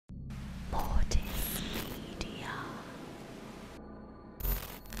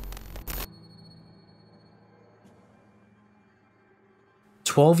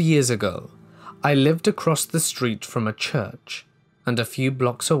12 years ago, I lived across the street from a church and a few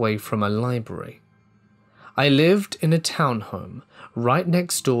blocks away from a library. I lived in a townhome right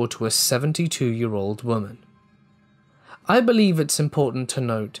next door to a 72-year-old woman. I believe it's important to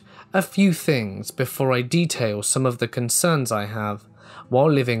note a few things before I detail some of the concerns I have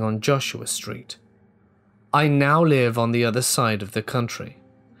while living on Joshua Street. I now live on the other side of the country.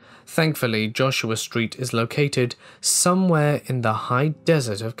 Thankfully, Joshua Street is located somewhere in the high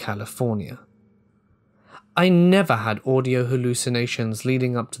desert of California. I never had audio hallucinations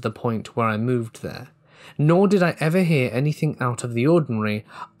leading up to the point where I moved there, nor did I ever hear anything out of the ordinary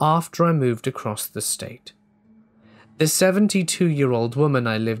after I moved across the state. The 72-year-old woman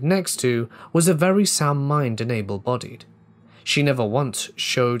I lived next to was a very sound mind and able-bodied. She never once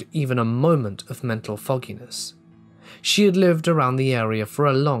showed even a moment of mental fogginess. She had lived around the area for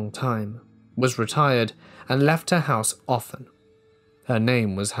a long time, was retired, and left her house often. Her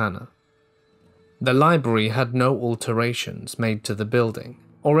name was Hannah. The library had no alterations made to the building,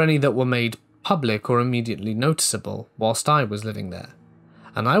 or any that were made public or immediately noticeable whilst I was living there,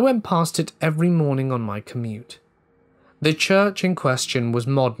 and I went past it every morning on my commute. The church in question was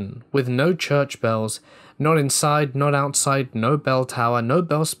modern, with no church bells, not inside, not outside, no bell tower, no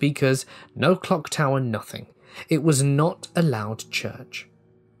bell speakers, no clock tower, nothing. It was not a loud church.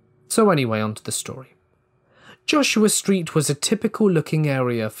 So anyway, on to the story. Joshua Street was a typical looking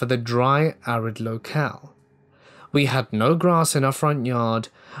area for the dry, arid locale. We had no grass in our front yard,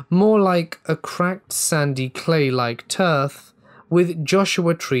 more like a cracked, sandy, clay-like turf, with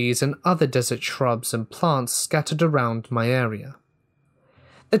Joshua trees and other desert shrubs and plants scattered around my area.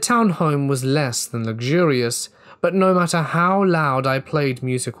 The townhome was less than luxurious, but no matter how loud I played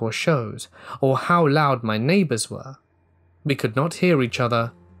music or shows, or how loud my neighbours were, we could not hear each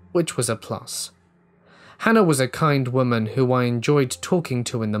other, which was a plus. Hannah was a kind woman who I enjoyed talking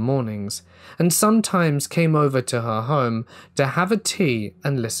to in the mornings, and sometimes came over to her home to have a tea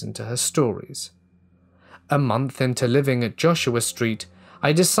and listen to her stories. A month into living at Joshua Street,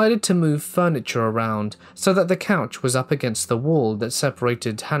 I decided to move furniture around so that the couch was up against the wall that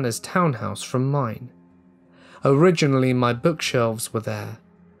separated Hannah's townhouse from mine. Originally, my bookshelves were there,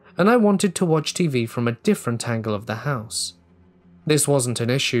 and I wanted to watch TV from a different angle of the house. This wasn't an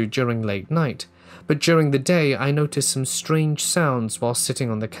issue during late night, but during the day I noticed some strange sounds while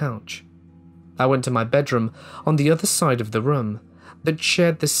sitting on the couch. I went to my bedroom on the other side of the room that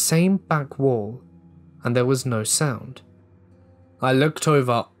shared the same back wall, and there was no sound. I looked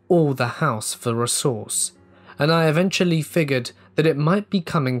over all the house for a source, and I eventually figured that it might be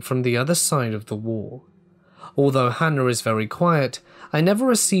coming from the other side of the wall. Although Hannah is very quiet, I never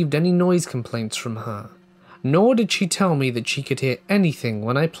received any noise complaints from her, nor did she tell me that she could hear anything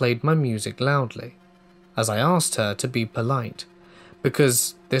when I played my music loudly, as I asked her to be polite,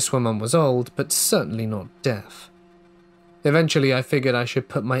 because this woman was old but certainly not deaf. Eventually I figured I should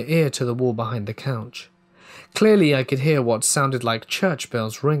put my ear to the wall behind the couch. Clearly I could hear what sounded like church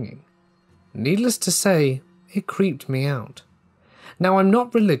bells ringing. Needless to say, it creeped me out. Now I'm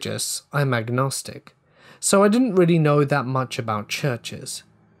not religious, I'm agnostic, so I didn't really know that much about churches.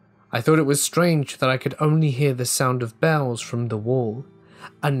 I thought it was strange that I could only hear the sound of bells from the wall,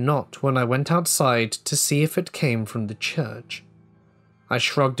 and not when I went outside to see if it came from the church. I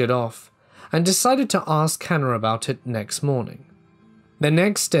shrugged it off, and decided to ask Hannah about it next morning. The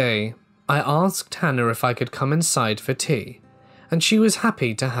next day, I asked Hannah if I could come inside for tea, and she was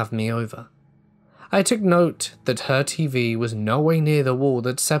happy to have me over. I took note that her TV was no way near the wall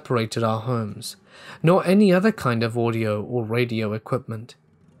that separated our homes, nor any other kind of audio or radio equipment.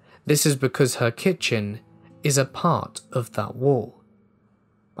 This is because her kitchen is a part of that wall.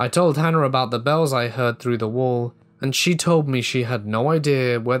 I told Hannah about the bells I heard through the wall, and she told me she had no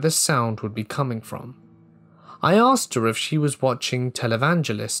idea where the sound would be coming from. I asked her if she was watching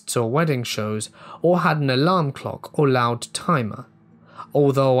televangelists or wedding shows, or had an alarm clock or loud timer,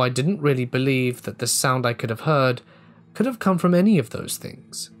 although I didn't really believe that the sound I could have heard could have come from any of those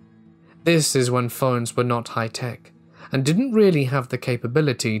things. This is when phones were not high-tech, and didn't really have the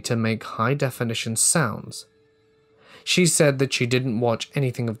capability to make high-definition sounds. She said that she didn't watch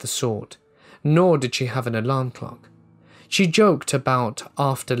anything of the sort, nor did she have an alarm clock. She joked about,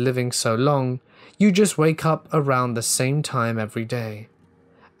 after living so long, you just wake up around the same time every day.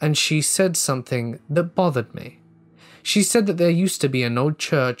 And she said something that bothered me. She said that there used to be an old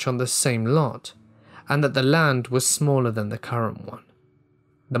church on the same lot, and that the land was smaller than the current one.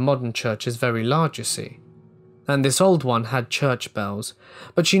 The modern church is very large, you see, and this old one had church bells,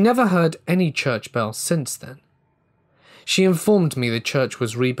 but she never heard any church bells since then. She informed me the church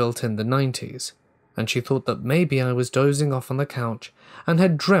was rebuilt in the 90s, and she thought that maybe I was dozing off on the couch and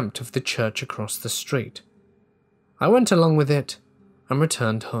had dreamt of the church across the street. I went along with it and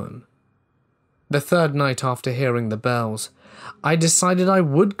returned home. The third night after hearing the bells, I decided I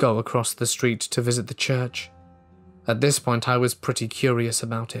would go across the street to visit the church. At this point, I was pretty curious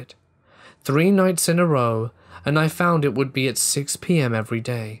about it. 3 nights in a row, and I found it would be at 6 p.m. every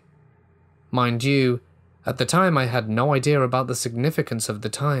day. Mind you, at the time I had no idea about the significance of the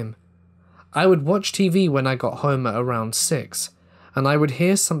time. I would watch TV when I got home at around 6, and I would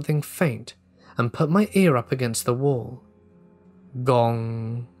hear something faint and put my ear up against the wall.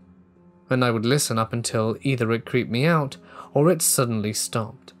 Gong. And I would listen up until either it creeped me out or it suddenly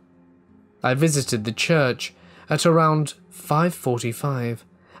stopped. I visited the church at around 5:45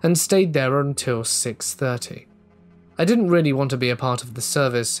 and stayed there until 6:30. I didn't really want to be a part of the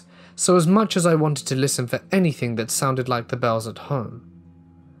service, so as much as I wanted to listen for anything that sounded like the bells at home.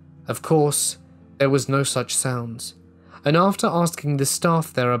 Of course, there was no such sounds, and after asking the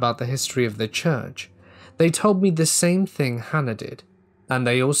staff there about the history of the church, they told me the same thing Hannah did, and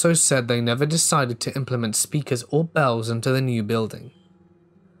they also said they never decided to implement speakers or bells into the new building.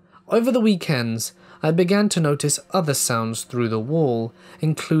 Over the weekends, I began to notice other sounds through the wall,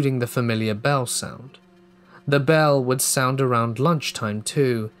 including the familiar bell sound. The bell would sound around lunchtime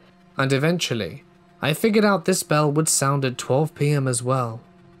too, and eventually, I figured out this bell would sound at 12 p.m. as well.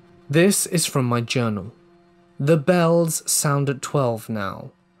 This is from my journal. The bells sound at 12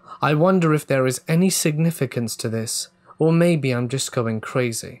 now. I wonder if there is any significance to this, or maybe I'm just going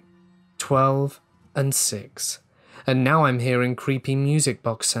crazy. 12 and 6. And now I'm hearing creepy music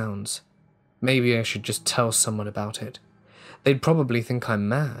box sounds. Maybe I should just tell someone about it. They'd probably think I'm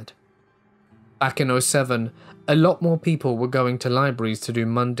mad. Back in 2007, a lot more people were going to libraries to do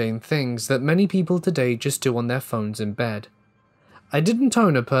mundane things that many people today just do on their phones in bed. I didn't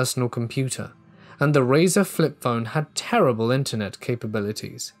own a personal computer, and the Razr flip phone had terrible internet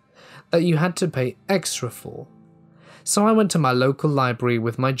capabilities that you had to pay extra for. So I went to my local library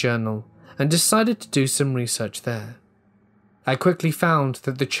with my journal and decided to do some research there. I quickly found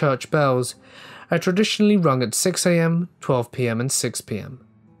that the church bells are traditionally rung at 6 a.m., 12 p.m. and 6 p.m.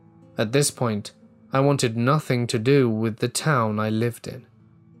 At this point, I wanted nothing to do with the town I lived in.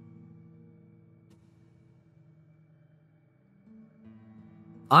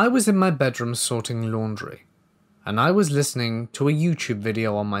 I was in my bedroom sorting laundry, and I was listening to a YouTube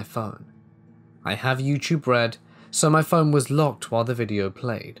video on my phone. I have YouTube Red, so my phone was locked while the video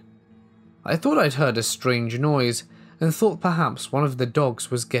played. I thought I'd heard a strange noise and thought perhaps one of the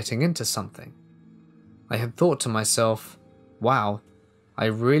dogs was getting into something. I had thought to myself, wow, I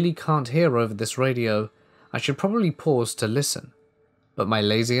really can't hear over this radio, I should probably pause to listen. But my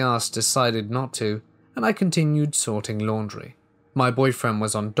lazy ass decided not to, and I continued sorting laundry. My boyfriend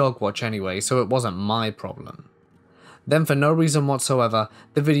was on dog watch anyway, so it wasn't my problem. Then for no reason whatsoever,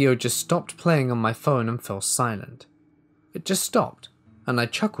 the video just stopped playing on my phone and fell silent. It just stopped, and I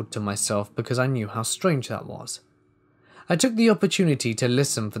chuckled to myself because I knew how strange that was. I took the opportunity to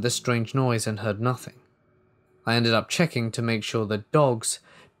listen for the strange noise and heard nothing. I ended up checking to make sure the dogs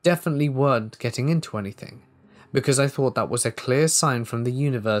definitely weren't getting into anything, because I thought that was a clear sign from the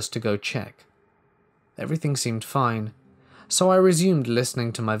universe to go check. Everything seemed fine, so I resumed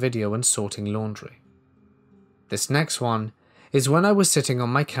listening to my video and sorting laundry. This next one is when I was sitting on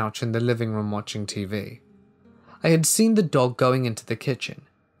my couch in the living room watching TV. I had seen the dog going into the kitchen,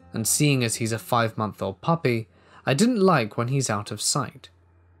 and seeing as he's a 5-month-old puppy, I didn't like when he's out of sight.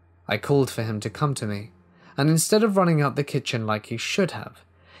 I called for him to come to me, and instead of running out the kitchen like he should have,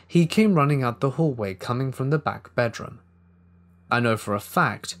 he came running out the hallway coming from the back bedroom. I know for a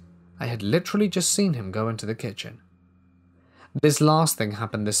fact I had literally just seen him go into the kitchen. This last thing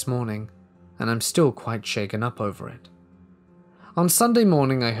happened this morning, and I'm still quite shaken up over it. On Sunday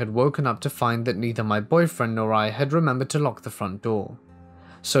morning, I had woken up to find that neither my boyfriend nor I had remembered to lock the front door.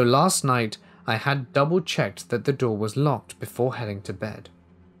 So last night, I had double-checked that the door was locked before heading to bed.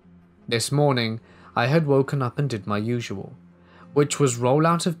 This morning, I had woken up and did my usual, which was roll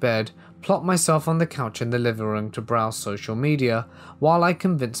out of bed, plop myself on the couch in the living room to browse social media while I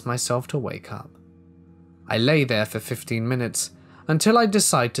convinced myself to wake up. I lay there for 15 minutes until I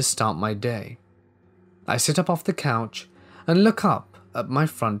decide to start my day. I sit up off the couch and look up at my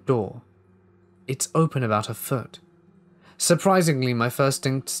front door. It's open about a foot. Surprisingly, my first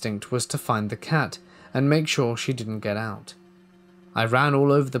instinct was to find the cat and make sure she didn't get out. I ran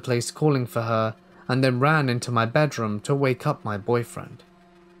all over the place calling for her and then ran into my bedroom to wake up my boyfriend.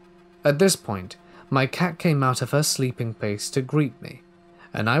 At this point, my cat came out of her sleeping place to greet me,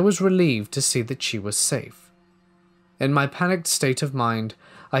 and I was relieved to see that she was safe. In my panicked state of mind,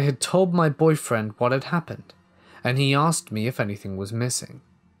 I had told my boyfriend what had happened, and he asked me if anything was missing.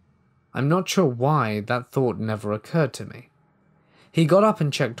 I'm not sure why that thought never occurred to me. He got up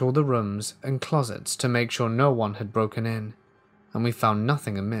and checked all the rooms and closets to make sure no one had broken in, and we found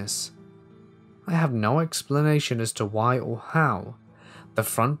nothing amiss. I have no explanation as to why or how the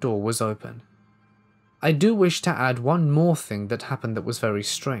front door was open. I do wish to add one more thing that happened that was very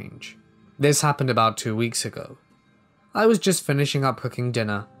strange. This happened about 2 weeks ago. I was just finishing up cooking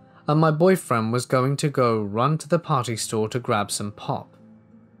dinner, and my boyfriend was going to go run to the party store to grab some pop.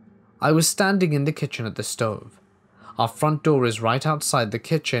 I was standing in the kitchen at the stove. Our front door is right outside the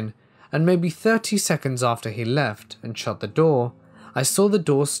kitchen, and maybe 30 seconds after he left and shut the door, I saw the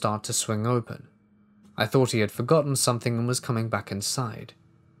door start to swing open. I thought he had forgotten something and was coming back inside.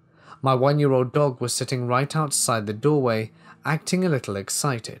 My 1-year-old dog was sitting right outside the doorway, acting a little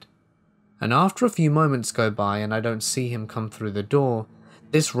excited. And after a few moments go by and I don't see him come through the door,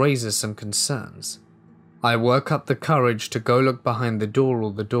 this raises some concerns. I work up the courage to go look behind the door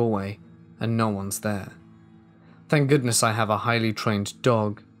or the doorway, and no one's there. Thank goodness I have a highly trained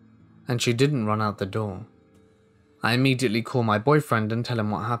dog, and she didn't run out the door. I immediately call my boyfriend and tell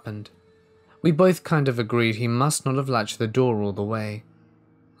him what happened. We both kind of agreed he must not have latched the door all the way.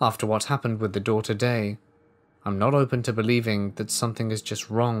 After what happened with the door today, I'm not open to believing that something is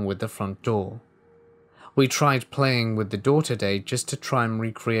just wrong with the front door. We tried playing with the door today just to try and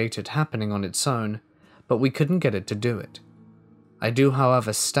recreate it happening on its own, but we couldn't get it to do it. I do,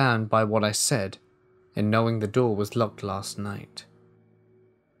 however, stand by what I said in knowing the door was locked last night.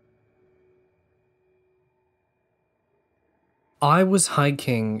 I was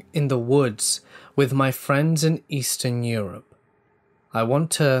hiking in the woods with my friends in Eastern Europe. I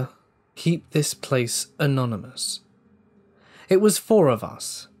want to keep this place anonymous. It was 4 of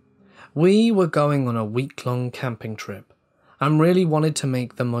us. We were going on a week-long camping trip and really wanted to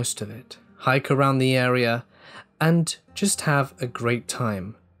make the most of it, hike around the area, and just have a great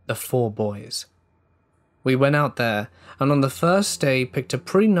time, the 4 boys. We went out there and on the first day picked a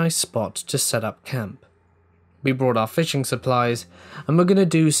pretty nice spot to set up camp. We brought our fishing supplies and we're going to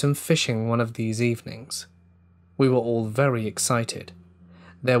do some fishing one of these evenings. We were all very excited.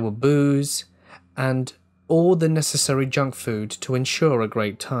 There were booze and all the necessary junk food to ensure a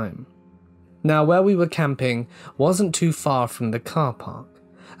great time. Now, where we were camping wasn't too far from the car park,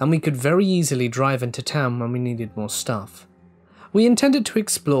 and we could very easily drive into town when we needed more stuff. We intended to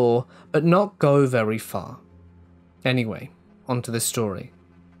explore, but not go very far. Anyway, on to the story.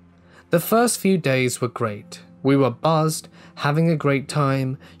 The first few days were great. We were buzzed, having a great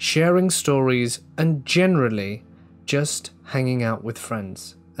time, sharing stories, and generally just hanging out with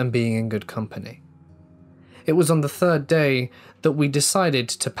friends and being in good company. It was on the 3rd day that we decided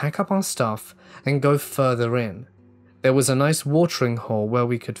to pack up our stuff and go further in. There was a nice watering hole where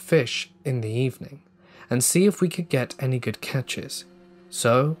we could fish in the evening and see if we could get any good catches.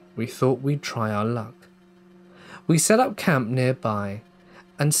 So we thought we'd try our luck. We set up camp nearby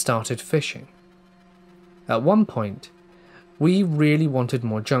and started fishing. At one point, we really wanted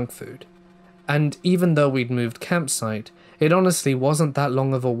more junk food, and even though we'd moved campsite, it honestly wasn't that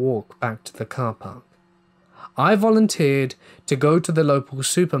long of a walk back to the car park. I volunteered to go to the local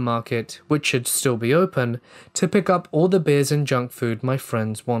supermarket, which should still be open, to pick up all the beers and junk food my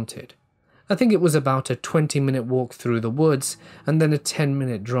friends wanted. I think it was about a 20-minute walk through the woods and then a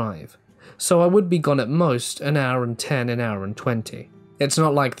 10-minute drive, so I would be gone at most an hour and 10, an hour and 20. It's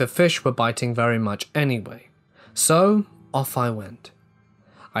not like the fish were biting very much anyway, so off I went.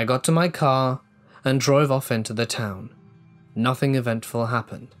 I got to my car and drove off into the town. Nothing eventful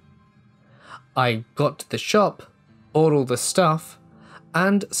happened. I got to the shop, bought all the stuff,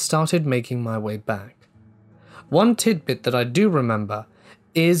 and started making my way back. One tidbit that I do remember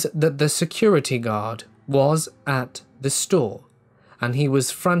is that the security guard was at the store, and he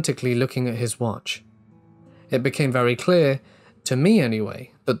was frantically looking at his watch. It became very clear, to me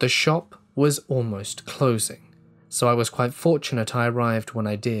anyway, that the shop was almost closing, so I was quite fortunate I arrived when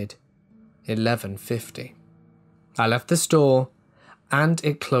I did, 11:50. I left the store, and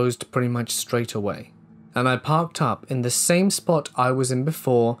it closed pretty much straight away, and I parked up in the same spot I was in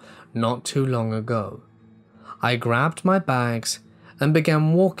before not too long ago. I grabbed my bags and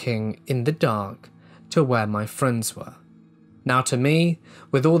began walking in the dark to where my friends were. Now to me,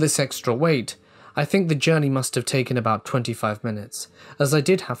 with all this extra weight, I think the journey must have taken about 25 minutes, as I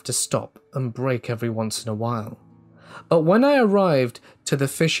did have to stop and break every once in a while. But when I arrived to the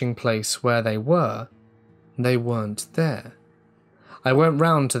fishing place where they weren't there. I went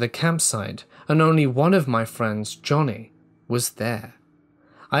round to the campsite, and only one of my friends, Johnny, was there.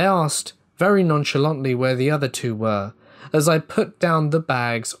 I asked very nonchalantly where the other 2 were, as I put down the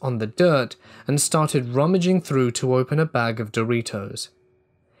bags on the dirt and started rummaging through to open a bag of Doritos.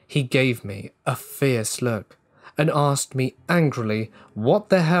 He gave me a fierce look and asked me angrily what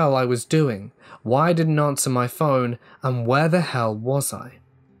the hell I was doing, why I didn't answer my phone, and where the hell was I.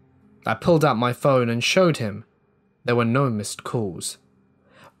 I pulled out my phone and showed him. There were no missed calls.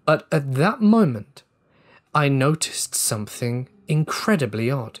 But at that moment, I noticed something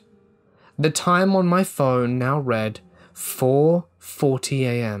incredibly odd. The time on my phone now read 4:40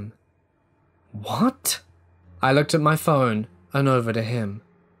 a.m. What? I looked at my phone and over to him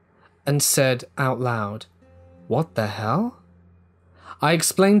and said out loud, "What the hell?" I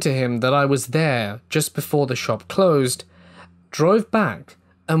explained to him that I was there just before the shop closed, drove back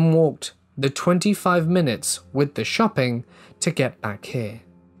and walked the 25 minutes with the shopping to get back here.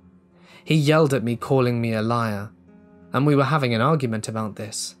 He yelled at me, calling me a liar, and we were having an argument about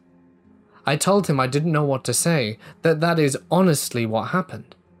this. I told him I didn't know what to say, that is honestly what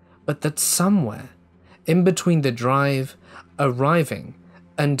happened, but that somewhere in between the drive, arriving,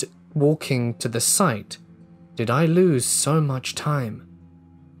 and walking to the site, did I lose so much time?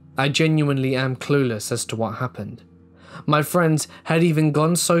 I genuinely am clueless as to what happened. My friends had even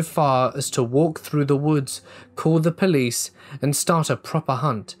gone so far as to walk through the woods, call the police, and start a proper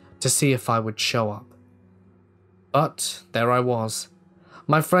hunt to see if I would show up. But there I was.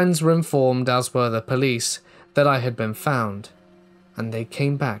 My friends were informed, as were the police, that I had been found, and they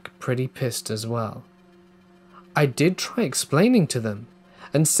came back pretty pissed as well. I did try explaining to them,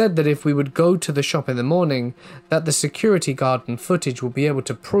 and said that if we would go to the shop in the morning, that the security guard and footage would be able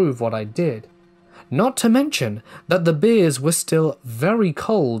to prove what I did. Not to mention that the beers were still very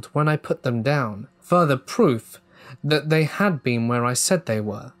cold when I put them down, further proof that they had been where I said they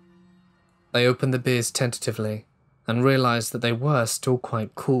were. They opened the beers tentatively and realized that they were still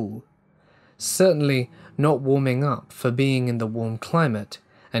quite cool. Certainly not warming up for being in the warm climate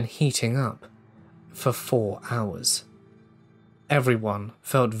and heating up for 4 hours. Everyone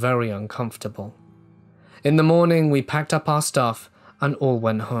felt very uncomfortable. In the morning, we packed up our stuff and all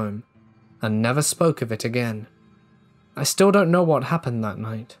went home, and never spoke of it again. I still don't know what happened that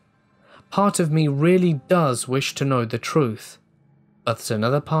night. Part of me really does wish to know the truth, but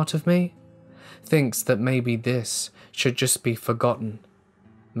another part of me thinks that maybe this should just be forgotten.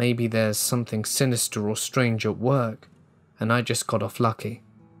 Maybe there's something sinister or strange at work, and I just got off lucky.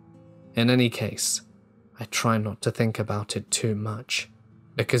 In any case, I try not to think about it too much,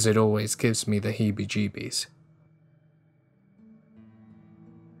 because it always gives me the heebie-jeebies.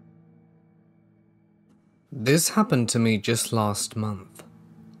 This happened to me just last month.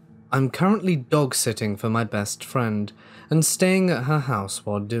 I'm currently dog-sitting for my best friend and staying at her house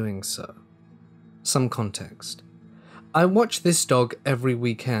while doing so. Some context. I watch this dog every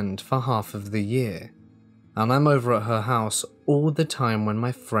weekend for half of the year, and I'm over at her house all the time when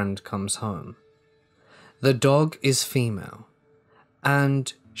my friend comes home. The dog is female,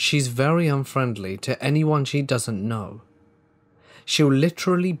 and she's very unfriendly to anyone she doesn't know. She'll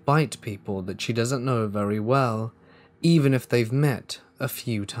literally bite people that she doesn't know very well, even if they've met a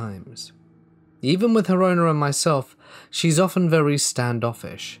few times. Even with her owner and myself, she's often very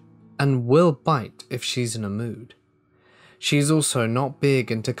standoffish, and will bite if she's in a mood. She's also not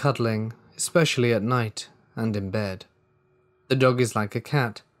big into cuddling, especially at night and in bed. The dog is like a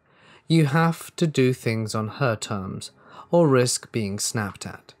cat. You have to do things on her terms, or risk being snapped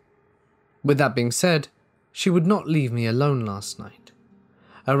at. With that being said, she would not leave me alone last night.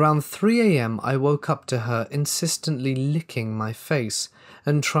 Around 3 a.m. I woke up to her insistently licking my face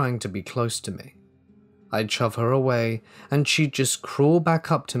and trying to be close to me. I'd shove her away, and she'd just crawl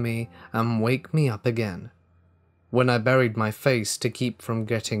back up to me and wake me up again. When I buried my face to keep from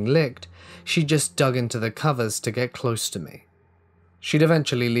getting licked, she just dug into the covers to get close to me. She'd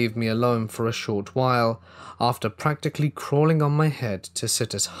eventually leave me alone for a short while, after practically crawling on my head to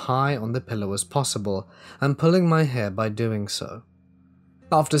sit as high on the pillow as possible and pulling my hair by doing so.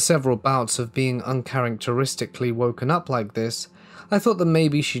 After several bouts of being uncharacteristically woken up like this, I thought that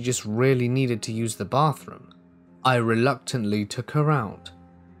maybe she just really needed to use the bathroom. I reluctantly took her out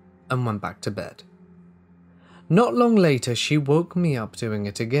and went back to bed. Not long later, she woke me up doing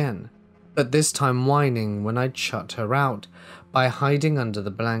it again, but this time whining when I'd shut her out by hiding under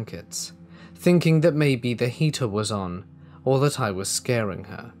the blankets, thinking that maybe the heater was on or that I was scaring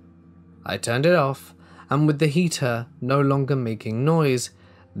her. I turned it off, and with the heater no longer making noise,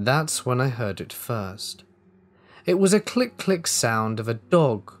 that's when I heard it first. It was a click-click sound of a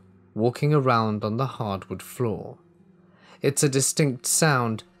dog walking around on the hardwood floor. It's a distinct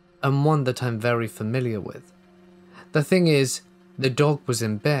sound, and one that I'm very familiar with. The thing is, the dog was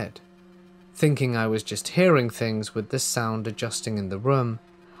in bed. Thinking I was just hearing things with the sound adjusting in the room,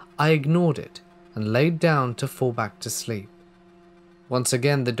 I ignored it and laid down to fall back to sleep. Once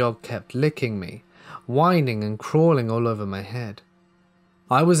again, the dog kept licking me, whining and crawling all over my head.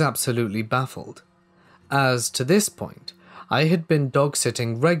 I was absolutely baffled, as to this point, I had been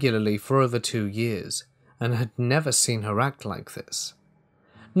dog-sitting regularly for over 2 years and had never seen her act like this.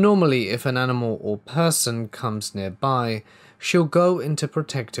 Normally, if an animal or person comes nearby, she'll go into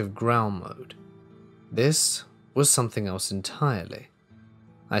protective growl mode. This was something else entirely.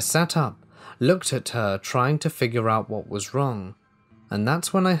 I sat up, looked at her, trying to figure out what was wrong, and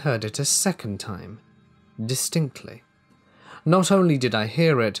that's when I heard it a second time, distinctly. Not only did I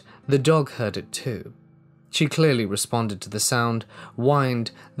hear it, the dog heard it too. She clearly responded to the sound,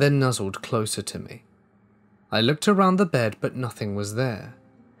 whined, then nuzzled closer to me. I looked around the bed, but nothing was there.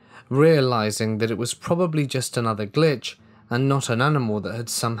 Realizing that it was probably just another glitch and not an animal that had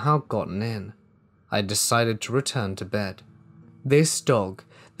somehow gotten in, I decided to return to bed. This dog,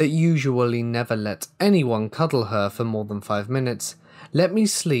 that usually never lets anyone cuddle her for more than 5 minutes, let me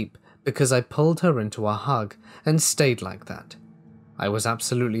sleep because I pulled her into a hug and stayed like that. I was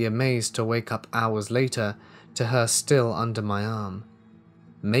absolutely amazed to wake up hours later to her still under my arm.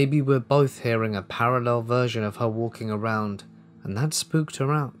 Maybe we're both hearing a parallel version of her walking around, and that spooked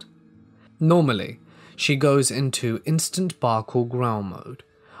her out. Normally, she goes into instant bark or growl mode,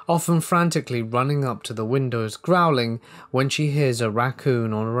 often frantically running up to the windows growling when she hears a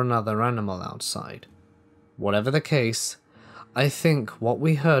raccoon or another animal outside. Whatever the case, I think what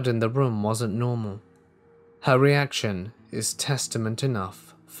we heard in the room wasn't normal. Her reaction is testament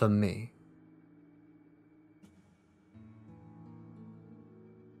enough for me.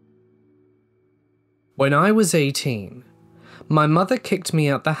 When I was 18, my mother kicked me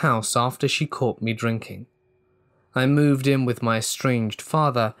out the house after she caught me drinking. I moved in with my estranged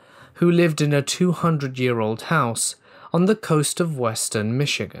father, who lived in a 200-year-old house on the coast of western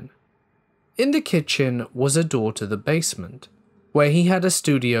Michigan. In the kitchen was a door to the basement, where he had a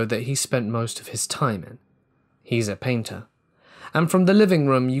studio that he spent most of his time in. He's a painter. And from the living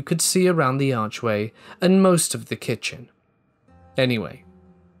room you could see around the archway and most of the kitchen. Anyway,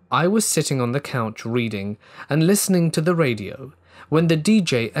 I was sitting on the couch reading and listening to the radio when the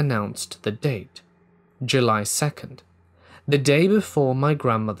DJ announced the date, July 2nd, the day before my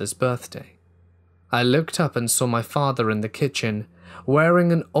grandmother's birthday. I looked up and saw my father in the kitchen,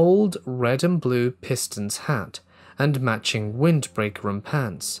 wearing an old red and blue Pistons hat and matching windbreaker and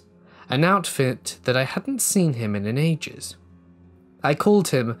pants, an outfit that I hadn't seen him in ages. I called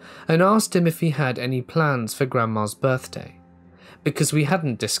him and asked him if he had any plans for Grandma's birthday, because we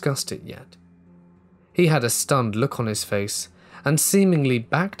hadn't discussed it yet. He had a stunned look on his face and seemingly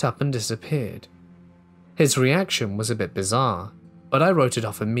backed up and disappeared. His reaction was a bit bizarre, but I wrote it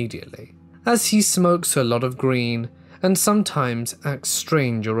off immediately, as he smokes a lot of green and sometimes acts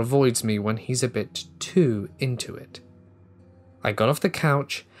strange or avoids me when he's a bit too into it. I got off the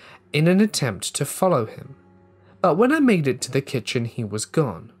couch in an attempt to follow him, but when I made it to the kitchen he was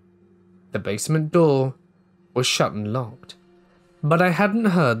gone. The basement door was shut and locked, but I hadn't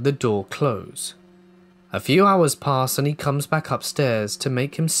heard the door close. A few hours pass and he comes back upstairs to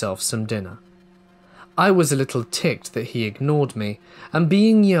make himself some dinner. I was a little ticked that he ignored me, and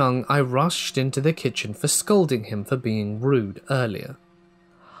being young, I rushed into the kitchen for scolding him for being rude earlier.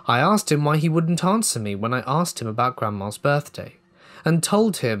 I asked him why he wouldn't answer me when I asked him about Grandma's birthday, and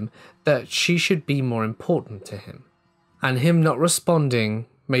told him that she should be more important to him, and him not responding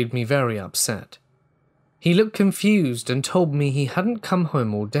made me very upset. He looked confused and told me he hadn't come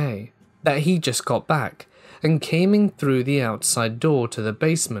home all day, that he just got back and came in through the outside door to the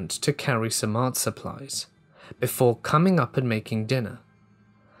basement to carry some art supplies, before coming up and making dinner.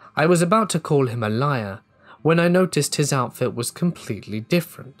 I was about to call him a liar when I noticed his outfit was completely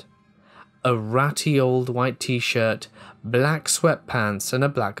different. A ratty old white t-shirt, black sweatpants and a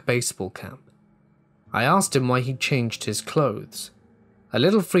black baseball cap. I asked him why he'd changed his clothes. A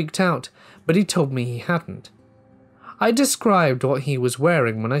little freaked out, but he told me he hadn't. I described what he was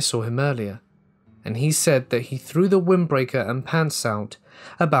wearing when I saw him earlier, and he said that he threw the windbreaker and pants out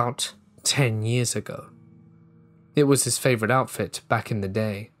about 10 years ago. It was his favourite outfit back in the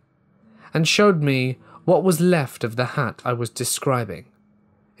day, and showed me what was left of the hat I was describing.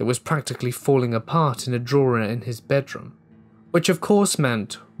 It was practically falling apart in a drawer in his bedroom, which of course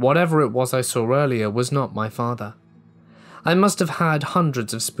meant whatever it was I saw earlier was not my father. I must have had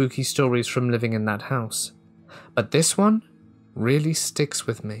hundreds of spooky stories from living in that house, but this one really sticks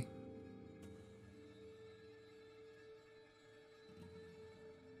with me.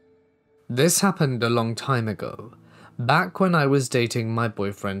 This happened a long time ago, back when I was dating my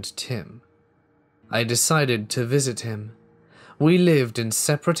boyfriend Tim. I decided to visit him. We lived in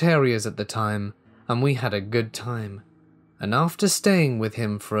separate areas at the time, and we had a good time. And after staying with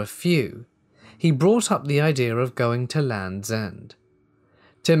him for a few, he brought up the idea of going to Land's End.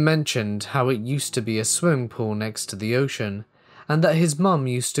 Tim mentioned how it used to be a swimming pool next to the ocean, and that his mum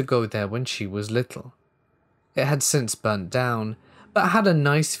used to go there when she was little. It had since burnt down, but had a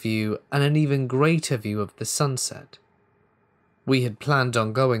nice view and an even greater view of the sunset. We had planned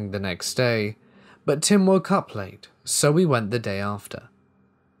on going the next day, but Tim woke up late, so we went the day after.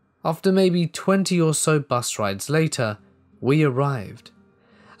 After maybe 20 or so bus rides later, we arrived.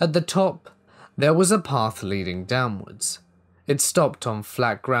 At the top, there was a path leading downwards. It stopped on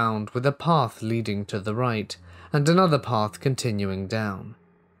flat ground with a path leading to the right and another path continuing down.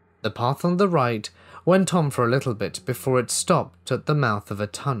 The path on the right went on for a little bit before it stopped at the mouth of a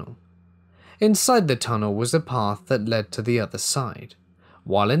tunnel. Inside the tunnel was a path that led to the other side.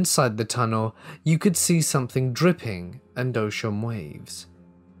 While inside the tunnel, you could see something dripping and ocean waves.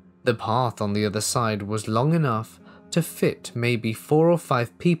 The path on the other side was long enough to fit maybe 4 or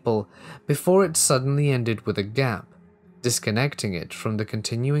 5 people before it suddenly ended with a gap, disconnecting it from the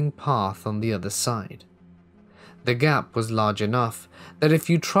continuing path on the other side. The gap was large enough that if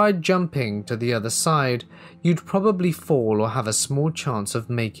you tried jumping to the other side, you'd probably fall or have a small chance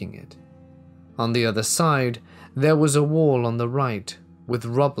of making it. On the other side, there was a wall on the right with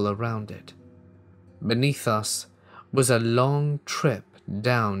rubble around it. Beneath us was a long trip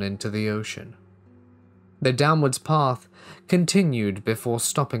down into the ocean. The downwards path continued before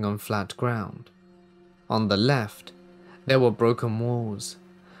stopping on flat ground. On the left, there were broken walls,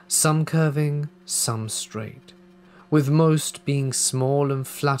 some curving, some straight, with most being small and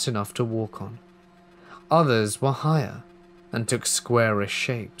flat enough to walk on. Others were higher and took squarish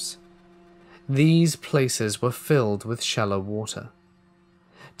shapes. These places were filled with shallow water.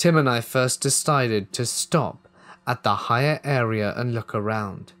 Tim and I first decided to stop at the higher area and look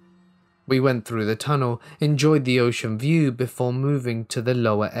around. We went through the tunnel, enjoyed the ocean view before moving to the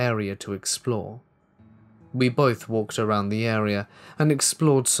lower area to explore. We both walked around the area and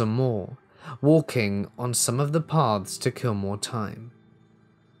explored some more, walking on some of the paths to kill more time.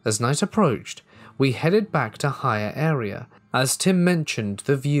 As night approached, we headed back to higher area, as Tim mentioned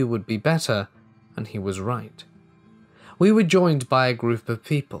the view would be better, and he was right. We were joined by a group of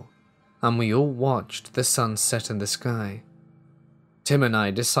people, and we all watched the sun set in the sky. Tim and I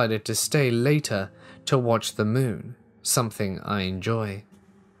decided to stay later to watch the moon, something I enjoy.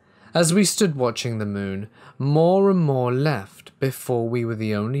 As we stood watching the moon, more and more left before we were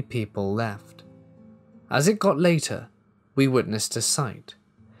the only people left. As it got later, we witnessed a sight.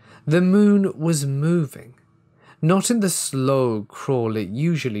 The moon was moving, not in the slow crawl it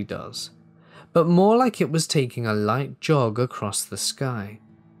usually does, but more like it was taking a light jog across the sky.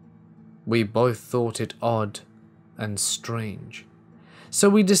 We both thought it odd and strange, so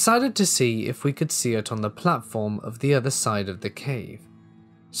we decided to see if we could see it on the platform of the other side of the cave.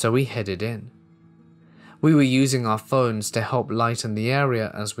 So we headed in. We were using our phones to help lighten the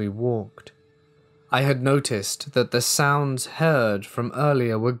area as we walked. I had noticed that the sounds heard from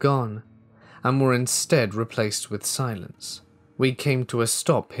earlier were gone, and were instead replaced with silence. We came to a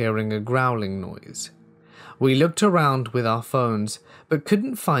stop hearing a growling noise. We looked around with our phones, but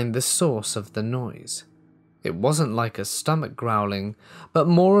couldn't find the source of the noise. It wasn't like a stomach growling, but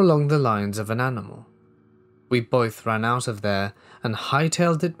more along the lines of an animal. We both ran out of there and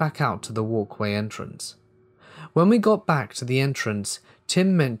hightailed it back out to the walkway entrance. When we got back to the entrance,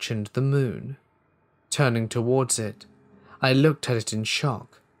 Tim mentioned the moon. Turning towards it, I looked at it in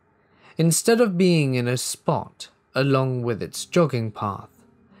shock. Instead of being in a spot along with its jogging path,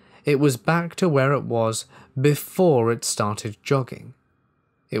 it was back to where it was before it started jogging.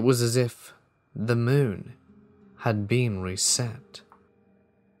 It was as if the moon had been reset.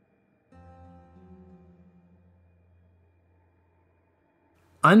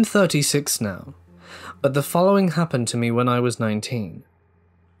 I'm 36 now, but the following happened to me when I was 19.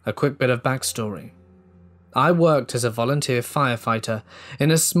 A quick bit of backstory. I worked as a volunteer firefighter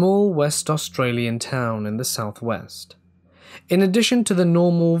in a small West Australian town in the southwest. In addition to the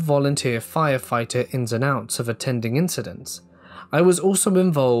normal volunteer firefighter ins and outs of attending incidents, I was also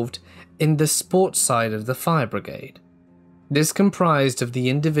involved in the sports side of the fire brigade. This comprised of the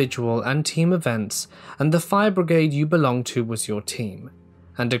individual and team events, and the fire brigade you belonged to was your team.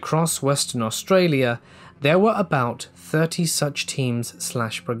 And across Western Australia, there were about 30 such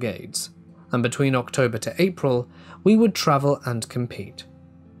teams/brigades, and between October to April, we would travel and compete.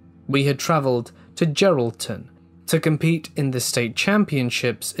 We had travelled to Geraldton to compete in the state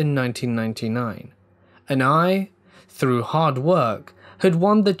championships in 1999, and I, through hard work, had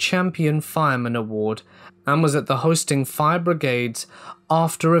won the Champion Fireman Award and was at the hosting Fire Brigade's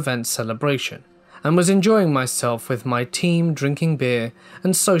after-event celebration, and was enjoying myself with my team drinking beer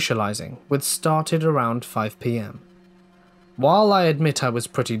and socializing, which started around 5 p.m. While I admit I was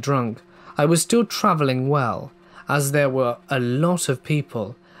pretty drunk, I was still traveling well, as there were a lot of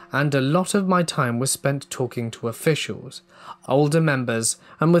people and a lot of my time was spent talking to officials, older members,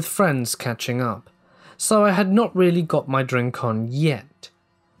 and with friends catching up, so I had not really got my drink on yet.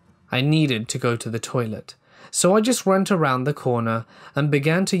 I needed to go to the toilet, so I just went around the corner and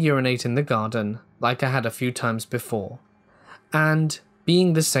began to urinate in the garden like I had a few times before, and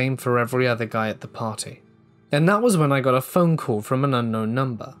being the same for every other guy at the party. And that was when I got a phone call from an unknown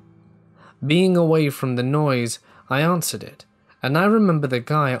number. Being away from the noise, I answered it, and I remember the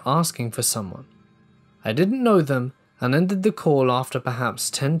guy asking for someone. I didn't know them and ended the call after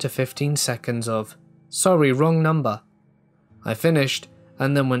perhaps 10 to 15 seconds of, "Sorry, wrong number." I finished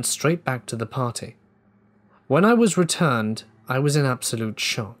and then went straight back to the party. When I was returned, I was in absolute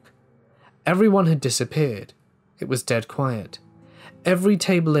shock. Everyone had disappeared. It was dead quiet. Every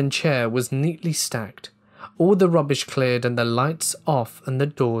table and chair was neatly stacked, all the rubbish cleared and the lights off and the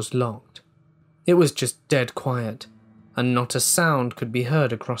doors locked. It was just dead quiet, and not a sound could be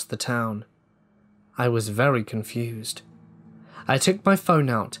heard across the town. I was very confused. I took my phone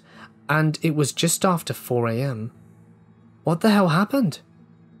out, and it was just after 4 a.m. What the hell happened?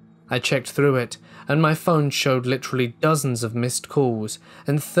 I checked through it, and my phone showed literally dozens of missed calls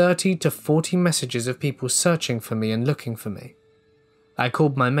and 30 to 40 messages of people searching for me and looking for me. I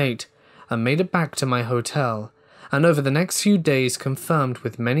called my mate and made it back to my hotel, and over the next few days confirmed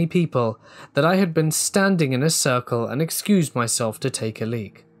with many people that I had been standing in a circle and excused myself to take a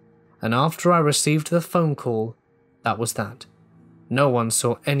leak. And after I received the phone call, that was that. No one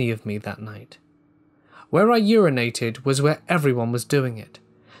saw any of me that night. Where I urinated was where everyone was doing it,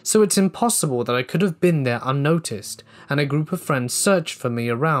 so it's impossible that I could have been there unnoticed and a group of friends searched for me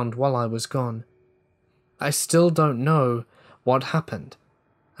around while I was gone. I still don't know what happened,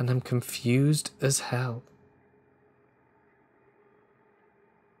 and I'm confused as hell.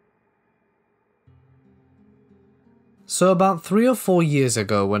 So about 3 or 4 years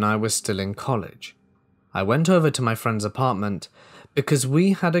ago, when I was still in college, I went over to my friend's apartment because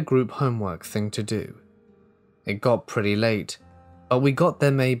we had a group homework thing to do. It got pretty late, but we got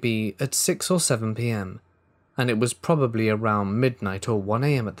there maybe at 6 or 7 p.m, and it was probably around midnight or 1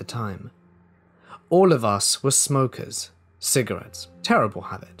 a.m. at the time. All of us were smokers, cigarettes, terrible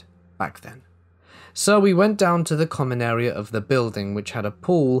habit, back then. So we went down to the common area of the building, which had a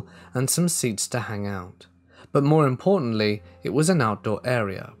pool and some seats to hang out. But more importantly, it was an outdoor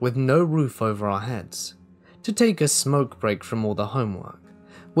area with no roof over our heads, to take a smoke break from all the homework,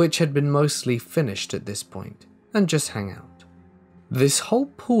 which had been mostly finished at this point, and just hang out. This whole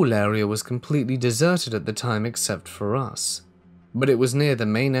pool area was completely deserted at the time except for us, but it was near the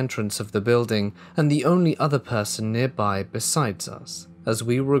main entrance of the building and the only other person nearby besides us, as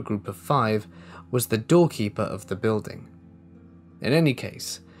we were a group of 5, was the doorkeeper of the building. In any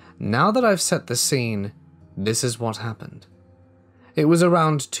case, now that I've set the scene, this is what happened. It was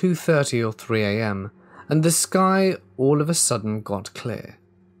around 2:30 or 3 a.m, and the sky all of a sudden got clear.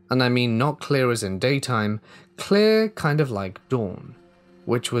 And I mean not clear as in daytime, clear kind of like dawn,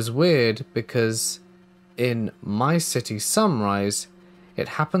 which was weird because in my city sunrise,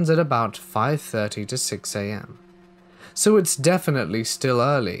 it happens at about 5:30 to 6 a.m. So it's definitely still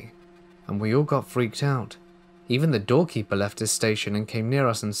early, and we all got freaked out. Even the doorkeeper left his station and came near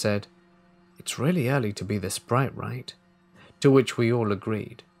us and said, "It's really early to be this bright, right?" To which we all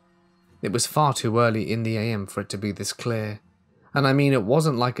agreed. It was far too early in the AM for it to be this clear, and I mean it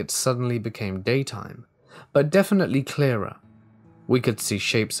wasn't like it suddenly became daytime, but definitely clearer. We could see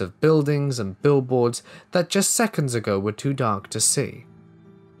shapes of buildings and billboards that just seconds ago were too dark to see.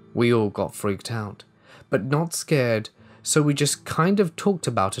 We all got freaked out, but not scared, so we just kind of talked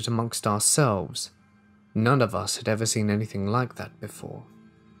about it amongst ourselves. None of us had ever seen anything like that before.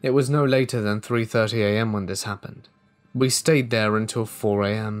 It was no later than 3:30 a.m. when this happened. We stayed there until 4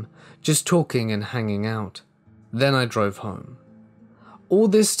 a.m, just talking and hanging out. Then I drove home. All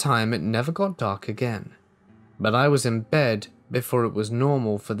this time it never got dark again, but I was in bed before it was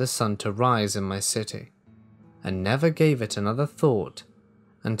normal for the sun to rise in my city, and never gave it another thought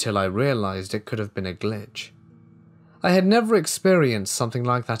until I realized it could have been a glitch. I had never experienced something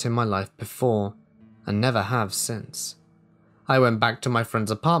like that in my life before, and never have since. I went back to my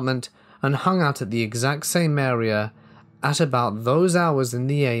friend's apartment and hung out at the exact same area at about those hours in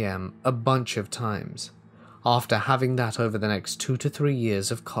the AM a bunch of times, after having that over the next 2 to 3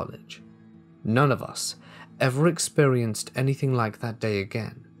 years of college. None of us ever experienced anything like that day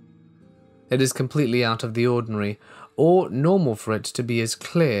again. It is completely out of the ordinary or normal for it to be as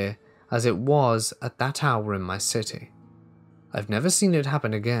clear as it was at that hour in my city. I've never seen it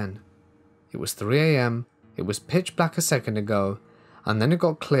happen again. It was 3 a.m, it was pitch black a second ago, and then it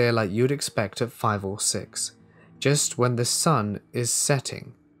got clear like you'd expect at 5 or 6, just when the sun is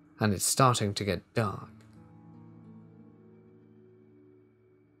setting and it's starting to get dark.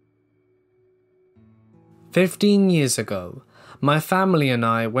 "15 years ago, my family and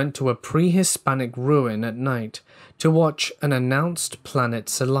I went to a pre-Hispanic ruin at night to watch an announced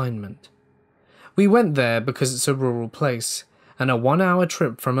planet's alignment. We went there because it's a rural place and a 1-hour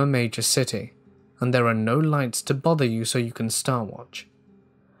trip from a major city, and there are no lights to bother you so you can star watch.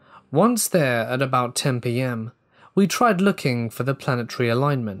 Once there at about 10 p.m, we tried looking for the planetary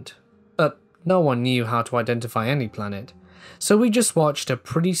alignment, but no one knew how to identify any planet, so we just watched a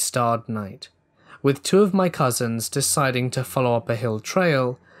pretty starred night, with 2 of my cousins deciding to follow up a hill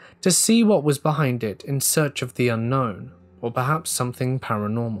trail to see what was behind it in search of the unknown, or perhaps something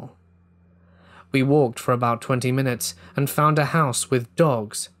paranormal. We walked for about 20 minutes and found a house with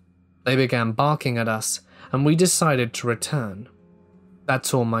dogs. They began barking at us, and we decided to return.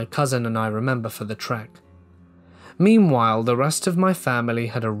 That's all my cousin and I remember for the trek. Meanwhile, the rest of my family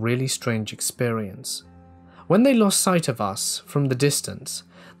had a really strange experience. When they lost sight of us from the distance,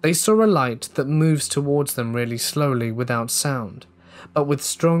 they saw a light that moves towards them really slowly without sound, but with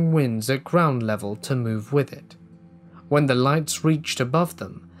strong winds at ground level to move with it. When the lights reached above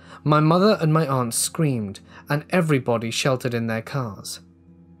them, my mother and my aunt screamed, and everybody sheltered in their cars.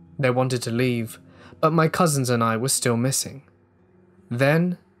 They wanted to leave, but my cousins and I were still missing.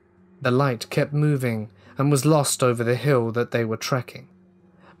 Then, the light kept moving and was lost over the hill that they were trekking.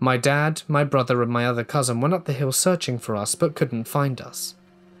 My dad, my brother, and my other cousin went up the hill searching for us but couldn't find us.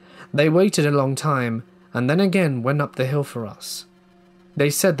 They waited a long time and then again went up the hill for us. They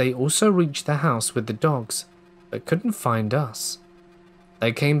said they also reached the house with the dogs, but couldn't find us.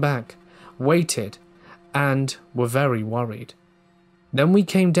 They came back, waited, and were very worried. Then we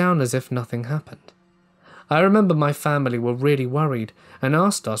came down as if nothing happened. I remember my family were really worried and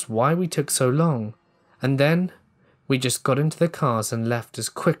asked us why we took so long, and then we just got into the cars and left as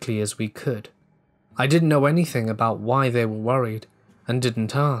quickly as we could. I didn't know anything about why they were worried and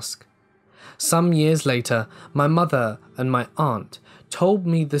didn't ask. Some years later, my mother and my aunt told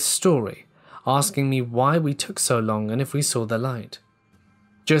me this story, asking me why we took so long and if we saw the light.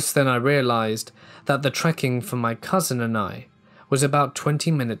 Just then I realized that the trekking for my cousin and I was about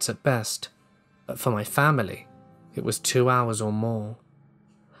 20 minutes at best, but for my family, it was 2 hours or more.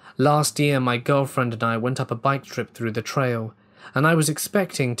 Last year, my girlfriend and I went up a bike trip through the trail, and I was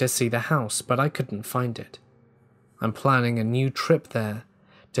expecting to see the house, but I couldn't find it. I'm planning a new trip there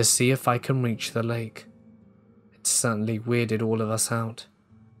to see if I can reach the lake. It certainly weirded all of us out.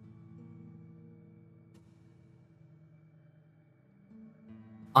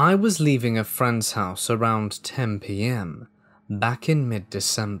 I was leaving a friend's house around 10 p.m, back in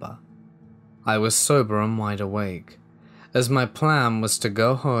mid-December. I was sober and wide awake, as my plan was to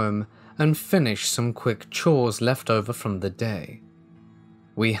go home and finish some quick chores left over from the day.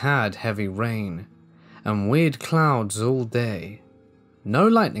 We had heavy rain and weird clouds all day. No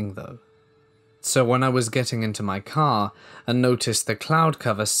lightning though. So when I was getting into my car and noticed the cloud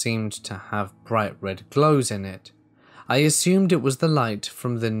cover seemed to have bright red glows in it, I assumed it was the light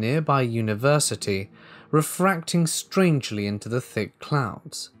from the nearby university refracting strangely into the thick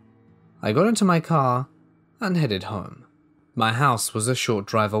clouds. I got into my car and headed home. My house was a short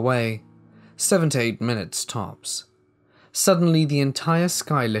drive away, 7 to 8 minutes tops. Suddenly the entire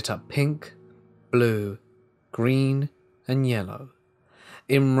sky lit up pink, blue, green, and yellow,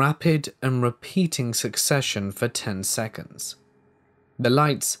 in rapid and repeating succession for 10 seconds. The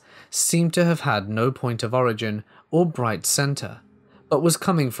lights seemed to have had no point of origin or bright center, but was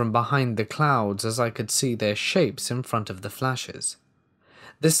coming from behind the clouds as I could see their shapes in front of the flashes.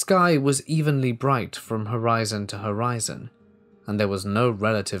 The sky was evenly bright from horizon to horizon, and there was no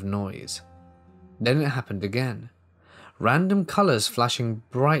relative noise. Then it happened again. Random colors flashing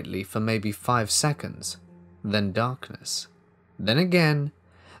brightly for maybe 5 seconds, then darkness. Then again,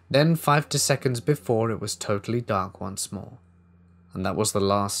 then 5 seconds before it was totally dark once more. And that was the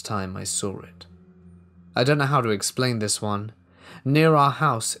last time I saw it. I don't know how to explain this one. Near our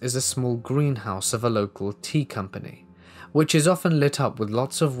house is a small greenhouse of a local tea company, which is often lit up with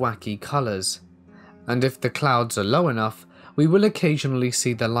lots of wacky colors. And if the clouds are low enough, we will occasionally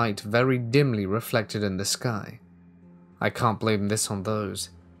see the light very dimly reflected in the sky. I can't blame this on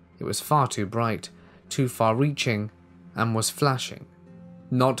those. It was far too bright, too far-reaching, and was flashing,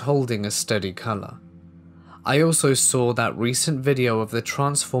 not holding a steady color. I also saw that recent video of the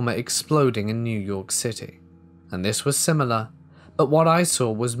Transformer exploding in New York City, and this was similar, but what I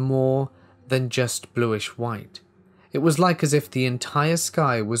saw was more than just bluish white. It was like as if the entire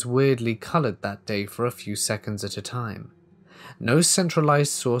sky was weirdly colored that day for a few seconds at a time. No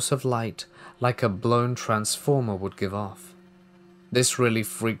centralized source of light like a blown transformer would give off. This really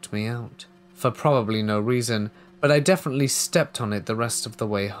freaked me out, for probably no reason, but I definitely stepped on it the rest of the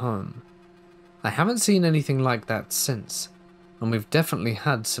way home. I haven't seen anything like that since, and we've definitely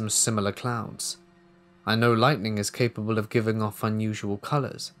had some similar clouds. I know lightning is capable of giving off unusual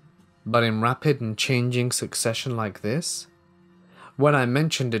colors, but in rapid and changing succession like this? When I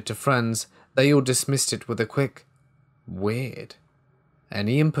mentioned it to friends, they all dismissed it with a quick, "Weird."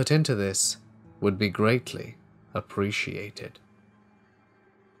 Any input into this would be greatly appreciated.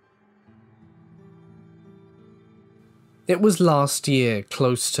 It was last year,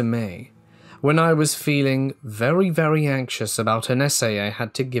 close to May, when I was feeling very anxious about an essay I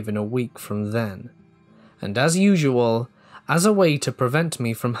had to give in a week from then. And as usual, as a way to prevent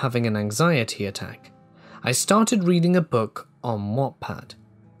me from having an anxiety attack, I started reading a book on Wattpad.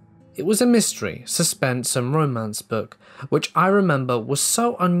 It was a mystery, suspense and romance book, which I remember was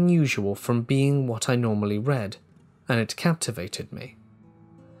so unusual from being what I normally read, and it captivated me.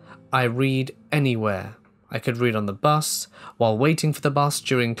 I read anywhere. I could read on the bus, while waiting for the bus,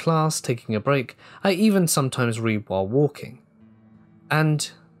 during class, taking a break. I even sometimes read while walking. And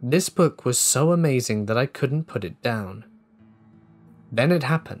this book was so amazing that I couldn't put it down. Then it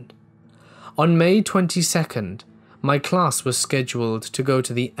happened. On May 22nd, my class was scheduled to go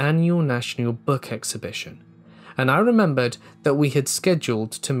to the annual National Book Exhibition, and I remembered that we had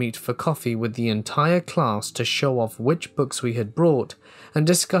scheduled to meet for coffee with the entire class to show off which books we had brought and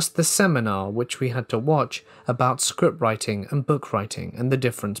discuss the seminar which we had to watch about script writing and book writing and the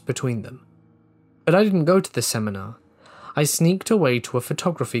difference between them. But I didn't go to the seminar. I sneaked away to a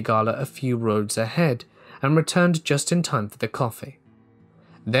photography gala a few roads ahead and returned just in time for the coffee.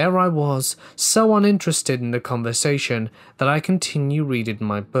 There I was, so uninterested in the conversation that I continued reading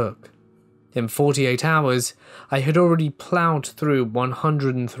my book. In 48 hours, I had already plowed through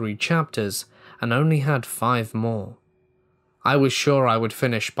 103 chapters and only had 5 more. I was sure I would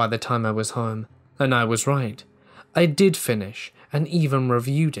finish by the time I was home, and I was right. I did finish and even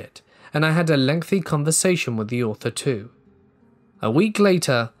reviewed it, and I had a lengthy conversation with the author too. A week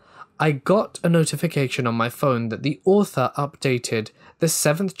later, I got a notification on my phone that the author updated the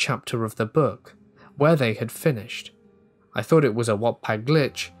 7th chapter of the book, where they had finished. I thought it was a Wattpad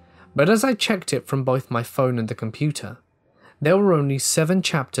glitch, but as I checked it from both my phone and the computer, there were only 7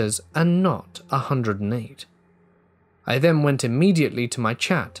 chapters and not 108. I then went immediately to my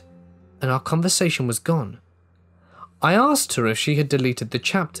chat, and our conversation was gone. I asked her if she had deleted the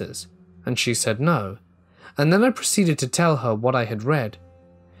chapters, and she said no, and then I proceeded to tell her what I had read.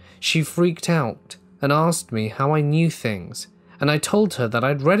 She freaked out and asked me how I knew things, and I told her that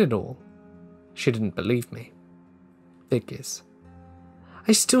I'd read it all. She didn't believe me. Figures.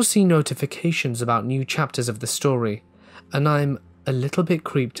 I still see notifications about new chapters of the story, and I'm a little bit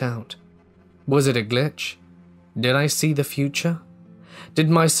creeped out. Was it a glitch? Did I see the future? Did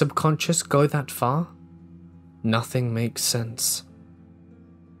my subconscious go that far? Nothing makes sense.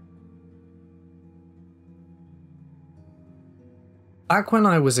 Back when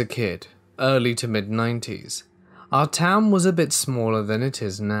I was a kid, early to mid-90s, our town was a bit smaller than it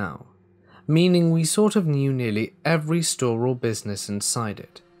is now, meaning we sort of knew nearly every store or business inside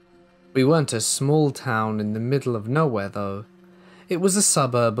it. We weren't a small town in the middle of nowhere though. It was a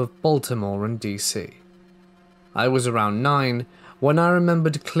suburb of Baltimore and DC. I was around 9 when I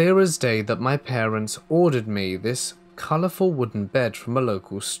remembered clear as day that my parents ordered me this colourful wooden bed from a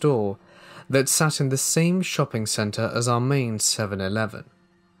local store that sat in the same shopping centre as our main 7-Eleven.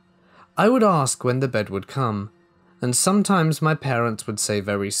 I would ask when the bed would come, and sometimes my parents would say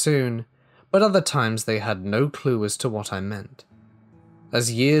very soon, but other times they had no clue as to what I meant.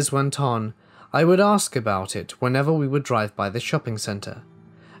 As years went on, I would ask about it whenever we would drive by the shopping centre,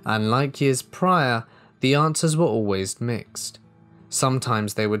 and like years prior, the answers were always mixed.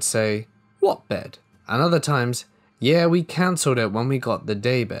 Sometimes they would say, "What bed?" and other times, "Yeah, we cancelled it when we got the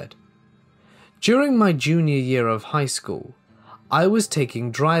daybed." During my junior year of high school, I was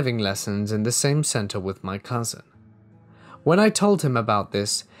taking driving lessons in the same centre with my cousin. When I told him about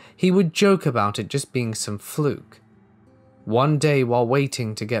this, he would joke about it just being some fluke. One day while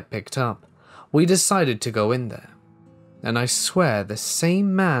waiting to get picked up, we decided to go in there. And I swear the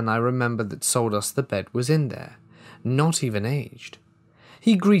same man I remember that sold us the bed was in there, not even aged.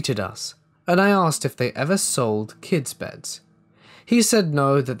 He greeted us, and I asked if they ever sold kids' beds. He said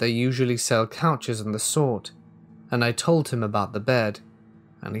no, that they usually sell couches and the sort, and I told him about the bed,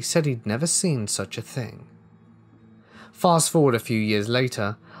 and he said he'd never seen such a thing. Fast forward a few years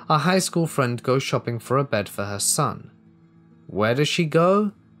later, a high school friend goes shopping for a bed for her son. Where does she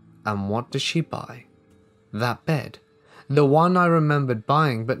go, and what does she buy? That bed, the one I remembered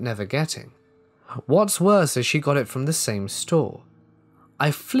buying but never getting. What's worse is she got it from the same store.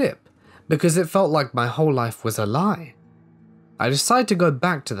 I flip because it felt like my whole life was a lie. I decide to go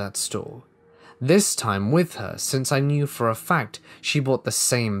back to that store, this time with her since I knew for a fact she bought the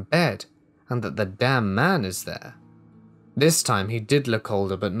same bed and that the damn man is there. This time he did look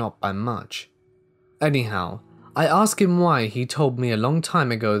older but not by much. Anyhow, I asked him why he told me a long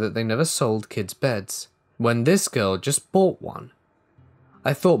time ago that they never sold kids' beds, when this girl just bought one.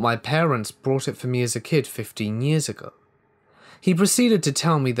 I thought my parents brought it for me as a kid 15 years ago. He proceeded to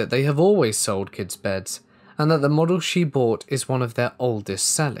tell me that they have always sold kids' beds, and that the model she bought is one of their oldest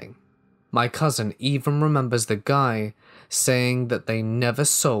selling. My cousin even remembers the guy saying that they never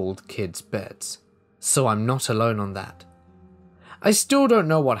sold kids' beds, so I'm not alone on that. I still don't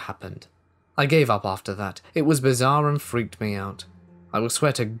know what happened. I gave up after that. It was bizarre and freaked me out. I will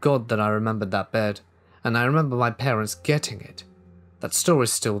swear to God that I remembered that bed, and I remember my parents getting it. That store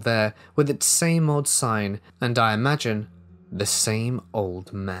is still there, with its same old sign, and I imagine the same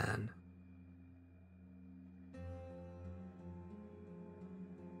old man.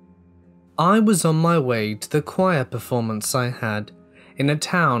 I was on my way to the choir performance I had in a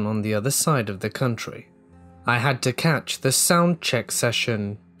town on the other side of the country. I had to catch the sound check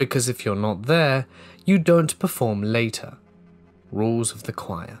session because if you're not there, you don't perform later. Rules of the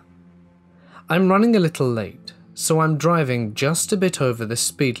choir. I'm running a little late, so I'm driving just a bit over the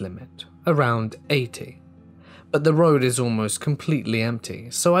speed limit, around 80. But the road is almost completely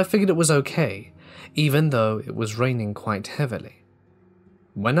empty, so I figured it was okay, even though it was raining quite heavily.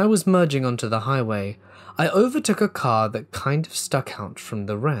 When I was merging onto the highway, I overtook a car that kind of stuck out from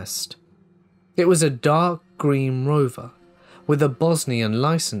the rest. It was a dark green Rover with a Bosnian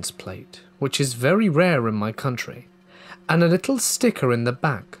license plate, which is very rare in my country, and a little sticker in the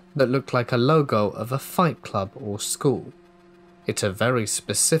back that looked like a logo of a fight club or school. It's a very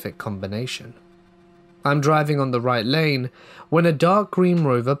specific combination. I'm driving on the right lane when a dark green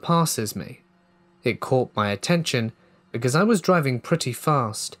Rover passes me. It caught my attention because I was driving pretty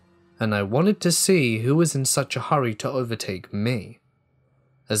fast, and I wanted to see who was in such a hurry to overtake me,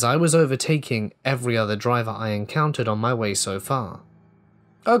 as I was overtaking every other driver I encountered on my way so far.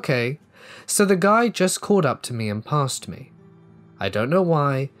 Okay, so the guy just caught up to me and passed me. I don't know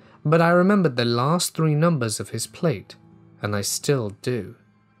why, but I remembered the last 3 numbers of his plate, and I still do.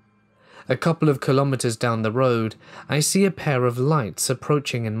 A couple of kilometers down the road, I see a pair of lights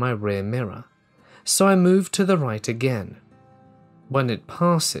approaching in my rear mirror, so I move to the right again. When it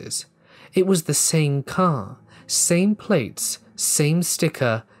passes, it was the same car, same plates, same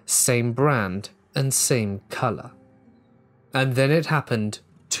sticker, same brand, and same color. And then it happened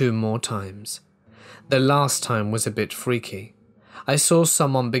 2 more times. The last time was a bit freaky. I saw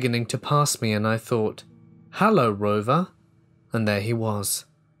someone beginning to pass me and I thought, "Hello, Rover," and there he was.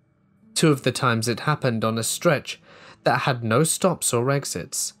 2 of the times it happened on a stretch that had no stops or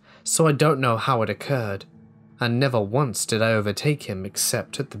exits, so I don't know how it occurred, and never once did I overtake him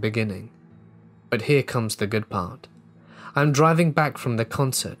except at the beginning. But here comes the good part. I'm driving back from the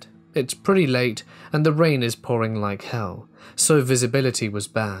concert. It's pretty late and the rain is pouring like hell, so visibility was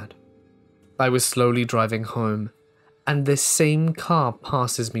bad. I was slowly driving home, and this same car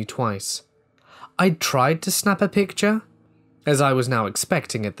passes me twice. I tried to snap a picture, as I was now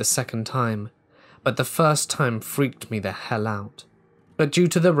expecting it the second time, but the first time freaked me the hell out. But due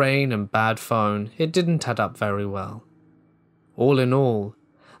to the rain and bad phone, it didn't add up very well. All in all,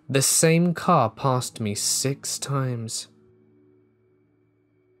 the same car passed me 6 times.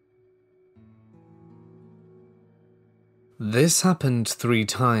 This happened 3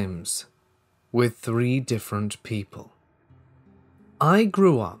 times, with 3 different people. I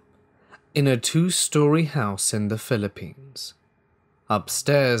grew up in a 2-story house in the Philippines.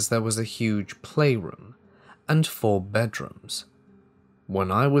 Upstairs there was a huge playroom and 4 bedrooms. When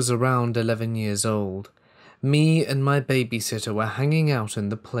I was around 11 years old, me and my babysitter were hanging out in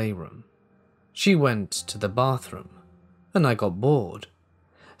the playroom. She went to the bathroom, and I got bored,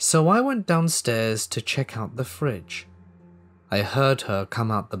 so I went downstairs to check out the fridge. I heard her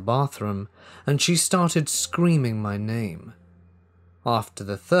come out the bathroom, and she started screaming my name. After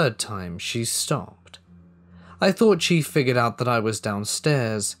the 3rd time, she stopped. I thought she figured out that I was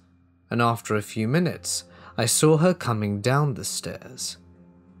downstairs, and after a few minutes, I saw her coming down the stairs.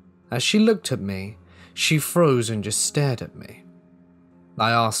 As she looked at me, she froze and just stared at me. I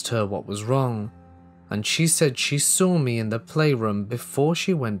asked her what was wrong, and she said she saw me in the playroom before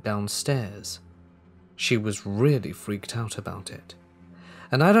she went downstairs. She was really freaked out about it.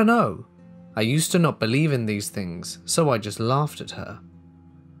 And I don't know, I used to not believe in these things, so I just laughed at her.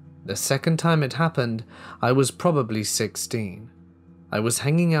 The second time it happened, I was probably 16. I was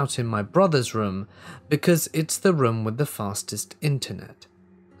hanging out in my brother's room because it's the room with the fastest internet.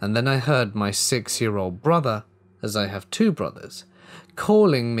 And then I heard my 6-year-old brother, as I have 2 brothers,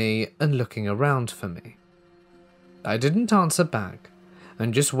 calling me and looking around for me. I didn't answer back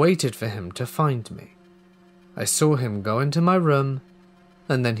and just waited for him to find me. I saw him go into my room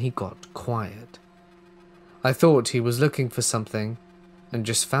and then he got quiet. I thought he was looking for something and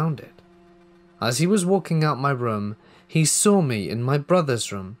just found it. As he was walking out my room, he saw me in my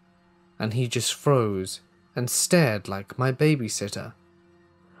brother's room and he just froze and stared like my babysitter.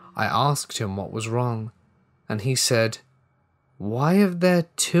 I asked him what was wrong and he said, "Why are there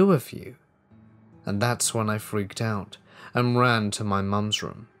 2 of you?" And that's when I freaked out and ran to my mum's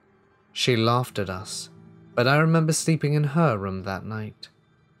room. She laughed at us, but I remember sleeping in her room that night.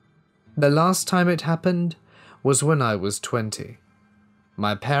 The last time it happened was when I was 20.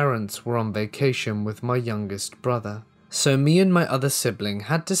 My parents were on vacation with my youngest brother, so me and my other sibling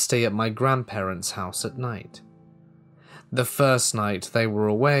had to stay at my grandparents' house at night. The first night they were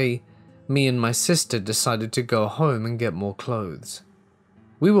away, me and my sister decided to go home and get more clothes.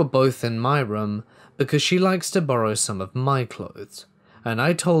 We were both in my room because she likes to borrow some of my clothes, and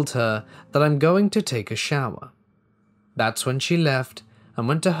I told her that I'm going to take a shower. That's when she left and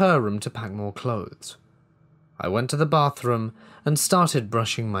went to her room to pack more clothes. I went to the bathroom and started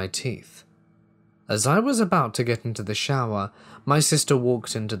brushing my teeth. As I was about to get into the shower, my sister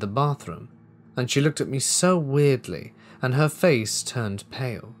walked into the bathroom, and she looked at me so weirdly and her face turned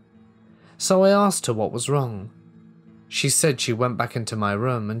pale. So I asked her what was wrong. She said she went back into my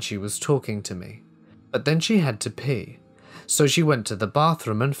room and she was talking to me, but then she had to pee, so she went to the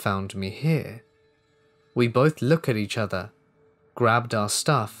bathroom and found me here. We both looked at each other, grabbed our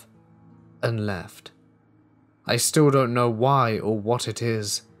stuff, and left. I still don't know why or what it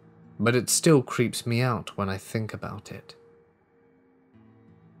is, but it still creeps me out when I think about it.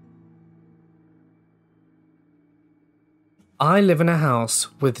 I live in a house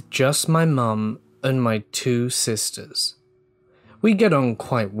with just my mum and my 2 sisters. We get on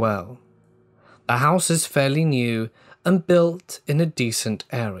quite well. The house is fairly new and built in a decent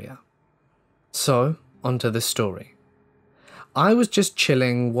area. So, onto the story. I was just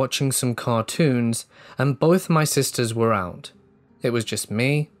chilling watching some cartoons and both my sisters were out. It was just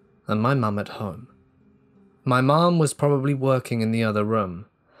me and my mum at home. My mum was probably working in the other room,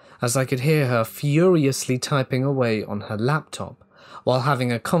 as I could hear her furiously typing away on her laptop while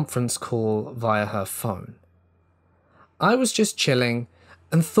having a conference call via her phone. I was just chilling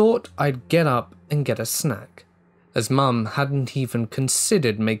and thought I'd get up and get a snack, as Mum hadn't even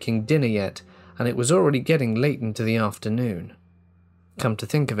considered making dinner yet and it was already getting late into the afternoon. Come to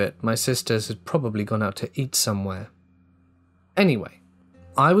think of it, my sisters had probably gone out to eat somewhere. Anyway,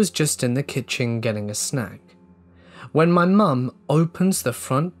 I was just in the kitchen getting a snack when my mum opens the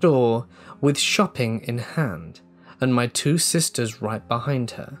front door with shopping in hand and my 2 sisters right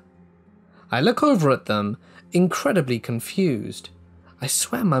behind her. I look over at them, incredibly confused. I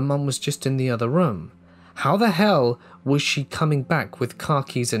swear my mum was just in the other room. How the hell was she coming back with car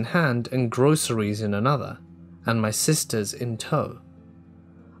keys in hand and groceries in another, and my sisters in tow?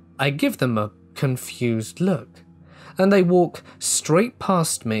 I give them a confused look, and they walk straight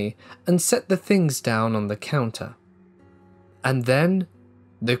past me and set the things down on the counter. And then,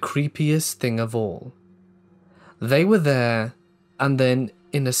 the creepiest thing of all. They were there, and then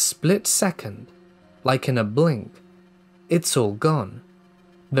in a split second, like in a blink, it's all gone.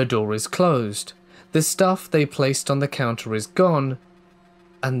 The door is closed, the stuff they placed on the counter is gone,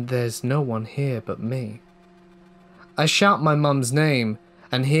 and there's no one here but me. I shout my mum's name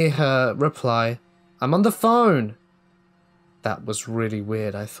and hear her reply, "I'm on the phone." That was really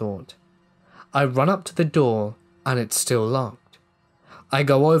weird, I thought. I run up to the door and it's still locked. I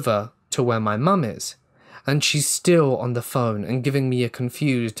go over to where my mum is, and she's still on the phone and giving me a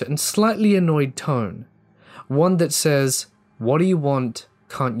confused and slightly annoyed tone. One that says, "What do you want?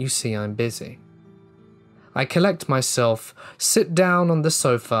 Can't you see I'm busy?" I collect myself, sit down on the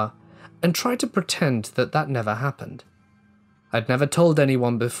sofa, and try to pretend that that never happened. I'd never told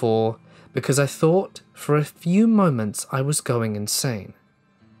anyone before because I thought for a few moments I was going insane.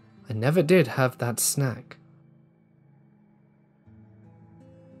 I never did have that snack.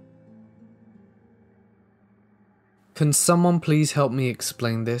 Can someone please help me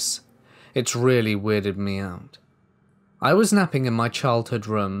explain this? It's really weirded me out. I was napping in my childhood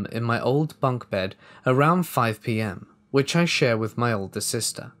room in my old bunk bed around 5 p.m, which I share with my older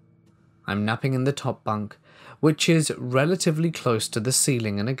sister. I'm napping in the top bunk, which is relatively close to the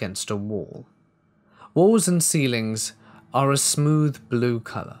ceiling and against a wall. Walls and ceilings are a smooth blue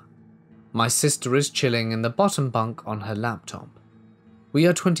colour. My sister is chilling in the bottom bunk on her laptop. We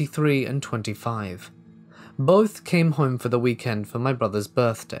are 23 and 25. Both came home for the weekend for my brother's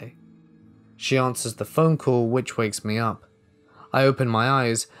birthday. She answers the phone call, which wakes me up. I open my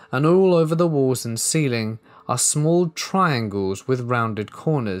eyes, and all over the walls and ceiling are small triangles with rounded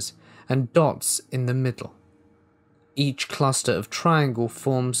corners and dots in the middle. Each cluster of triangle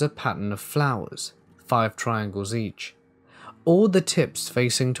forms a pattern of flowers, 5 triangles each, all the tips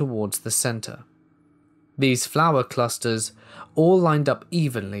facing towards the center. These flower clusters all lined up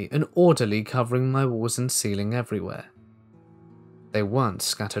evenly and orderly, covering my walls and ceiling everywhere. They weren't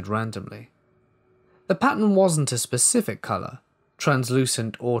scattered randomly. The pattern wasn't a specific color,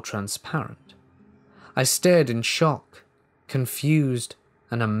 translucent or transparent. I stared in shock, confused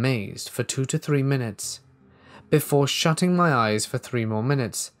and amazed for 2 to 3 minutes, before shutting my eyes for 3 more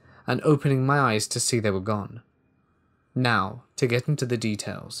minutes and opening my eyes to see they were gone. Now, to get into the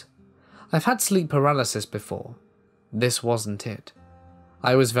details. I've had sleep paralysis before. This wasn't it.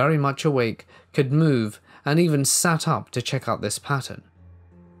 I was very much awake, could move, and even sat up to check out this pattern.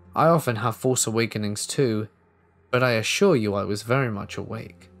 I often have false awakenings too, but I assure you I was very much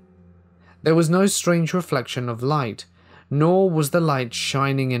awake. There was no strange reflection of light, nor was the light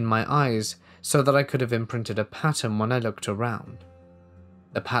shining in my eyes so that I could have imprinted a pattern when I looked around.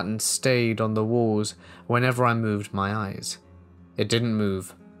 The pattern stayed on the walls whenever I moved my eyes. It didn't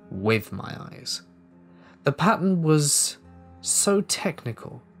move with my eyes. The pattern was so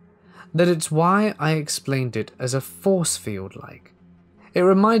technical that it's why I explained it as a force field-like. It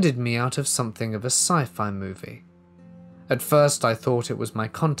reminded me out of something of a sci-fi movie. At first I thought it was my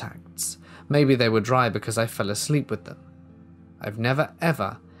contacts. Maybe they were dry because I fell asleep with them. I've never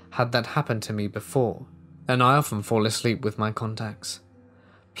ever had that happen to me before, and I often fall asleep with my contacts.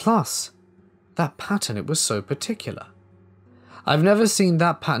 Plus, that pattern, it was so particular. I've never seen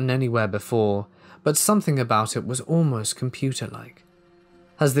that pattern anywhere before, but something about it was almost computer-like.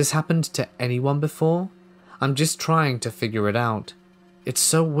 Has this happened to anyone before? I'm just trying to figure it out. It's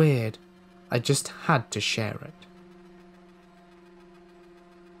so weird, I just had to share it.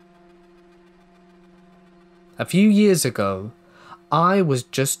 A few years ago, I was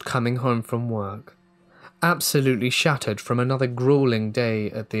just coming home from work, absolutely shattered from another grueling day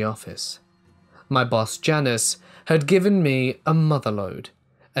at the office. My boss, Janice, had given me a motherload,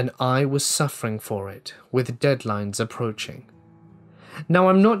 and I was suffering for it, with deadlines approaching. Now,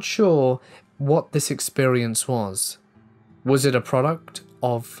 I'm not sure what this experience was. Was it a product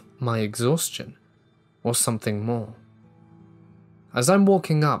of my exhaustion, or something more? As I'm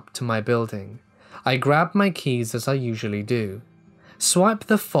walking up to my building, I grab my keys as I usually do, swipe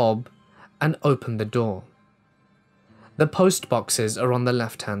the fob, and open the door. The post boxes are on the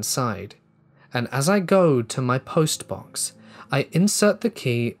left-hand side, and as I go to my post box, I insert the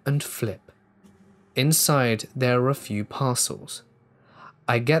key and flip. Inside there are a few parcels.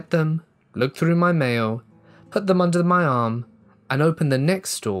 I get them, look through my mail, put them under my arm, and open the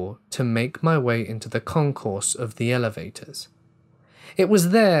next door to make my way into the concourse of the elevators. It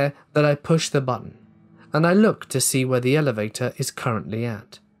was there that I pushed the button, and I look to see where the elevator is currently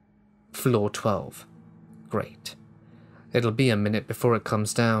at. Floor 12. Great. It'll be a minute before it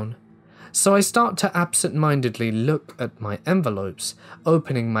comes down. So I start to absent-mindedly look at my envelopes,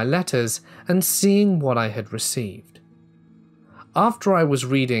 opening my letters and seeing what I had received. After I was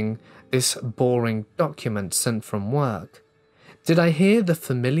reading this boring document sent from work, did I hear the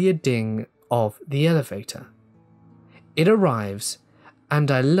familiar ding of the elevator. It arrives,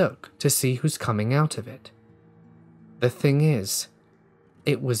 and I look to see who's coming out of it. The thing is,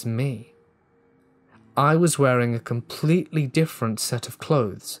 it was me. I was wearing a completely different set of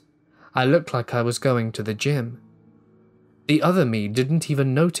clothes. I looked like I was going to the gym. The other me didn't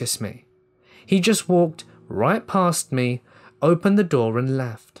even notice me. He just walked right past me, opened the door and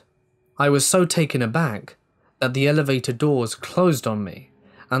left. I was so taken aback that the elevator doors closed on me,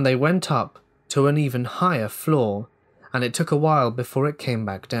 and they went up to an even higher floor, and it took a while before it came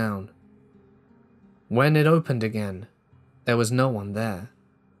back down. When it opened again, there was no one there.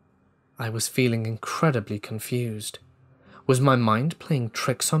 I was feeling incredibly confused. Was my mind playing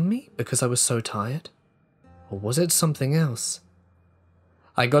tricks on me because I was so tired? Or was it something else?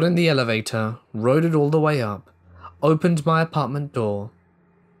 I got in the elevator, rode it all the way up, opened my apartment door,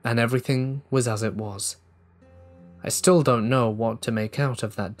 and everything was as it was. I still don't know what to make out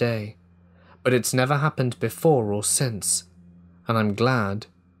of that day, but it's never happened before or since, and I'm glad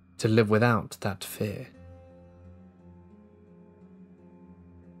to live without that fear.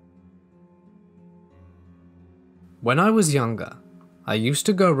 When I was younger, I used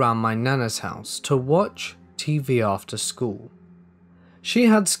to go round my nana's house to watch TV after school. She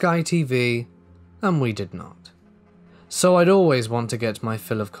had Sky TV, and we did not. So I'd always want to get my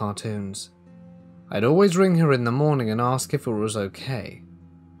fill of cartoons. I'd always ring her in the morning and ask if it was okay.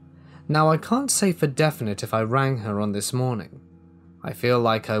 Now I can't say for definite if I rang her on this morning. I feel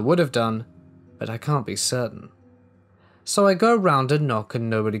like I would have done, but I can't be certain. So I go round and knock and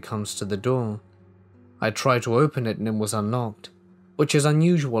nobody comes to the door. I try to open it and it was unlocked, which is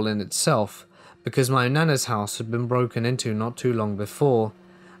unusual in itself because my nana's house had been broken into not too long before,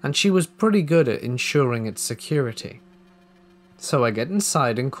 and she was pretty good at ensuring its security. So I get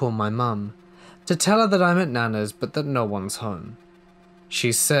inside and call my mum to tell her that I'm at nana's but that no one's home.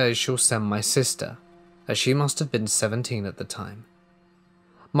 She says she'll send my sister, as she must have been 17 at the time.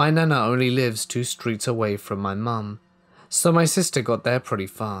 My nana only lives 2 streets away from my mum, so my sister got there pretty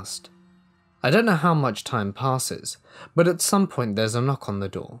fast. I don't know how much time passes, but at some point there's a knock on the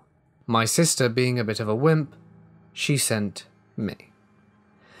door. My sister, being a bit of a wimp, she sent me.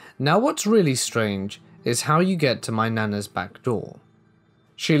 Now what's really strange is how you get to my nana's back door.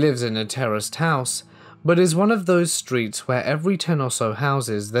 She lives in a terraced house, but is one of those streets where every 10 or so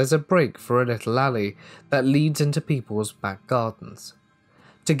houses there's a break for a little alley that leads into people's back gardens.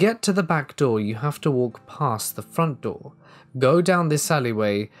 To get to the back door you have to walk past the front door, go down this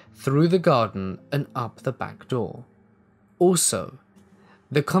alleyway, through the garden and up the back door. Also,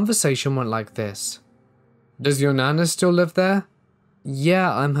 the conversation went like this. "Does your nana still live there?"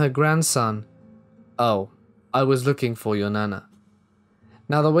 "Yeah, I'm her grandson." "Oh, I was looking for your nana."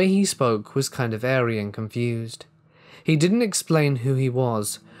 Now the way he spoke was kind of airy and confused. He didn't explain who he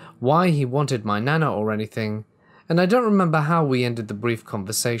was, why he wanted my nana or anything, and I don't remember how we ended the brief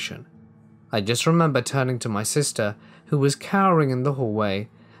conversation. I just remember turning to my sister, who was cowering in the hallway,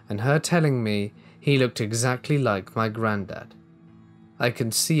 and her telling me he looked exactly like my granddad. I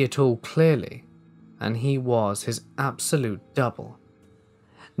can see it all clearly, and he was his absolute double.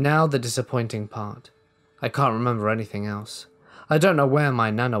 Now the disappointing part. I can't remember anything else. I don't know where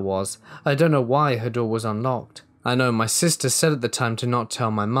my nana was. I don't know why her door was unlocked. I know my sister said at the time to not tell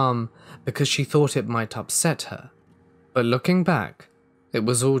my mum because she thought it might upset her. But looking back, it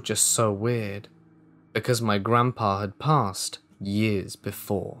was all just so weird, because my grandpa had passed years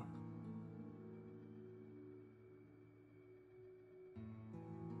before.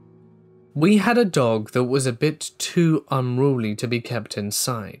 We had a dog that was a bit too unruly to be kept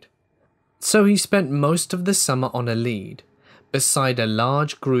inside, so he spent most of the summer on a lead, beside a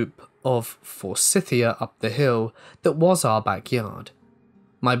large group of forsythia up the hill that was our backyard.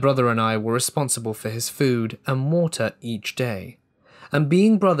 My brother and I were responsible for his food and water each day, and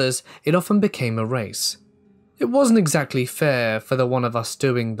being brothers, it often became a race. It wasn't exactly fair for the one of us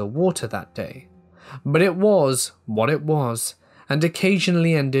doing the water that day, but it was what it was, and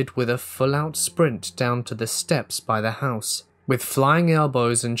occasionally ended with a full-out sprint down to the steps by the house, with flying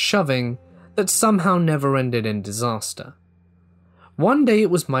elbows and shoving that somehow never ended in disaster. One day it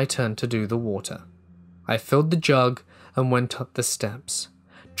was my turn to do the water. I filled the jug and went up the steps,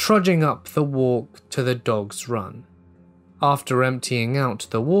 trudging up the walk to the dog's run. After emptying out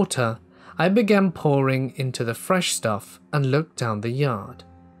the water, I began pouring into the fresh stuff and looked down the yard.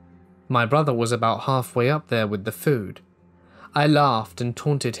 My brother was about halfway up there with the food. I laughed and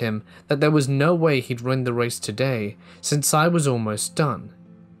taunted him that there was no way he'd win the race today since I was almost done.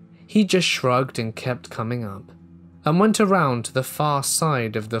 He just shrugged and kept coming up, and went around to the far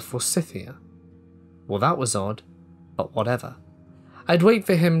side of the forsythia. Well, that was odd, but whatever. I'd wait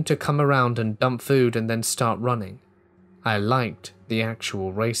for him to come around and dump food and then start running. I liked the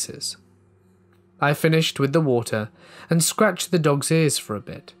actual races. I finished with the water and scratched the dog's ears for a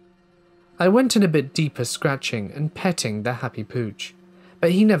bit. I went in a bit deeper, scratching and petting the happy pooch,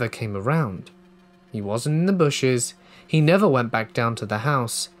 but he never came around. He wasn't in the bushes, he never went back down to the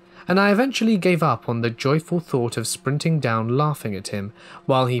house, and I eventually gave up on the joyful thought of sprinting down laughing at him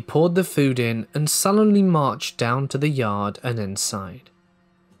while he poured the food in and sullenly marched down to the yard and inside.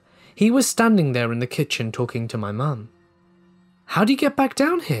 He was standing there in the kitchen talking to my mum. "How'd you get back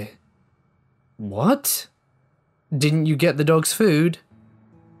down here?" "What? Didn't you get the dog's food?"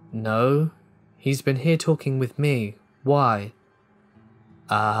 "No, he's been here talking with me. Why?"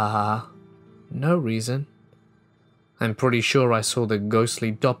 No reason. I'm pretty sure I saw the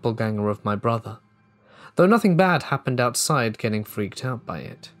ghostly doppelganger of my brother, though nothing bad happened outside getting freaked out by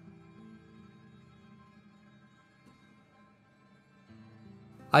it.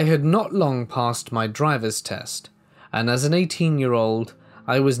 I had not long passed my driver's test, and as an 18-year-old,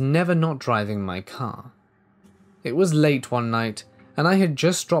 I was never not driving my car. It was late one night, and I had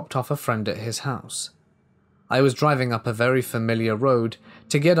just dropped off a friend at his house. I was driving up a very familiar road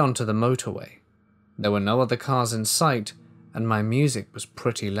to get onto the motorway. There were no other cars in sight, and my music was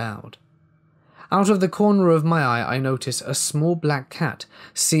pretty loud. Out of the corner of my eye, I noticed a small black cat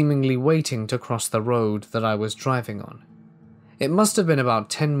seemingly waiting to cross the road that I was driving on. It must have been about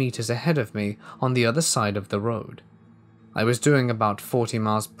 10 meters ahead of me on the other side of the road. I was doing about 40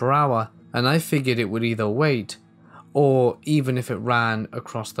 miles per hour, and I figured it would either wait, or even if it ran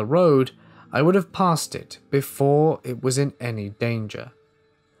across the road, I would have passed it before it was in any danger.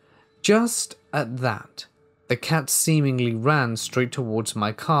 Just at that, the cat seemingly ran straight towards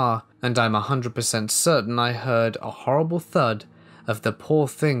my car, and I'm 100% certain I heard a horrible thud of the poor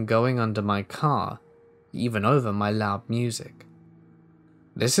thing going under my car, even over my loud music.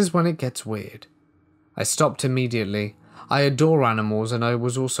 This is when it gets weird. I stopped immediately. I adore animals, and I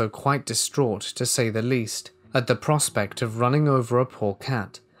was also quite distraught, to say the least, at the prospect of running over a poor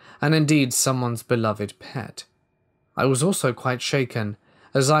cat, and indeed someone's beloved pet. I was also quite shaken,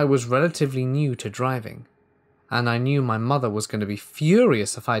 as I was relatively new to driving, and I knew my mother was going to be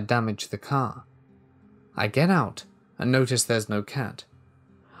furious if I damaged the car. I get out and notice there's no cat.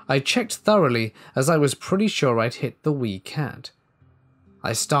 I checked thoroughly, as I was pretty sure I'd hit the wee cat.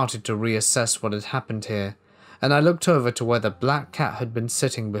 I started to reassess what had happened here, and I looked over to where the black cat had been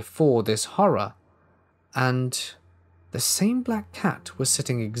sitting before this horror, and the same black cat was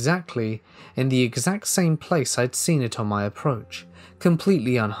sitting exactly in the exact same place I'd seen it on my approach,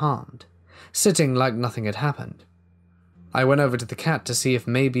 completely unharmed, sitting like nothing had happened. I went over to the cat to see if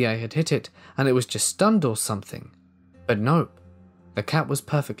maybe I had hit it and it was just stunned or something, but nope, the cat was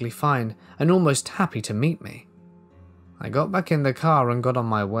perfectly fine and almost happy to meet me. I got back in the car and got on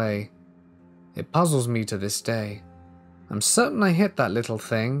my way. It puzzles me to this day. I'm certain I hit that little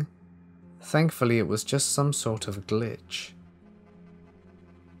thing. Thankfully, it was just some sort of glitch.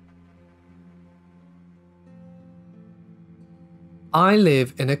 I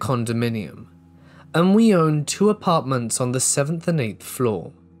live in a condominium, and we own 2 apartments on the 7th and 8th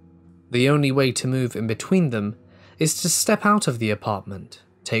floor. The only way to move in between them is to step out of the apartment,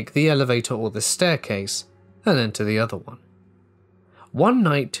 take the elevator or the staircase, and enter the other one. One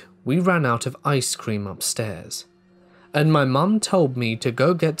night, we ran out of ice cream upstairs, and my mum told me to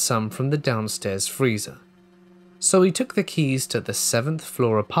go get some from the downstairs freezer. So we took the keys to the 7th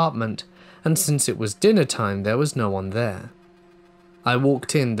floor apartment, and since it was dinner time, there was no one there. I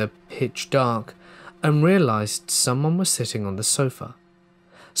walked in the pitch dark and realized someone was sitting on the sofa.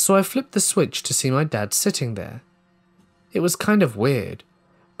 So I flipped the switch to see my dad sitting there. It was kind of weird,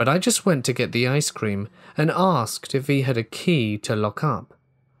 but I just went to get the ice cream and asked if he had a key to lock up.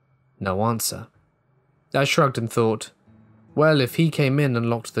 No answer. I shrugged and thought, well, if he came in and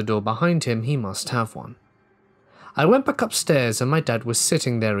locked the door behind him, he must have one. I went back upstairs and my dad was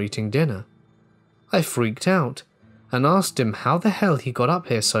sitting there eating dinner. I freaked out and asked him how the hell he got up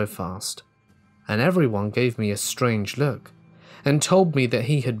here so fast, and everyone gave me a strange look and told me that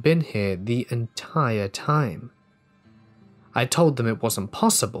he had been here the entire time. I told them it wasn't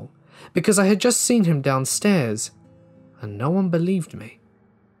possible because I had just seen him downstairs, and no one believed me.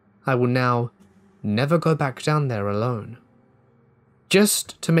 I will now never go back down there alone.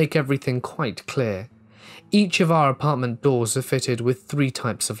 Just to make everything quite clear, each of our apartment doors are fitted with 3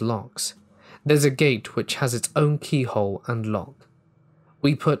 types of locks. There's a gate which has its own keyhole and lock.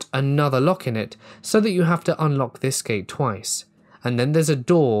 We put another lock in it so that you have to unlock this gate twice, and then there's a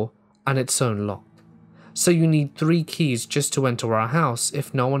door and its own lock. So you need 3 keys just to enter our house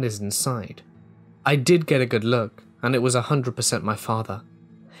if no one is inside. I did get a good look, and it was 100% my father.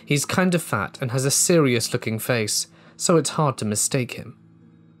 He's kind of fat and has a serious looking face, so it's hard to mistake him.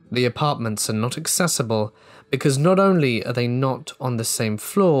 The apartments are not accessible because not only are they not on the same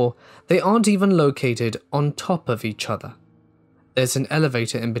floor, they aren't even located on top of each other. There's an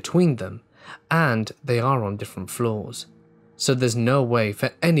elevator in between them, and they are on different floors. So there's no way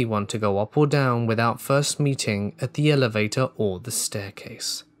for anyone to go up or down without first meeting at the elevator or the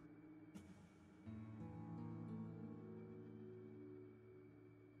staircase.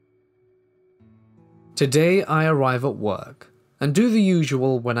 Today I arrive at work and do the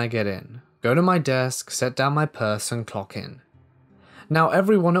usual when I get in. Go to my desk, set down my purse and clock in. Now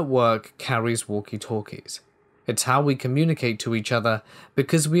everyone at work carries walkie-talkies. It's how we communicate to each other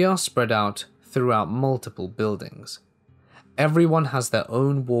because we are spread out throughout multiple buildings. Everyone has their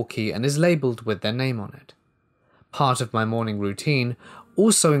own walkie and is labelled with their name on it. Part of my morning routine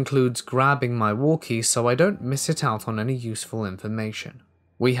also includes grabbing my walkie so I don't miss it out on any useful information.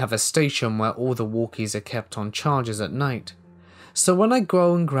 We have a station where all the walkies are kept on charges at night, so when I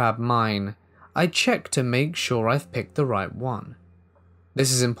go and grab mine, I check to make sure I've picked the right one.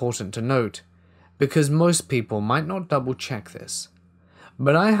 This is important to note, because most people might not double check this.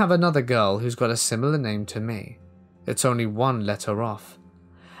 But I have another girl who's got a similar name to me. It's only one letter off.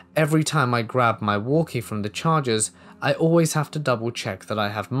 Every time I grab my walkie from the chargers, I always have to double check that I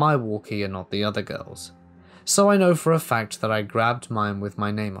have my walkie and not the other girl's. So I know for a fact that I grabbed mine with my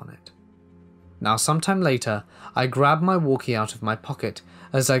name on it. Now sometime later, I grab my walkie out of my pocket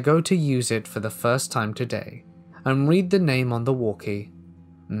as I go to use it for the first time today, and read the name on the walkie,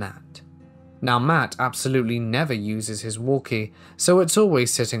 Matt. Now Matt absolutely never uses his walkie, so it's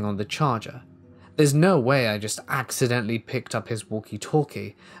always sitting on the charger. There's no way I just accidentally picked up his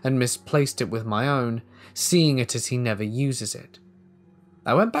walkie-talkie and misplaced it with my own, seeing it as he never uses it.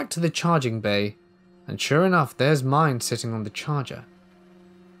 I went back to the charging bay, and sure enough there's mine sitting on the charger.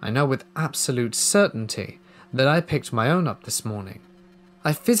 I know with absolute certainty that I picked my own up this morning.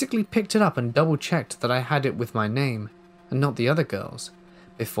 I physically picked it up and double-checked that I had it with my name, and not the other girl's,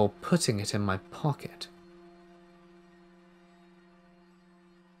 before putting it in my pocket.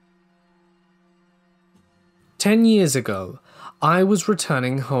 "10 years ago, I was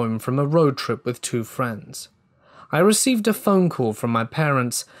returning home from a road trip with 2 friends. I received a phone call from my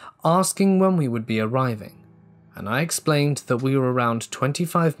parents asking when we would be arriving, and I explained that we were around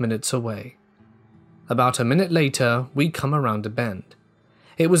 25 minutes away. About a minute later, we come around a bend.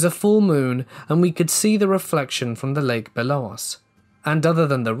 It was a full moon and we could see the reflection from the lake below us, and other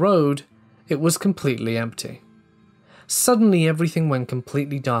than the road, it was completely empty. Suddenly everything went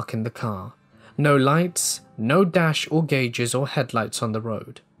completely dark in the car. No lights, no dash or gauges or headlights on the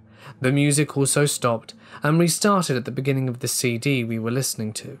road. The music also stopped and restarted at the beginning of the CD we were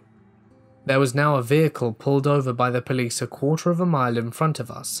listening to. There was now a vehicle pulled over by the police a quarter of a mile in front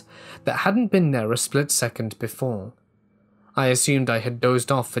of us that hadn't been there a split second before. I assumed I had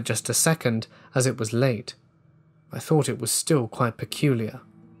dozed off for just a second as it was late. I thought it was still quite peculiar.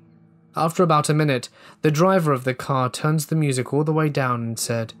 After about a minute, the driver of the car turns the music all the way down and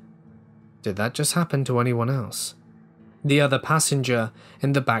said, "Did that just happen to anyone else?" The other passenger,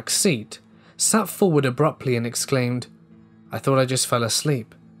 in the back seat, sat forward abruptly and exclaimed, "I thought I just fell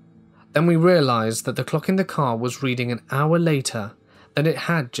asleep." Then we realized that the clock in the car was reading an hour later than it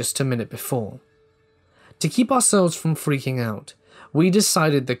had just a minute before. To keep ourselves from freaking out, we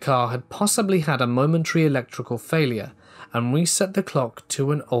decided the car had possibly had a momentary electrical failure and reset the clock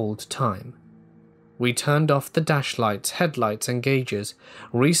to an old time. We turned off the dash lights, headlights and gauges,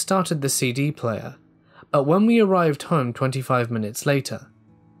 restarted the CD player, but when we arrived home 25 minutes later,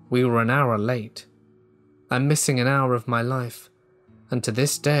 we were an hour late. I'm missing an hour of my life, and to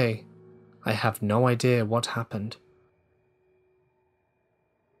this day, I have no idea what happened.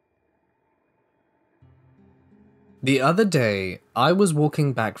 The other day, I was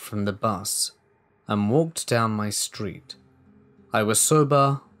walking back from the bus and walked down my street. I was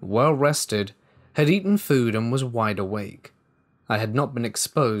sober, well rested, had eaten food and was wide awake. I had not been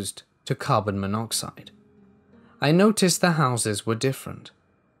exposed to carbon monoxide. I noticed the houses were different,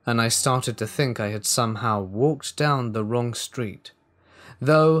 and I started to think I had somehow walked down the wrong street,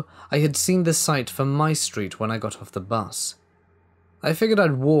 though I had seen the site for my street when I got off the bus. I figured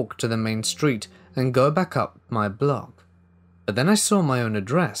I'd walk to the main street and go back up my block, but then I saw my own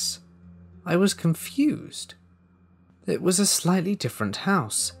address. I was confused. It was a slightly different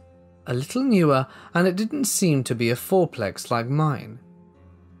house, a little newer, and it didn't seem to be a fourplex like mine.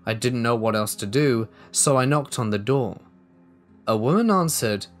 I didn't know what else to do, so I knocked on the door. A woman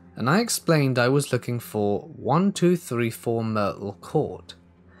answered, and I explained I was looking for 1234 Myrtle Court,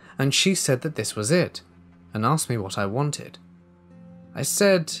 and she said that this was it, and asked me what I wanted. I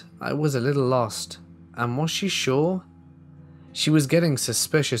said I was a little lost, and was she sure? She was getting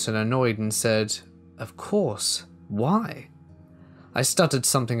suspicious and annoyed and said, "Of course, why?" I stuttered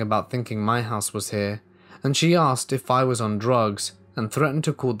something about thinking my house was here, and she asked if I was on drugs and threatened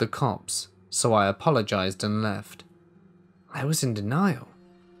to call the cops, so I apologized and left. I was in denial.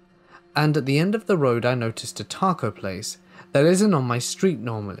 And at the end of the road I noticed a taco place that isn't on my street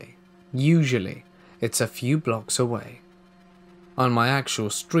normally. Usually, it's a few blocks away. On my actual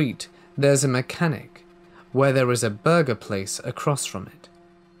street, there's a mechanic, where there is a burger place across from it.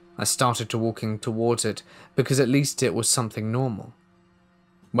 I started walking towards it because at least it was something normal.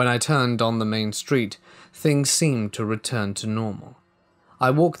 When I turned on the main street, things seemed to return to normal. I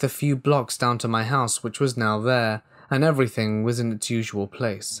walked the few blocks down to my house, which was now there, and everything was in its usual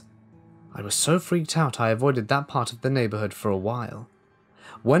place. I was so freaked out I avoided that part of the neighborhood for a while.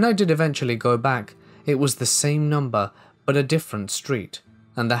 When I did eventually go back, it was the same number, but a different street.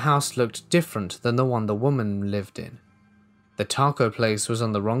 and the house looked different than the one the woman lived in. The taco place was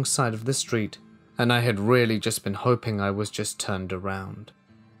on the wrong side of the street, and I had really just been hoping I was just turned around.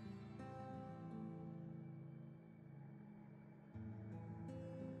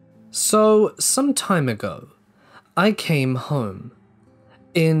 So, some time ago, I came home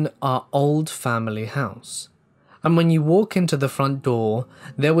in our old family house, and when you walk into the front door,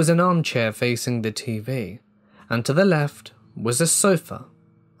 there was an armchair facing the TV, and to the left was a sofa,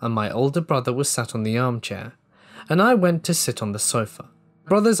 and my older brother was sat on the armchair, and I went to sit on the sofa.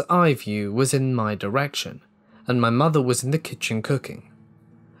 Brother's eye view was in my direction, and my mother was in the kitchen cooking.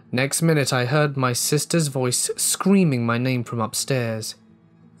 Next minute I heard my sister's voice screaming my name from upstairs.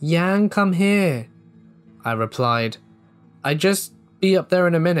 "Yang, come here." I replied, "I just be up there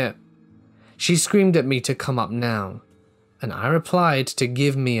in a minute." She screamed at me to come up now, and I replied to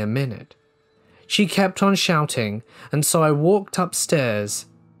give me a minute. She kept on shouting, and so I walked upstairs,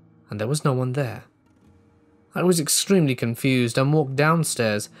 and there was no one there. I was extremely confused and walked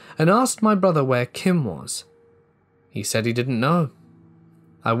downstairs and asked my brother where Kim was. He said he didn't know.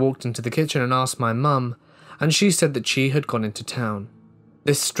 I walked into the kitchen and asked my mum, and she said that she had gone into town.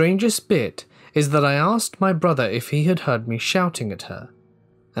 The strangest bit is that I asked my brother if he had heard me shouting at her,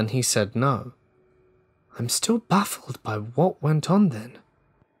 and he said no. I'm still baffled by what went on then.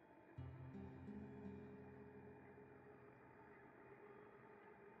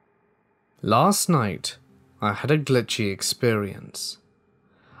 Last night, I had a glitchy experience.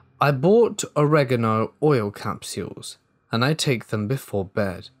 I bought oregano oil capsules, and I take them before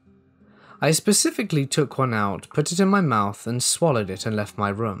bed. I specifically took one out, put it in my mouth, and swallowed it and left my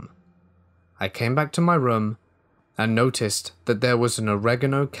room. I came back to my room and noticed that there was an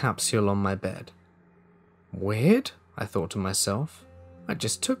oregano capsule on my bed. Weird, I thought to myself. I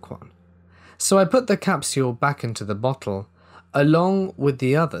just took one. So I put the capsule back into the bottle, along with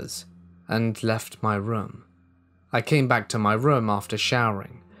the others, and left my room. I came back to my room after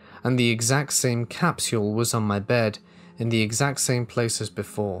showering, and the exact same capsule was on my bed in the exact same place as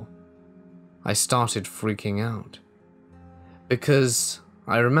before. I started freaking out, because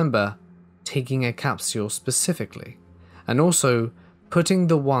I remember taking a capsule specifically, and also putting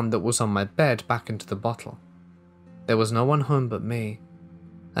the one that was on my bed back into the bottle. There was no one home but me,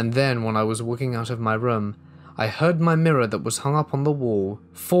 and then when I was walking out of my room, I heard my mirror that was hung up on the wall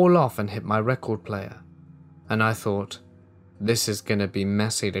fall off and hit my record player, and I thought, this is gonna be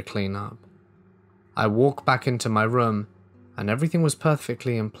messy to clean up. I walked back into my room, and everything was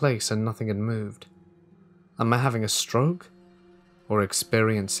perfectly in place and nothing had moved. Am I having a stroke or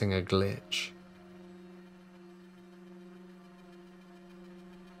experiencing a glitch?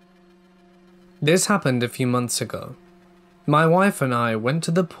 This happened a few months ago. My wife and I went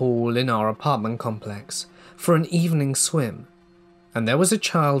to the pool in our apartment complex for an evening swim, and there was a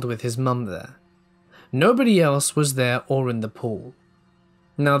child with his mum there. Nobody else was there or in the pool.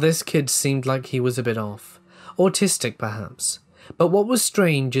 Now this kid seemed like he was a bit off, autistic perhaps, but what was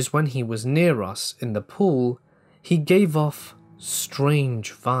strange is when he was near us in the pool, he gave off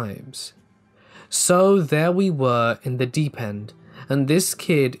strange vibes. So there we were in the deep end, and this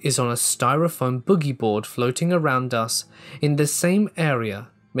kid is on a styrofoam boogie board floating around us in the same area,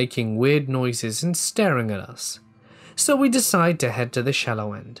 making weird noises and staring at us. So we decide to head to the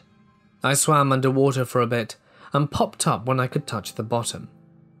shallow end. I swam underwater for a bit and popped up when I could touch the bottom.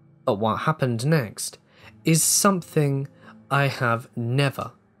 But what happened next is something I have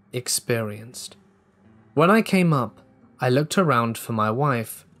never experienced. When I came up, I looked around for my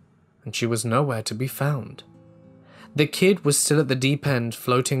wife, and she was nowhere to be found. The kid was still at the deep end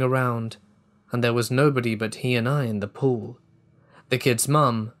floating around, and there was nobody but he and I in the pool. The kid's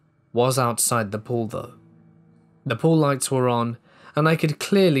mum was outside the pool though. The pool lights were on, and I could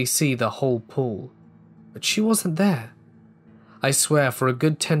clearly see the whole pool, but she wasn't there. I swear for a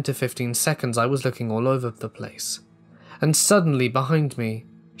good 10 to 15 seconds I was looking all over the place, and suddenly behind me,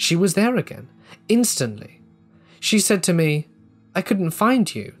 she was there again, instantly. She said to me, "I couldn't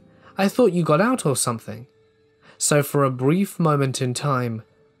find you. I thought you got out or something." So for a brief moment in time,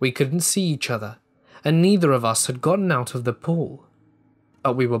 we couldn't see each other, and neither of us had gotten out of the pool.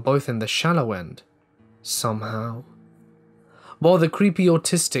 But we were both in the shallow end, somehow. While the creepy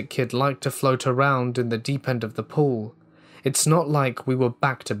autistic kid liked to float around in the deep end of the pool, it's not like we were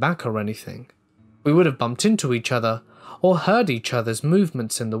back to back or anything. We would have bumped into each other or heard each other's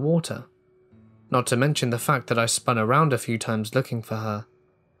movements in the water. Not to mention the fact that I spun around a few times looking for her.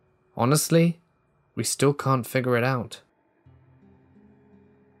 Honestly, we still can't figure it out.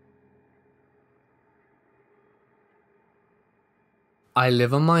 I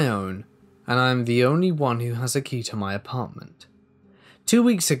live on my own, and I am the only one who has a key to my apartment. 2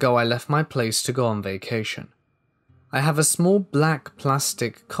 weeks ago I left my place to go on vacation. I have a small black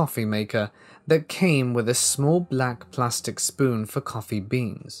plastic coffee maker that came with a small black plastic spoon for coffee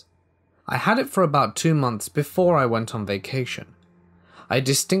beans. I had it for about 2 months before I went on vacation. I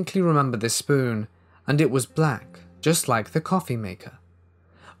distinctly remember this spoon, and it was black, just like the coffee maker.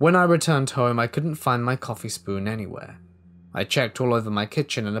 When I returned home, I couldn't find my coffee spoon anywhere. I checked all over my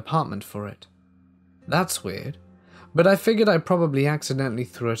kitchen and apartment for it. That's weird, but I figured I probably accidentally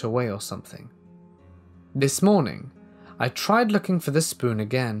threw it away or something. This morning, I tried looking for the spoon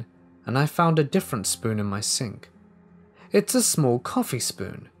again, and I found a different spoon in my sink. It's a small coffee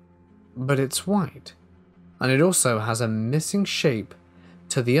spoon, but it's white, and it also has a missing shape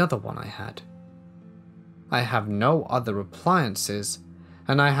to the other one I had. I have no other appliances,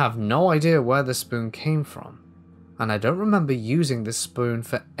 and I have no idea where the spoon came from, and I don't remember using this spoon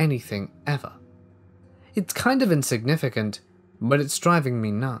for anything ever. It's kind of insignificant, but it's driving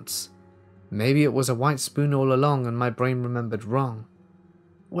me nuts. Maybe it was a white spoon all along and my brain remembered wrong.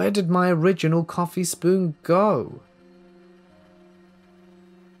 Where did my original coffee spoon go?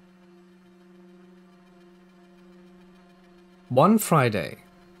 One Friday,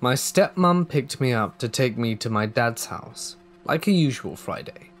 my stepmom picked me up to take me to my dad's house, like a usual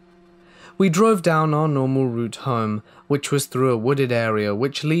Friday. We drove down our normal route home, which was through a wooded area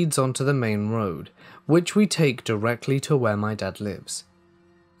which leads onto the main road, which we take directly to where my dad lives.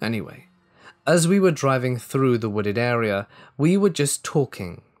 Anyway, as we were driving through the wooded area, we were just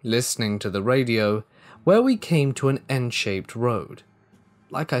talking, listening to the radio, where we came to an N-shaped road.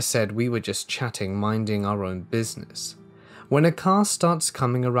 Like I said, we were just chatting, minding our own business, when a car starts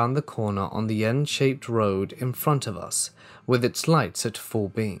coming around the corner on the N-shaped road in front of us, with its lights at full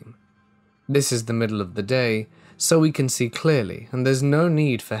beam. This is the middle of the day, so we can see clearly, and there's no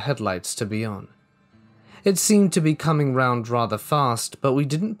need for headlights to be on. It seemed to be coming round rather fast, but we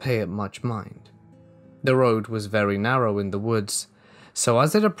didn't pay it much mind. The road was very narrow in the woods, so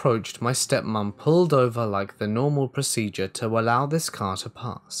as it approached, my stepmom pulled over like the normal procedure to allow this car to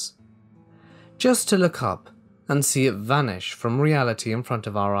pass. Just to look up and see it vanish from reality in front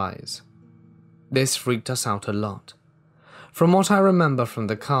of our eyes. This freaked us out a lot. From what I remember from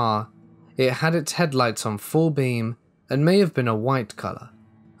the car, it had its headlights on full beam and may have been a white colour,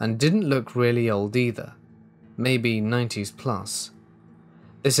 and didn't look really old either, maybe 90s plus.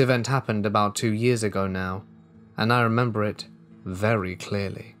 This event happened about 2 years ago now, and I remember it very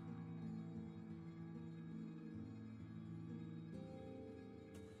clearly.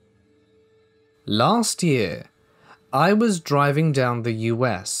 Last year, I was driving down the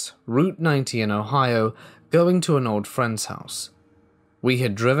US, Route 90 in Ohio, going to an old friend's house. We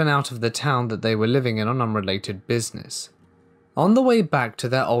had driven out of the town that they were living in on unrelated business. On the way back to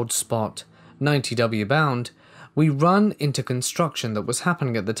their old spot, 90W bound, we run into construction that was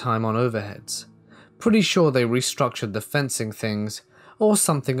happening at the time on overheads. Pretty sure they restructured the fencing things, or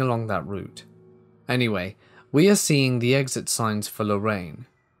something along that route. Anyway, we are seeing the exit signs for Lorraine,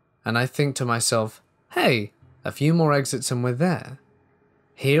 and I think to myself, hey, a few more exits and we're there.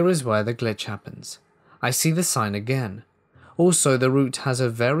 Here is where the glitch happens. I see the sign again. Also, the route has a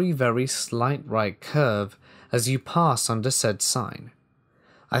very, very slight right curve as you pass under said sign.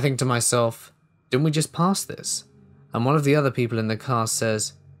 I think to myself, didn't we just pass this? And one of the other people in the car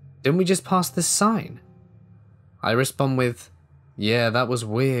says, didn't we just pass this sign? I respond with, yeah, that was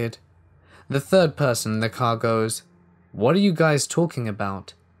weird. The third person in the car goes, what are you guys talking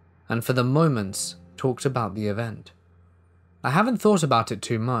about? And for the moments, talked about the event. I haven't thought about it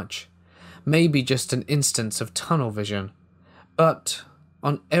too much. Maybe just an instance of tunnel vision. But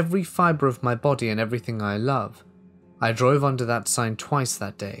on every fibre of my body and everything I love, I drove under that sign twice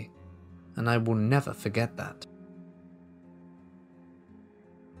that day, and I will never forget that.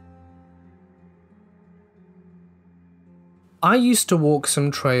 I used to walk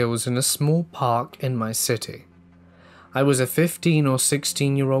some trails in a small park in my city. I was a 15 or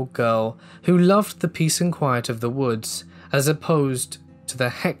 16-year-old girl who loved the peace and quiet of the woods as opposed to the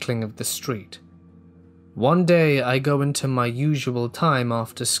heckling of the street. One day I go into my usual time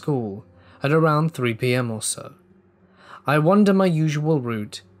after school at around 3 PM or so. I wander my usual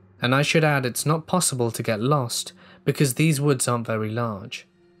route, and I should add it's not possible to get lost because these woods aren't very large.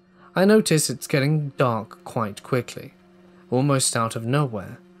 I notice it's getting dark quite quickly, almost out of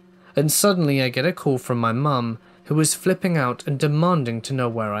nowhere, and suddenly I get a call from my mum who is flipping out and demanding to know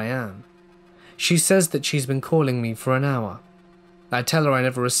where I am. She says that she's been calling me for an hour. I tell her I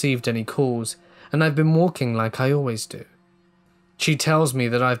never received any calls, and I've been walking like I always do. She tells me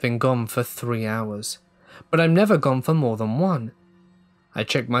that I've been gone for 3 hours, but I'm never gone for more than 1. I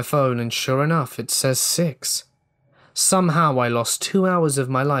check my phone and sure enough it says 6. Somehow I lost 2 hours of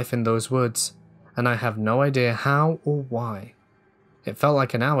my life in those woods, and I have no idea how or why. It felt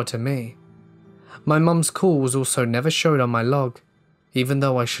like an hour to me. My mum's call was also never showed on my log, even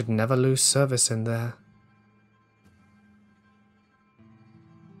though I should never lose service in there.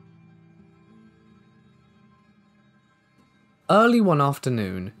 Early one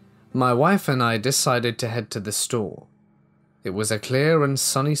afternoon, my wife and I decided to head to the store. It was a clear and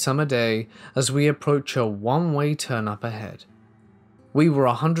sunny summer day as we approached a one-way turn up ahead. We were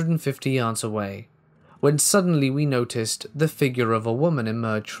 150 yards away, when suddenly we noticed the figure of a woman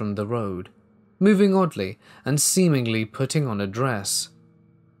emerge from the road, moving oddly and seemingly putting on a dress.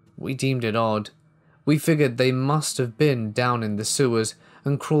 We deemed it odd. We figured they must have been down in the sewers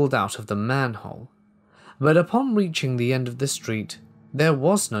and crawled out of the manhole. But upon reaching the end of the street, there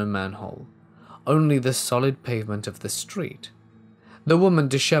was no manhole, only the solid pavement of the street. The woman,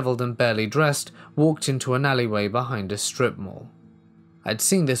 disheveled and barely dressed, walked into an alleyway behind a strip mall. I'd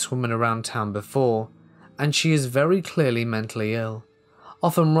seen this woman around town before, and she is very clearly mentally ill,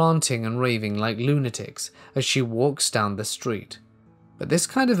 often ranting and raving like lunatics as she walks down the street. But this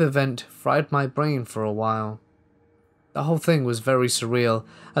kind of event fried my brain for a while. The whole thing was very surreal,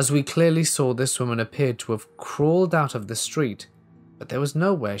 as we clearly saw this woman appeared to have crawled out of the street, but there was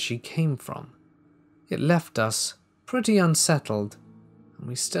nowhere she came from. It left us pretty unsettled, and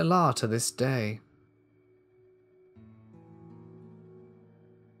we still are to this day.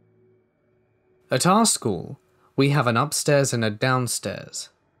 At our school, we have an upstairs and a downstairs.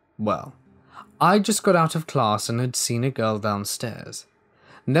 Well, I just got out of class and had seen a girl downstairs,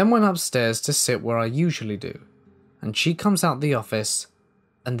 and then went upstairs to sit where I usually do. And she comes out the office,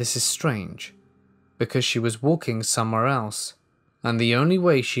 and this is strange, because she was walking somewhere else, and the only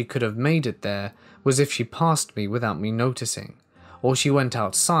way she could have made it there was if she passed me without me noticing, or she went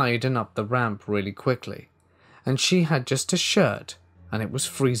outside and up the ramp really quickly, and she had just a shirt, and it was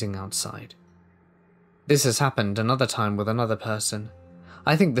freezing outside. This has happened another time with another person,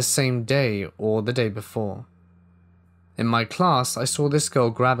 I think the same day or the day before. In my class, I saw this girl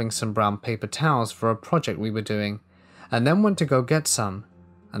grabbing some brown paper towels for a project we were doing, and then went to go get some,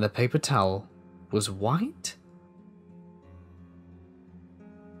 and the paper towel was white?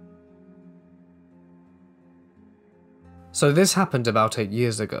 So this happened about 8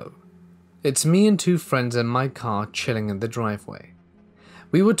 years ago. It's me and 2 friends in my car chilling in the driveway.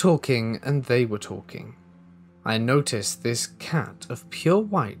 We were talking and they were talking. I noticed this cat of pure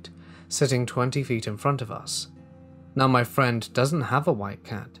white sitting 20 feet in front of us. Now my friend doesn't have a white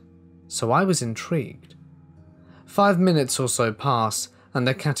cat, so I was intrigued. 5 minutes or so pass, and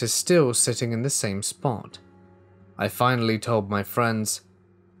the cat is still sitting in the same spot. I finally told my friends,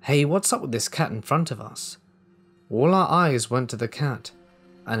 "Hey, what's up with this cat in front of us?" All our eyes went to the cat,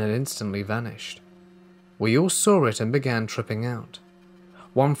 and it instantly vanished. We all saw it and began tripping out.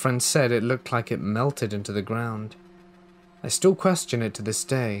 One friend said it looked like it melted into the ground. I still question it to this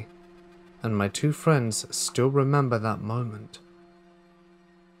day, and my 2 friends still remember that moment.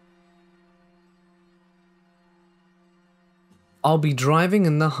 I'll be driving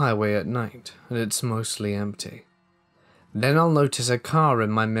in the highway at night, and it's mostly empty. Then I'll notice a car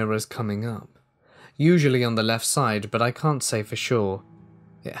in my mirrors coming up, usually on the left side, but I can't say for sure.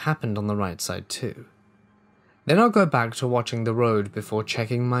 It happened on the right side too. Then I'll go back to watching the road before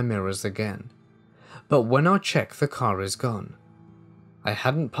checking my mirrors again. But when I check, the car is gone. I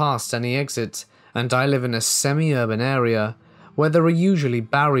hadn't passed any exits, and I live in a semi-urban area where there are usually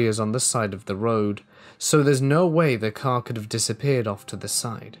barriers on the side of the road, so there's no way the car could have disappeared off to the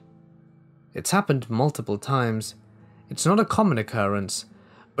side. It's happened multiple times. It's not a common occurrence,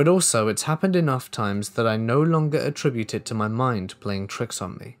 but also it's happened enough times that I no longer attribute it to my mind playing tricks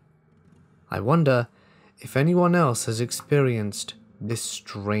on me. I wonder if anyone else has experienced this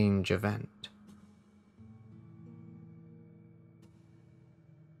strange event.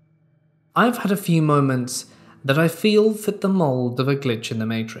 I've had a few moments that I feel fit the mold of a glitch in the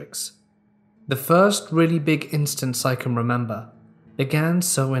Matrix. The first really big instance I can remember began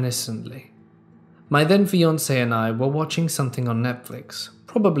so innocently. My then fiancée and I were watching something on Netflix,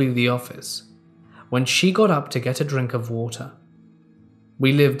 probably The Office, when she got up to get a drink of water.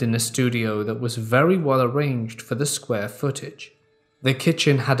 We lived in a studio that was very well arranged for the square footage. The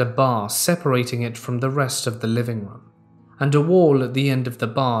kitchen had a bar separating it from the rest of the living room, and a wall at the end of the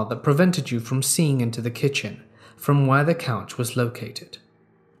bar that prevented you from seeing into the kitchen from where the couch was located.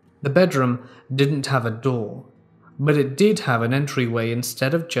 The bedroom didn't have a door, but it did have an entryway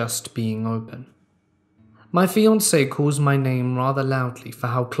instead of just being open. My fiancée calls my name rather loudly for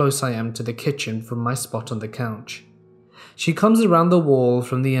how close I am to the kitchen from my spot on the couch. She comes around the wall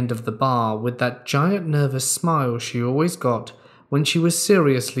from the end of the bar with that giant nervous smile she always got when she was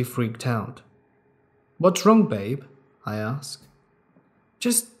seriously freaked out. "What's wrong, babe?" I ask.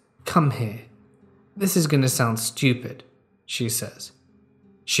 "Just come here. This is going to sound stupid," she says.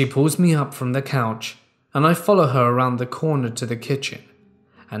 She pulls me up from the couch, and I follow her around the corner to the kitchen,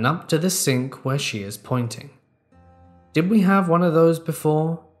 and up to the sink where she is pointing. "Did we have one of those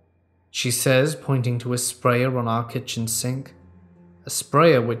before?" she says, pointing to a sprayer on our kitchen sink. A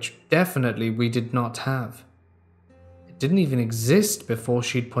sprayer which definitely we did not have. It didn't even exist before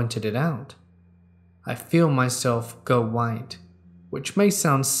she'd pointed it out. I feel myself go white, which may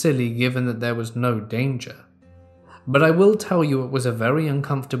sound silly given that there was no danger. But I will tell you it was a very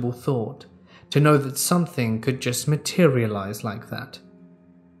uncomfortable thought to know that something could just materialize like that.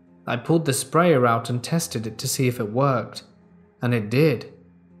 I pulled the sprayer out and tested it to see if it worked, and it did.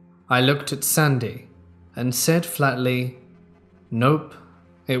 I looked at Sandy and said flatly, "Nope,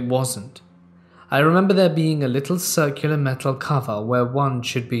 it wasn't." I remember there being a little circular metal cover where one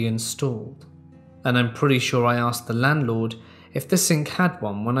should be installed, and I'm pretty sure I asked the landlord if the sink had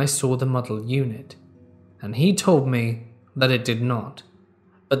one when I saw the model unit, and he told me that it did not,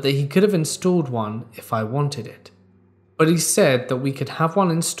 but that he could have installed one if I wanted it. But he said that we could have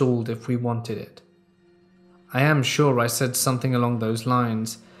one installed if we wanted it. I am sure I said something along those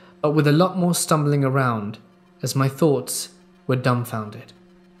lines, but with a lot more stumbling around, as my thoughts were dumbfounded.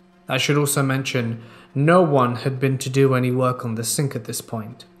 I should also mention, no one had been to do any work on the sink at this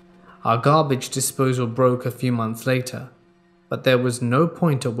point. Our garbage disposal broke a few months later, but there was no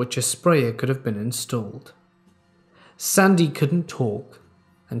point at which a sprayer could have been installed. Sandy couldn't talk,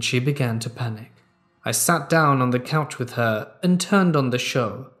 and she began to panic. I sat down on the couch with her and turned on the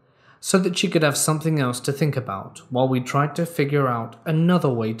show, so that she could have something else to think about while we tried to figure out another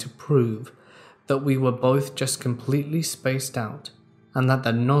way to prove that we were both just completely spaced out and that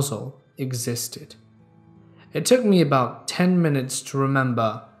the nozzle existed. It took me about 10 minutes to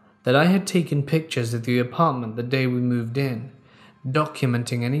remember that I had taken pictures of the apartment the day we moved in,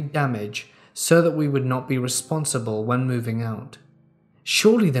 documenting any damage so that we would not be responsible when moving out.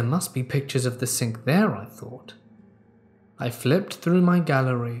 Surely there must be pictures of the sink there, I thought. I flipped through my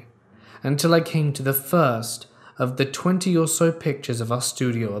gallery until I came to the first of the 20 or so pictures of our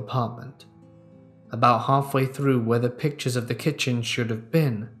studio apartment. About halfway through where the pictures of the kitchen should have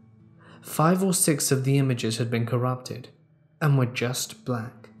been, 5 or 6 of the images had been corrupted and were just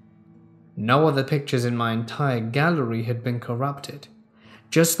black. No other pictures in my entire gallery had been corrupted,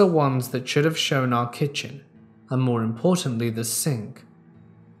 just the ones that should have shown our kitchen, and more importantly the sink.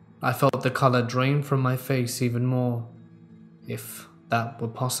 I felt the color drain from my face even more, if that were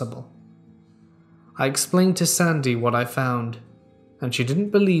possible. I explained to Sandy what I found, and she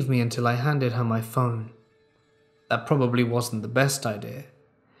didn't believe me until I handed her my phone. That probably wasn't the best idea,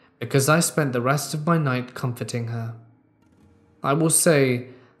 because I spent the rest of my night comforting her. I will say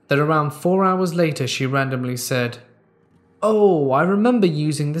that around 4 hours later she randomly said, "Oh, I remember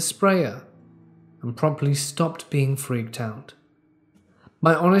using the sprayer," and promptly stopped being freaked out.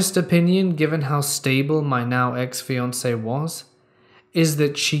 My honest opinion, given how stable my now ex-fiancé was, is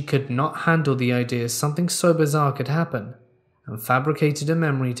that she could not handle the idea something so bizarre could happen, and fabricated a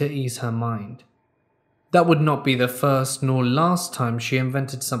memory to ease her mind. That would not be the first nor last time she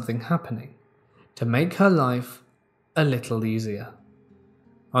invented something happening to make her life a little easier.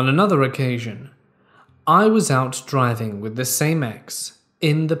 On another occasion, I was out driving with the same ex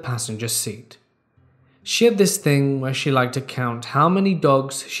in the passenger seat. She had this thing where she liked to count how many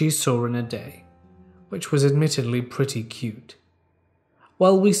dogs she saw in a day, which was admittedly pretty cute.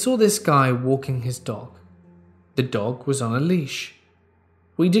 Well, we saw this guy walking his dog. The dog was on a leash.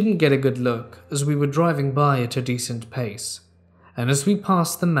 We didn't get a good look as we were driving by at a decent pace, and as we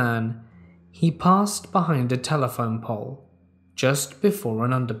passed the man, he passed behind a telephone pole just before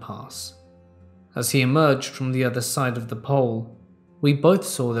an underpass. As he emerged from the other side of the pole, we both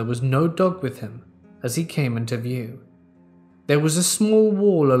saw there was no dog with him as he came into view. There was a small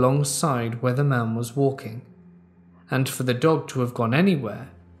wall alongside where the man was walking, and for the dog to have gone anywhere,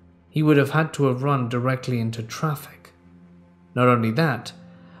 he would have had to have run directly into traffic. Not only that,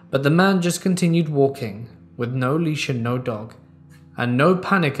 but the man just continued walking with no leash and no dog, and no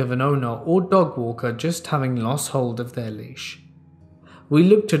panic of an owner or dog walker just having lost hold of their leash. We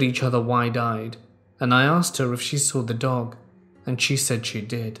looked at each other wide-eyed, and I asked her if she saw the dog, and she said she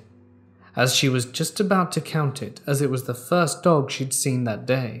did, as she was just about to count it as it was the first dog she'd seen that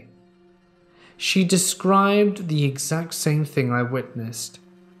day. She described the exact same thing I witnessed,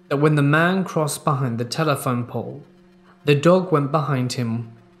 that when the man crossed behind the telephone pole, the dog went behind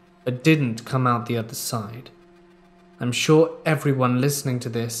him but didn't come out the other side. I'm sure everyone listening to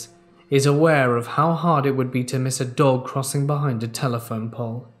this is aware of how hard it would be to miss a dog crossing behind a telephone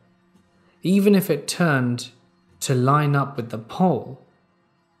pole. Even if it turned to line up with the pole.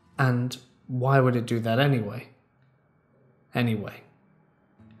 And why would it do that anyway? Anyway,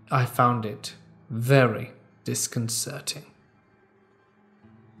 I found it very disconcerting.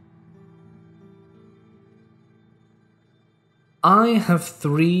 I have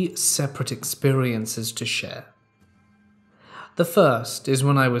 3 separate experiences to share. The first is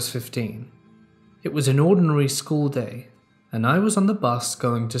when I was 15. It was an ordinary school day, and I was on the bus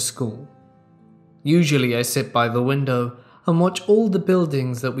going to school. Usually I sit by the window and watch all the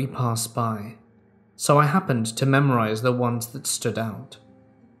buildings that we pass by, so I happened to memorize the ones that stood out.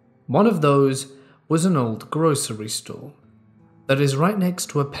 One of those was an old grocery store that is right next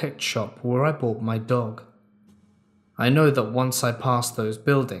to a pet shop where I bought my dog. I know that once I pass those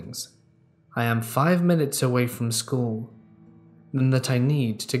buildings, I am 5 minutes away from school, and that I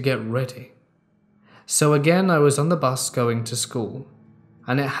need to get ready. So again I was on the bus going to school,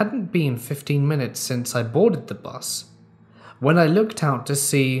 and it hadn't been 15 minutes since I boarded the bus when I looked out to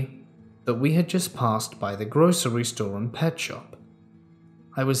see that we had just passed by the grocery store and pet shop.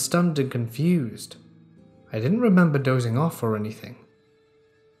 I was stunned and confused. I didn't remember dozing off or anything.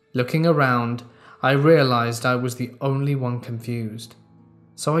 Looking around, I realized I was the only one confused,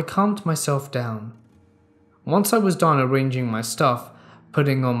 so I calmed myself down. Once I was done arranging my stuff,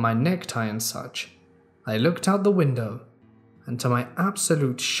 putting on my necktie and such, I looked out the window, and to my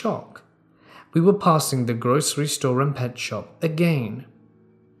absolute shock, we were passing the grocery store and pet shop again.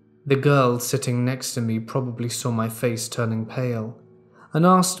 The girl sitting next to me probably saw my face turning pale and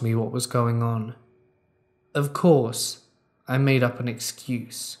asked me what was going on. Of course, I made up an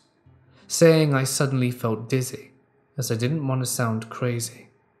excuse, saying I suddenly felt dizzy, as I didn't want to sound crazy.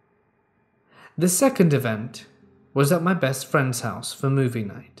 The second event was at my best friend's house for movie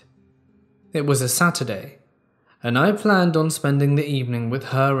night. It was a Saturday, and I planned on spending the evening with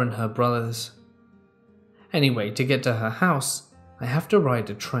her and her brothers. Anyway, to get to her house, I have to ride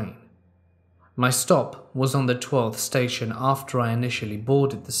a train. My stop was on the 12th station after I initially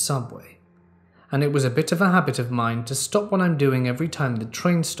boarded the subway, and it was a bit of a habit of mine to stop what I'm doing every time the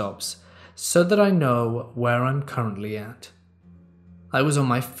train stops so that I know where I'm currently at. I was on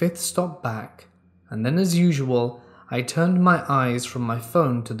my 5th stop back, and then as usual, I turned my eyes from my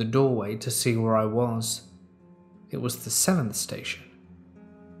phone to the doorway to see where I was. It was the 7th station.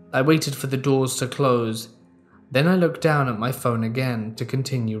 I waited for the doors to close, then I looked down at my phone again to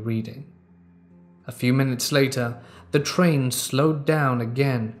continue reading. A few minutes later, the train slowed down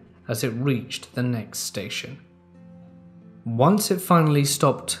again as it reached the next station. Once it finally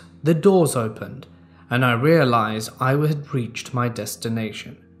stopped, the doors opened, and I realized I had reached my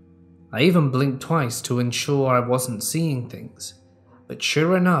destination. I even blinked twice to ensure I wasn't seeing things, but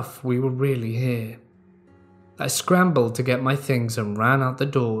sure enough, we were really here. I scrambled to get my things and ran out the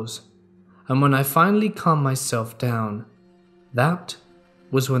doors, and when I finally calmed myself down, that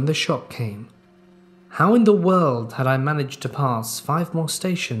was when the shock came. How in the world had I managed to pass 5 more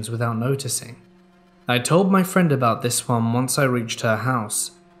stations without noticing? I told my friend about this one once I reached her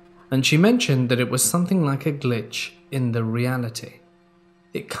house, and she mentioned that it was something like a glitch in the reality.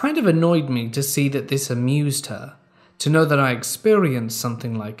 It kind of annoyed me to see that this amused her, to know that I experienced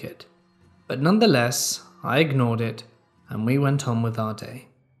something like it, but nonetheless, I ignored it, and we went on with our day.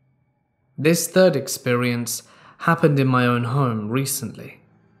 This third experience happened in my own home recently.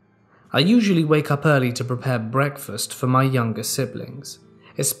 I usually wake up early to prepare breakfast for my younger siblings,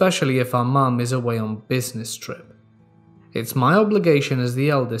 especially if our mum is away on business trip. It's my obligation as the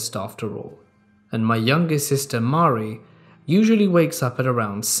eldest after all, and my younger sister Mari usually wakes up at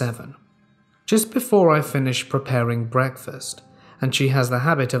around 7, just before I finish preparing breakfast, and she has the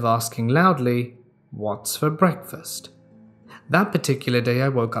habit of asking loudly, "What's for breakfast?" That particular day I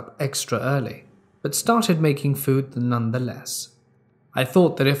woke up extra early, but started making food nonetheless. I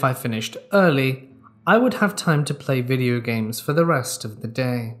thought that if I finished early, I would have time to play video games for the rest of the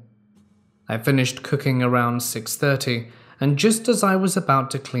day. I finished cooking around 6:30, and just as I was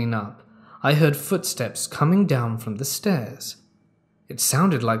about to clean up, I heard footsteps coming down from the stairs. It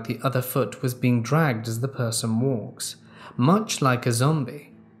sounded like the other foot was being dragged as the person walks, much like a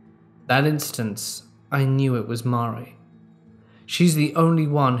zombie. That instant, I knew it was Mari. She's the only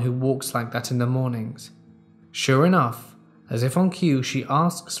one who walks like that in the mornings. Sure enough, as if on cue, she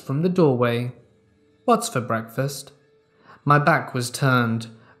asks from the doorway, "What's for breakfast?" My back was turned,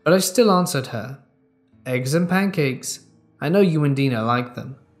 but I still answered her, "Eggs and pancakes. I know you and Dina like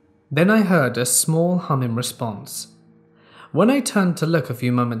them." Then I heard a small hum in response. When I turned to look a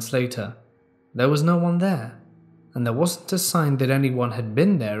few moments later, there was no one there. and there wasn't a sign that anyone had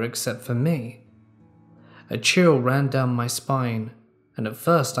been there except for me. A chill ran down my spine, and at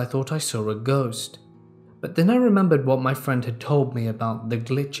first I thought I saw a ghost, but then I remembered what my friend had told me about the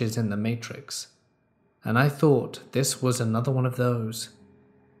glitches in the Matrix, and I thought this was another one of those.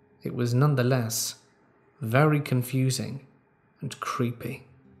 It was nonetheless very confusing and creepy.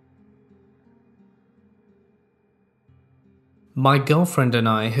 My girlfriend and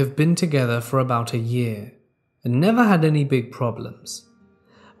I have been together for about a year and never had any big problems.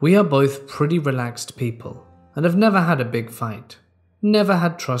 We are both pretty relaxed people and have never had a big fight, never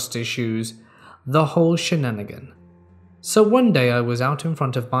had trust issues, the whole shenanigan. So one day I was out in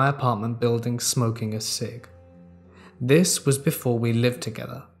front of my apartment building smoking a cig. This was before we lived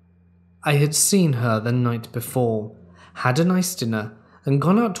together. I had seen her the night before, had a nice dinner, and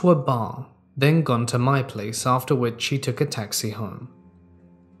gone out to a bar, then gone to my place, after which she took a taxi home.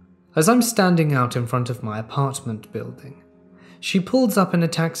 As I'm standing out in front of my apartment building, she pulls up in a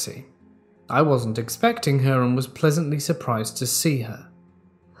taxi. I wasn't expecting her and was pleasantly surprised to see her.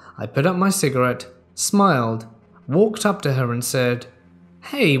 I put up my cigarette, smiled, walked up to her and said,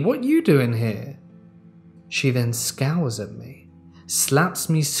 "Hey, what you doing here?" She then scowls at me, slaps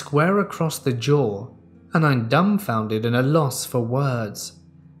me square across the jaw, and I'm dumbfounded and at a loss for words,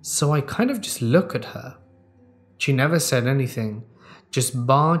 so I kind of just look at her. She never said anything, just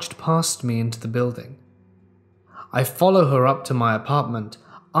barged past me into the building. I follow her up to my apartment,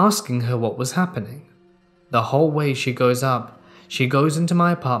 asking her what was happening. The whole way she goes up, she goes into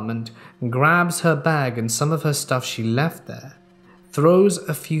my apartment, grabs her bag and some of her stuff she left there, throws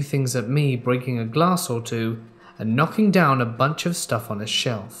a few things at me, breaking a glass or two, and knocking down a bunch of stuff on a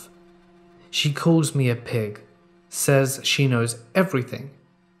shelf. She calls me a pig, says she knows everything,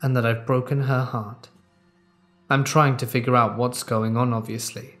 and that I've broken her heart. I'm trying to figure out what's going on,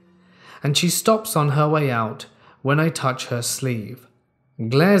 obviously, and she stops on her way out when I touch her sleeve,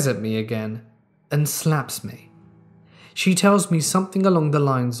 glares at me again, and slaps me. She tells me something along the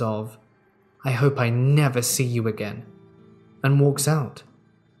lines of, "I hope I never see you again," and walks out.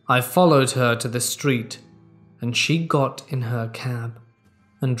 I followed her to the street, and she got in her cab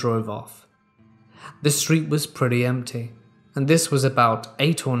and drove off. The street was pretty empty, and this was about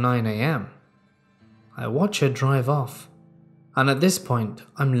 8 or 9 a.m. I watch her drive off, and at this point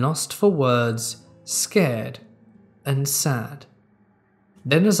I'm lost for words, scared, and sad.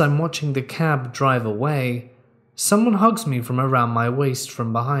 Then as I'm watching the cab drive away, someone hugs me from around my waist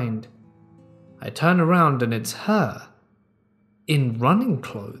from behind. I turn around and it's her, in running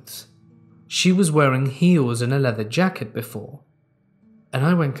clothes. She was wearing heels and a leather jacket before, and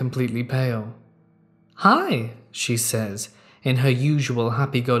I went completely pale. "Hi," she says, in her usual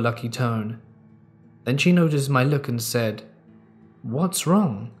happy-go-lucky tone. Then she noticed my look and said, "What's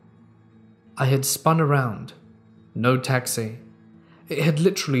wrong?" I had spun around. No taxi. It had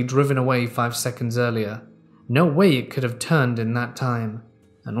literally driven away 5 seconds earlier. No way it could have turned in that time,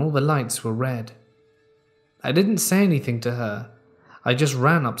 and all the lights were red. I didn't say anything to her. I just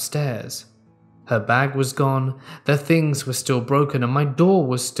ran upstairs. Her bag was gone, the things were still broken, and my door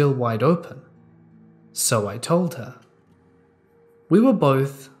was still wide open. So I told her. We were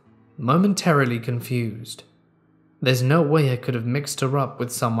both momentarily confused. There's no way I could have mixed her up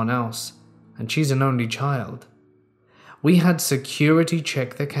with someone else, and she's an only child. We had security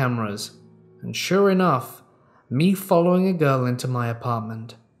check the cameras, and sure enough, me following a girl into my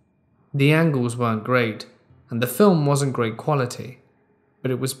apartment. The angles weren't great, and the film wasn't great quality,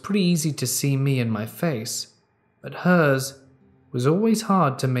 but it was pretty easy to see me and my face, but hers was always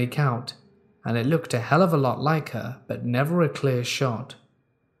hard to make out, and it looked a hell of a lot like her, but never a clear shot.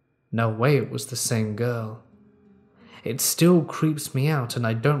 No way it was the same girl. It still creeps me out and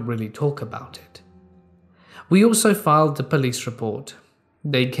I don't really talk about it. We also filed the police report.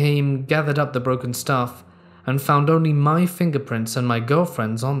 They came, gathered up the broken stuff, and found only my fingerprints and my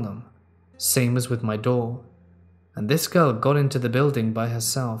girlfriend's on them, same as with my door. And this girl got into the building by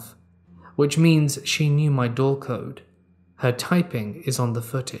herself, which means she knew my door code. Her typing is on the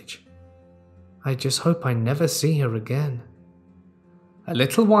footage. I just hope I never see her again. A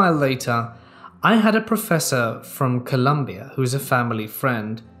little while later, I had a professor from Columbia who's a family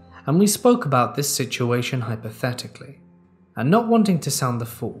friend, and we spoke about this situation hypothetically, and not wanting to sound the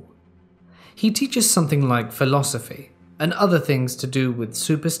fool. He teaches something like philosophy and other things to do with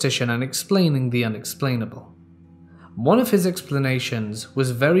superstition and explaining the unexplainable. One of his explanations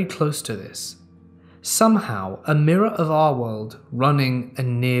was very close to this. Somehow, a mirror of our world running a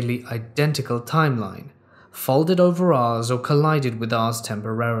nearly identical timeline folded over ours or collided with ours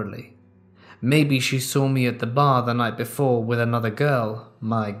temporarily. Maybe she saw me at the bar the night before with another girl,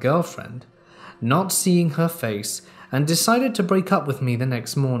 my girlfriend, not seeing her face, and decided to break up with me the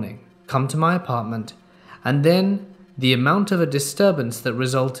next morning, come to my apartment, and then the amount of a disturbance that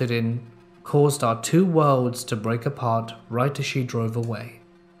resulted in caused our two worlds to break apart right as she drove away.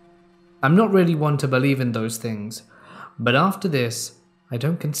 I'm not really one to believe in those things, but after this, I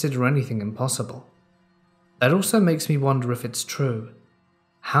don't consider anything impossible. That also makes me wonder if it's true.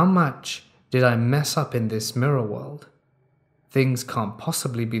 How much did I mess up in this mirror world? Things can't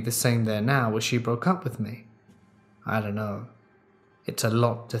possibly be the same there now as she broke up with me. I don't know. It's a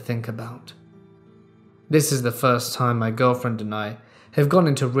lot to think about. This is the first time my girlfriend and I have gone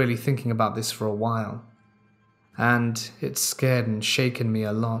into really thinking about this for a while, and it's scared and shaken me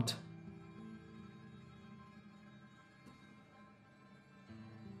a lot.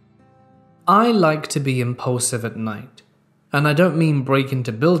 I like to be impulsive at night, and I don't mean break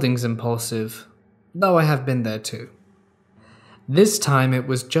into buildings impulsive, though I have been there too. This time it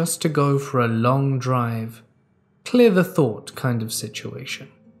was just to go for a long drive, clear the thought kind of situation.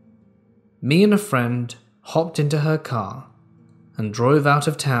 Me and a friend hopped into her car and drove out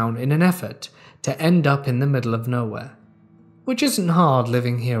of town in an effort to end up in the middle of nowhere, which isn't hard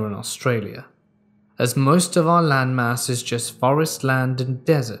living here in Australia, as most of our landmass is just forest land and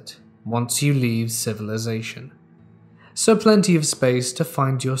desert once you leave civilization, so plenty of space to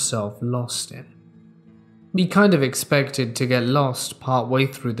find yourself lost in. We kind of expected to get lost partway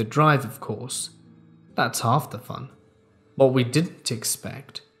through the drive, of course. That's half the fun. What we didn't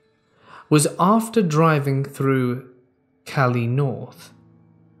expect was after driving through Cali North,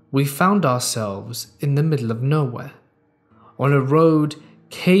 we found ourselves in the middle of nowhere, on a road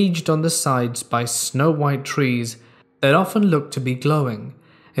caged on the sides by snow-white trees that often looked to be glowing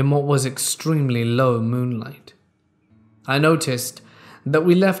in what was extremely low moonlight. I noticed that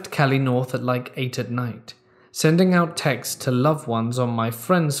we left Cali North at like 8 at night, sending out texts to loved ones on my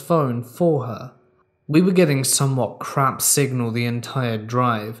friend's phone for her. We were getting somewhat crap signal the entire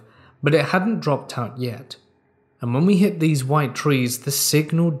drive, but it hadn't dropped out yet. And when we hit these white trees, the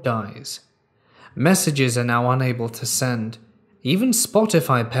signal dies. Messages are now unable to send. Even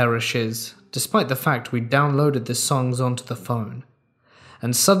Spotify perishes, despite the fact we downloaded the songs onto the phone.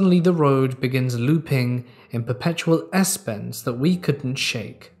 And suddenly the road begins looping in perpetual S-bends that we couldn't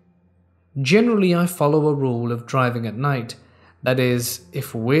shake. Generally, I follow a rule of driving at night. That is,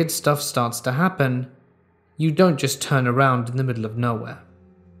 if weird stuff starts to happen, you don't just turn around in the middle of nowhere.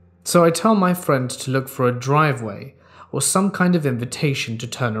 So I tell my friend to look for a driveway or some kind of invitation to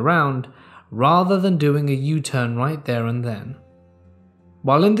turn around rather than doing a U-turn right there and then.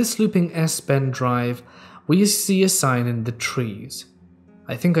 While in this looping S-bend drive, we see a sign in the trees.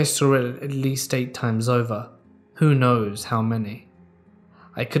 I think I saw it at least 8 times over. Who knows how many.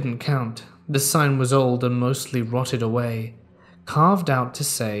 I couldn't count. The sign was old and mostly rotted away, carved out to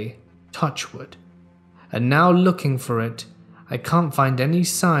say Touchwood. And now looking for it, I can't find any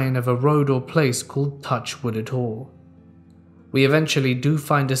sign of a road or place called Touchwood at all. We eventually do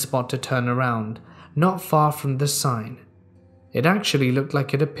find a spot to turn around, not far from the sign. It actually looked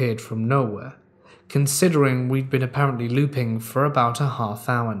like it appeared from nowhere, considering we'd been apparently looping for about a half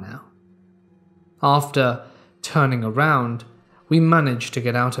hour now. After turning around, we managed to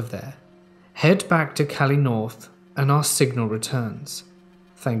get out of there, head back to Cali North, and our signal returns.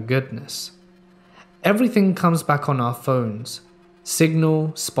 Thank goodness. Everything comes back on our phones. Signal,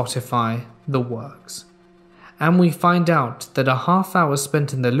 Spotify, the works. And we find out that a half hour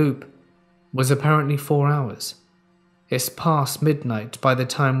spent in the loop was apparently 4 hours. It's past midnight by the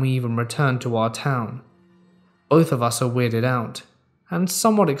time we even return to our town. Both of us are weirded out, and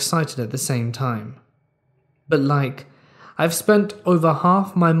somewhat excited at the same time. But I've spent over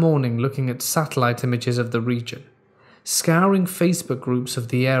half my morning looking at satellite images of the region, scouring Facebook groups of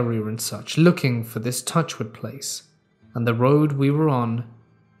the area and such, looking for this Touchwood place, and the road we were on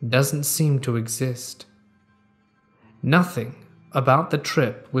doesn't seem to exist. Nothing about the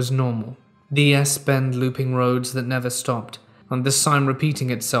trip was normal. The S-bend looping roads that never stopped, and the sign repeating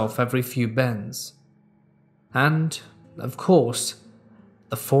itself every few bends. And, of course,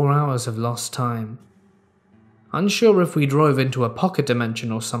 the 4 hours of lost time. Unsure if we drove into a pocket dimension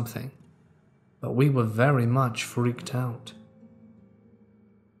or something, but we were very much freaked out.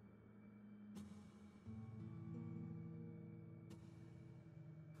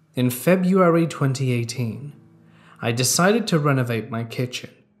 In February 2018, I decided to renovate my kitchen.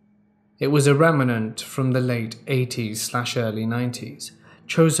 It was a remnant from the late 80s/early 90s,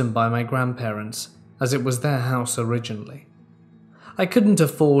 chosen by my grandparents as it was their house originally. I couldn't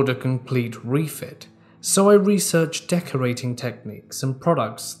afford a complete refit, so I researched decorating techniques and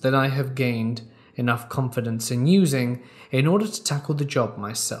products that I have gained enough confidence in using in order to tackle the job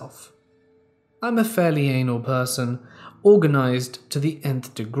myself. I'm a fairly anal person, organized to the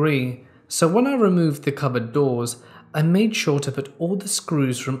nth degree, so when I removed the cupboard doors, I made sure to put all the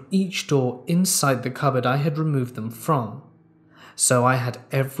screws from each door inside the cupboard I had removed them from, so I had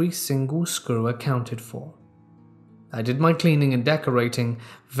every single screw accounted for. I did my cleaning and decorating,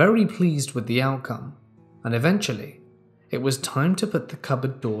 very pleased with the outcome, and eventually, it was time to put the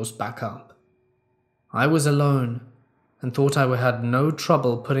cupboard doors back up. I was alone, and thought I had no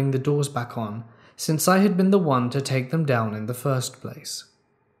trouble putting the doors back on, since I had been the one to take them down in the first place.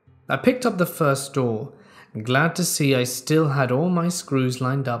 I picked up the first door, glad to see I still had all my screws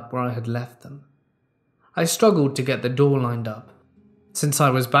lined up where I had left them. I struggled to get the door lined up, since I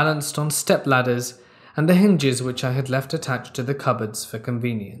was balanced on step ladders and the hinges which I had left attached to the cupboards for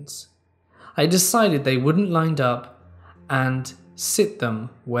convenience. I decided they wouldn't line up and sit them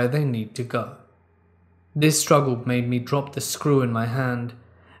where they need to go. This struggle made me drop the screw in my hand,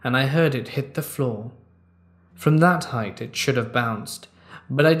 and I heard it hit the floor. From that height it should have bounced,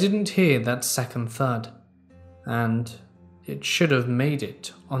 but I didn't hear that second thud, and it should have made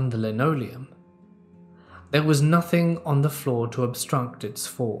it on the linoleum. There was nothing on the floor to obstruct its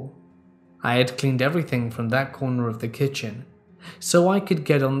fall. I had cleaned everything from that corner of the kitchen, so I could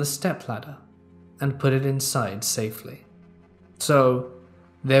get on the stepladder and put it inside safely. So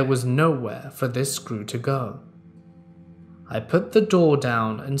there was nowhere for this screw to go. I put the door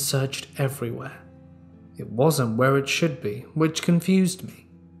down and searched everywhere. It wasn't where it should be, which confused me.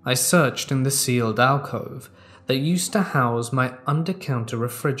 I searched in the sealed alcove that used to house my under-counter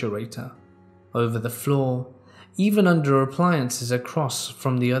refrigerator, over the floor, even under appliances across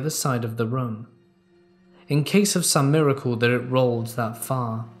from the other side of the room, in case of some miracle that it rolled that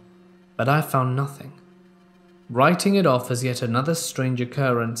far, but I found nothing. Writing it off as yet another strange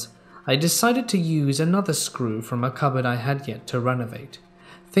occurrence, I decided to use another screw from a cupboard I had yet to renovate,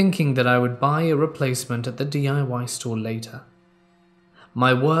 thinking that I would buy a replacement at the DIY store later.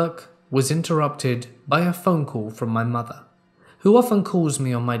 My work was interrupted by a phone call from my mother, who often calls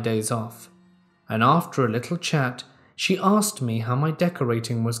me on my days off, and after a little chat, she asked me how my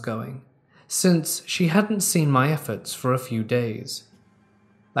decorating was going, since she hadn't seen my efforts for a few days.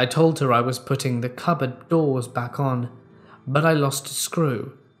 I told her I was putting the cupboard doors back on, but I lost a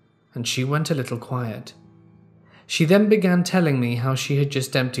screw, and she went a little quiet. She then began telling me how she had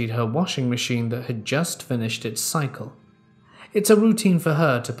just emptied her washing machine that had just finished its cycle. It's a routine for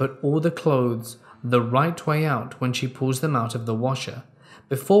her to put all the clothes the right way out when she pulls them out of the washer,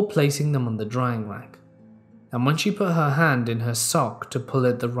 before placing them on the drying rack. And when she put her hand in her sock to pull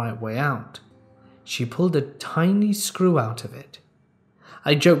it the right way out, she pulled a tiny screw out of it.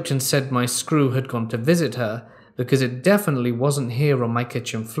 I joked and said my screw had gone to visit her because it definitely wasn't here on my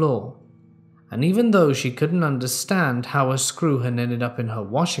kitchen floor. And even though she couldn't understand how a screw had ended up in her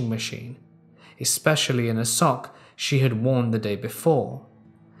washing machine, especially in a sock she had worn the day before,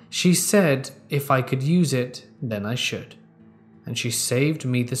 she said if I could use it, then I should. And she saved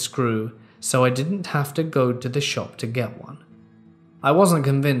me the screw so I didn't have to go to the shop to get one. I wasn't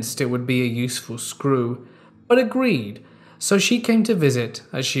convinced it would be a useful screw, but agreed, so she came to visit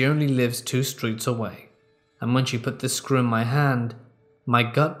as she only lives 2 streets away. And when she put the screw in my hand, my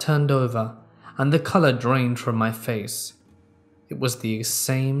gut turned over and the color drained from my face. It was the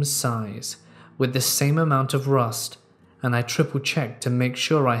same size, with the same amount of rust, and I triple-checked to make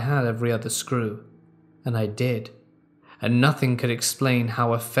sure I had every other screw. And I did. And nothing could explain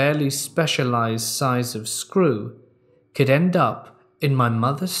how a fairly specialized size of screw could end up in my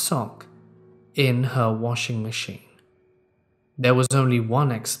mother's sock in her washing machine. There was only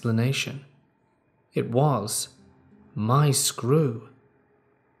one explanation. It was my screw.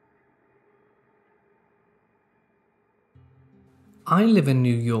 I live in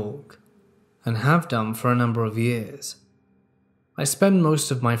New York and have done for a number of years. I spend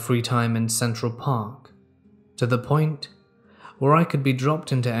most of my free time in Central Park, to the point where I could be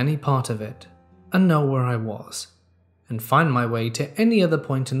dropped into any part of it and know where I was, and find my way to any other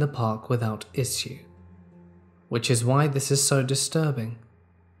point in the park without issue. Which is why this is so disturbing.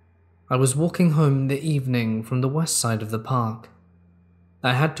 I was walking home in the evening from the west side of the park.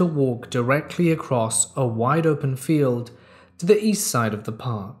 I had to walk directly across a wide open field to the east side of the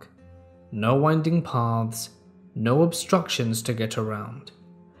park. No winding paths, no obstructions to get around.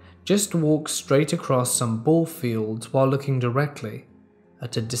 Just walk straight across some ball fields while looking directly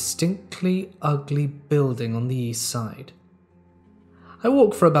at a distinctly ugly building on the east side. I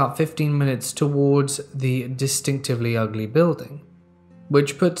walk for about 15 minutes towards the distinctively ugly building,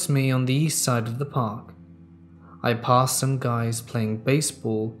 which puts me on the east side of the park. I pass some guys playing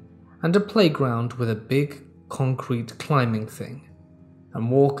baseball and a playground with a big concrete climbing thing, and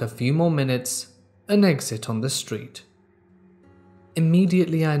walk a few more minutes an exit on the street.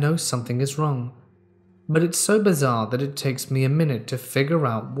 Immediately I know something is wrong, but it's so bizarre that it takes me a minute to figure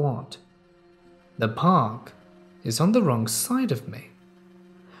out what. The park is on the wrong side of me.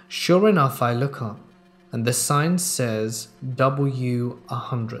 Sure enough, I look up, and the sign says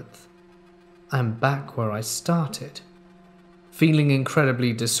W100th. I'm back where I started, feeling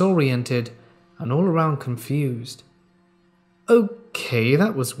incredibly disoriented and all around confused. Okay,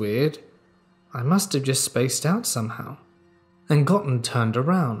 that was weird. I must have just spaced out somehow and gotten turned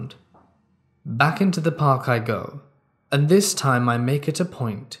around. Back into the park I go, and this time I make it a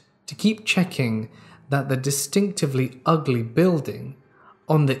point to keep checking that the distinctively ugly building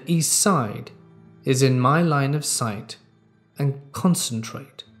on the east side is in my line of sight and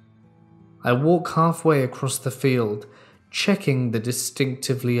concentrate. I walk halfway across the field, checking the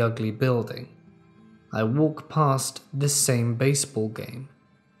distinctively ugly building. I walk past the same baseball game.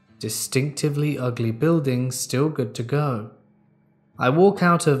 Distinctively ugly building, still good to go. I walk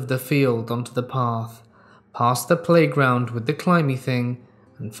out of the field onto the path, past the playground with the climby thing,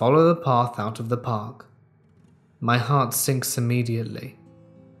 and follow the path out of the park. My heart sinks immediately.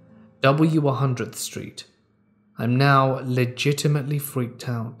 W100th Street. I'm now legitimately freaked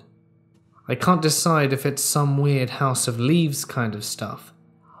out. I can't decide if it's some weird House of Leaves kind of stuff,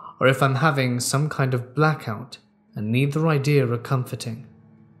 or if I'm having some kind of blackout, and neither idea are comforting.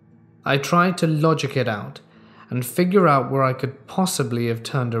 I try to logic it out and figure out where I could possibly have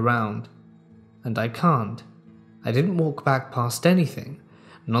turned around, and I can't. I didn't walk back past anything,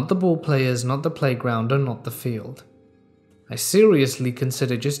 not the ball players, not the playground, or not the field. I seriously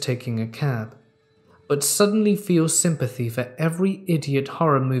consider just taking a cab, but suddenly feel sympathy for every idiot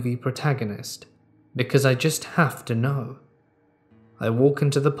horror movie protagonist, because I just have to know. I walk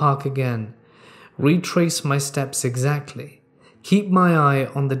into the park again, retrace my steps exactly, keep my eye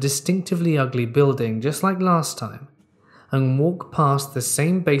on the distinctively ugly building just like last time, and walk past the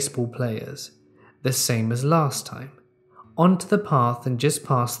same baseball players, the same as last time, onto the path and just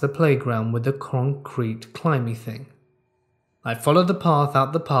past the playground with the concrete climby thing. I follow the path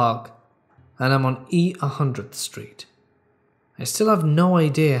out the park, and I'm on E100th Street. I still have no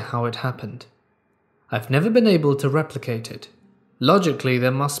idea how it happened. I've never been able to replicate it. Logically,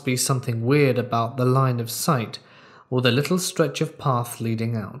 there must be something weird about the line of sight or the little stretch of path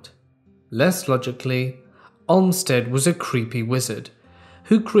leading out. Less logically, Olmsted was a creepy wizard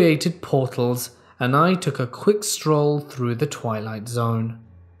who created portals, and I took a quick stroll through the Twilight Zone.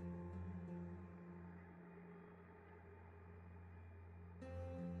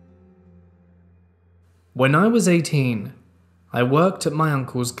 When I was 18, I worked at my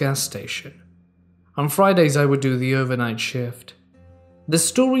uncle's gas station. On Fridays I would do the overnight shift. The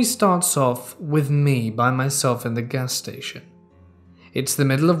story starts off with me by myself in the gas station. It's the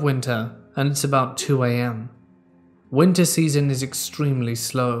middle of winter and it's about 2 a.m. Winter season is extremely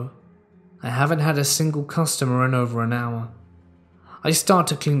slow. I haven't had a single customer in over an hour. I start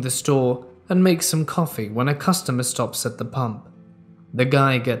to clean the store and make some coffee when a customer stops at the pump. The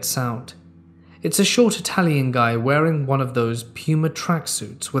guy gets out. It's a short Italian guy wearing one of those Puma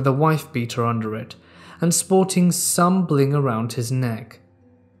tracksuits with a wife beater under it and sporting some bling around his neck.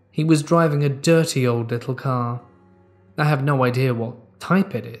 He was driving a dirty old little car. I have no idea what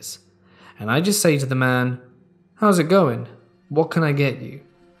type it is, and I just say to the man, "How's it going? What can I get you?"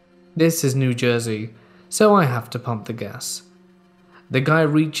 This is New Jersey, so I have to pump the gas. The guy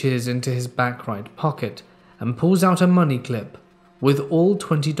reaches into his back right pocket and pulls out a money clip with all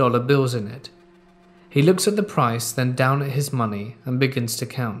 $20 bills in it. He looks at the price, then down at his money, and begins to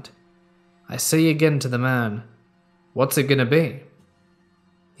count. I say again to the man, "What's it gonna be?"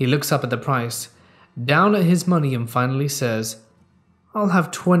 He looks up at the price, down at his money, and finally says, "I'll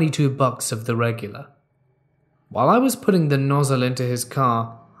have $22 of the regular." While I was putting the nozzle into his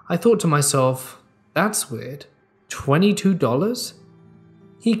car, I thought to myself, that's weird. $22?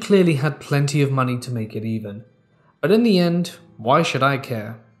 He clearly had plenty of money to make it even. But in the end, why should I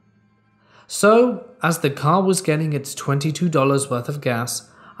care? So, as the car was getting its $22 worth of gas,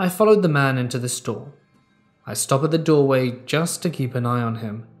 I followed the man into the store. I stop at the doorway just to keep an eye on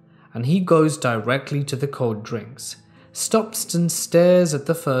him, and he goes directly to the cold drinks, stops and stares at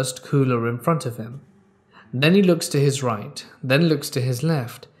the first cooler in front of him. Then he looks to his right, then looks to his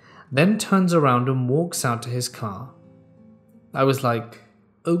left, then turns around and walks out to his car. I was like,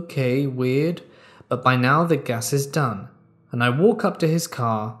 okay, weird, but by now the gas is done, and I walk up to his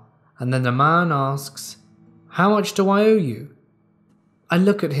car, and then the man asks, "How much do I owe you?" I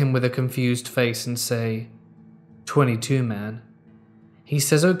look at him with a confused face and say, 22, man. He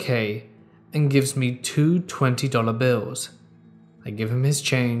says okay, and gives me two $20 bills. I give him his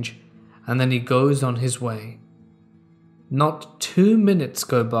change, and then he goes on his way. Not 2 minutes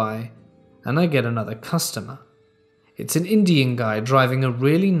go by, and I get another customer. It's an Indian guy driving a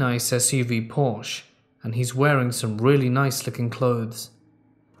really nice SUV Porsche, and he's wearing some really nice looking clothes.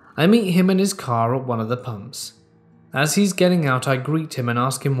 I meet him in his car at one of the pumps. As he's getting out, I greet him and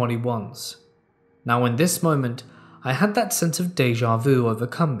ask him what he wants. Now in this moment, I had that sense of deja vu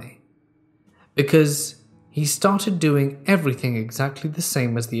overcome me, because he started doing everything exactly the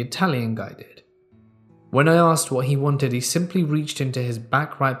same as the Italian guy did. When I asked what he wanted, he simply reached into his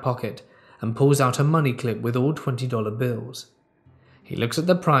back right pocket and pulls out a money clip with all $20 bills. He looks at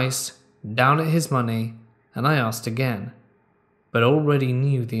the price, down at his money, and I asked again, but already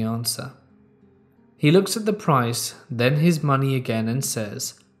knew the answer. He looks at the price, then his money again and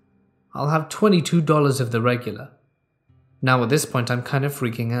says, "I'll have $22 of the regular." Now at this point I'm kind of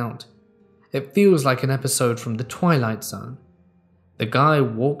freaking out. It feels like an episode from The Twilight Zone. The guy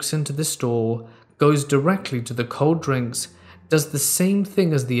walks into the store, goes directly to the cold drinks, does the same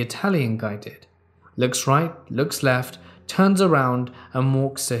thing as the Italian guy did. Looks right, looks left, turns around and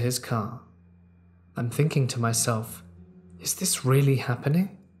walks to his car. I'm thinking to myself, is this really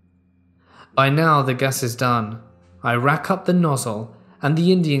happening? By now the gas is done. I rack up the nozzle and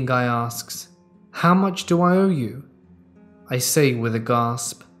the Indian guy asks, "How much do I owe you?" I say with a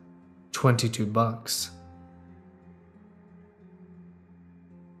gasp, $22.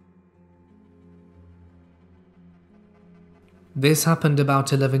 This happened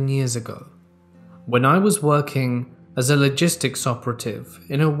about 11 years ago, when I was working as a logistics operative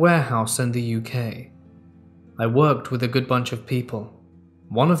in a warehouse in the UK. I worked with a good bunch of people,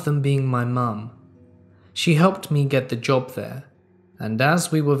 one of them being my mum. She helped me get the job there, and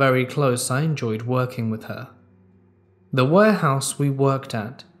as we were very close, I enjoyed working with her. The warehouse we worked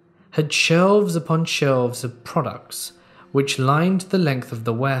at had shelves upon shelves of products which lined the length of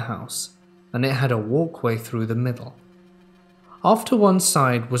the warehouse, and it had a walkway through the middle. Off to one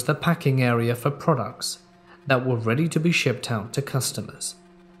side was the packing area for products that were ready to be shipped out to customers.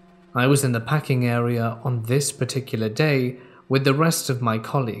 I was in the packing area on this particular day with the rest of my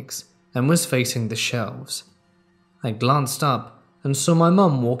colleagues and was facing the shelves. I glanced up and saw my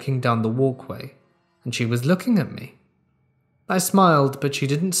mum walking down the walkway, and she was looking at me. I smiled, but she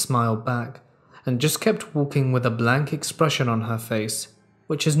didn't smile back and just kept walking with a blank expression on her face,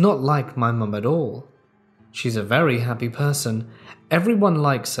 which is not like my mum at all. She's a very happy person, everyone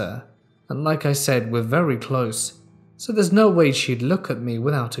likes her, and like I said, we're very close, so there's no way she'd look at me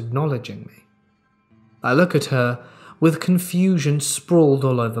without acknowledging me. I look at her with confusion sprawled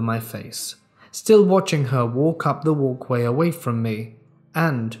all over my face, still watching her walk up the walkway away from me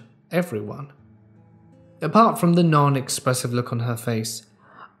and everyone. Apart from the non-expressive look on her face,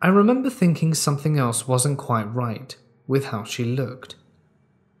 I remember thinking something else wasn't quite right with how she looked.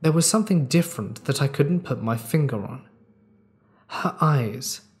 There was something different that I couldn't put my finger on. Her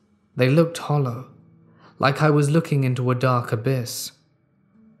eyes, they looked hollow, like I was looking into a dark abyss.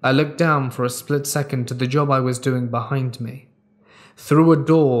 I looked down for a split second to the job I was doing behind me, through a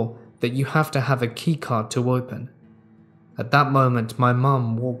door that you have to have a keycard to open. At that moment, my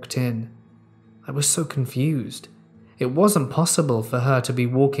mum walked in. I was so confused. It wasn't possible for her to be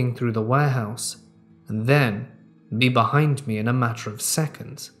walking through the warehouse and then be behind me in a matter of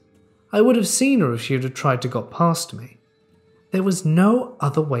seconds. I would have seen her if she had tried to got past me. There was no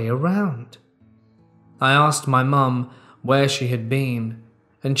other way around. I asked my mum where she had been,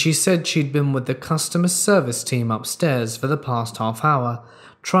 and she said she'd been with the customer service team upstairs for the past half hour,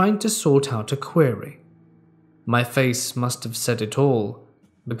 trying to sort out a query. My face must have said it all,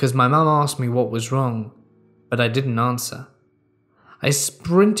 because my mum asked me what was wrong, but I didn't answer. I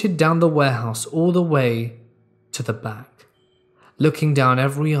sprinted down the warehouse all the way to the back, looking down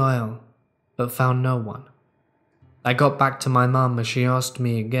every aisle, but found no one. I got back to my mum as she asked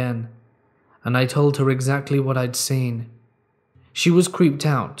me again, and I told her exactly what I'd seen. She was creeped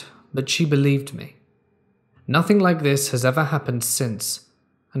out, but she believed me. Nothing like this has ever happened since,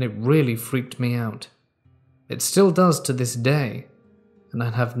 and it really freaked me out. It still does to this day, and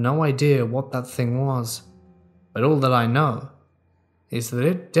I have no idea what that thing was, but all that I know is that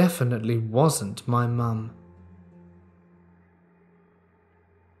it definitely wasn't my mum.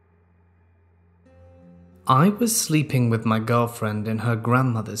 I was sleeping with my girlfriend in her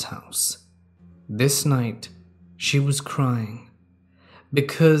grandmother's house. This night, she was crying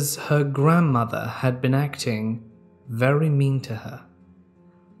because her grandmother had been acting very mean to her.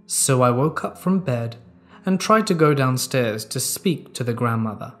 So I woke up from bed and tried to go downstairs to speak to the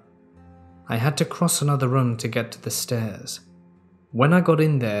grandmother. I had to cross another room to get to the stairs. When I got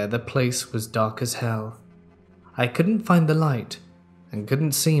in there, the place was dark as hell. I couldn't find the light, and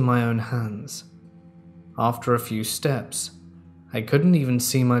couldn't see my own hands. After a few steps, I couldn't even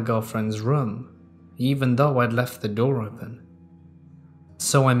see my girlfriend's room, even though I'd left the door open.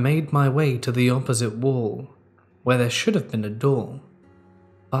 So I made my way to the opposite wall, where there should have been a door.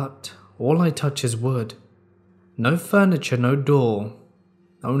 But all I touch is wood. No furniture, no door,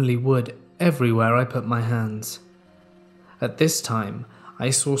 only wood everywhere I put my hands. At this time, I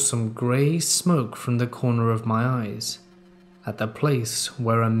saw some grey smoke from the corner of my eyes, at the place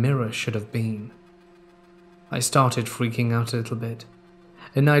where a mirror should have been. I started freaking out a little bit,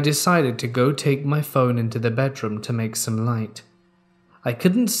 and I decided to go take my phone into the bedroom to make some light. I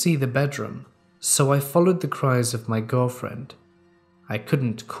couldn't see the bedroom, so I followed the cries of my girlfriend. I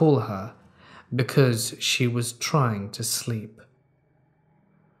couldn't call her because she was trying to sleep.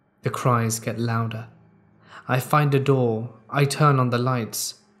 The cries get louder. I find a door, I turn on the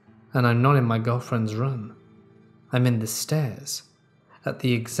lights, and I'm not in my girlfriend's room. I'm in the stairs, at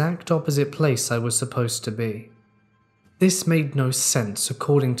the exact opposite place I was supposed to be. This made no sense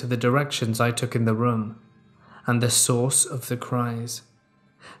according to the directions I took in the room, and the source of the cries.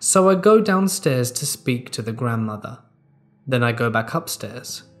 So I go downstairs to speak to the grandmother. Then I go back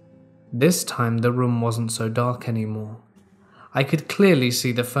upstairs. This time the room wasn't so dark anymore. I could clearly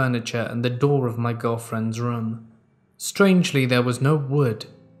see the furniture and the door of my girlfriend's room. Strangely, there was no wood.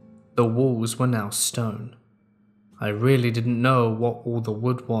 The walls were now stone. I really didn't know what all the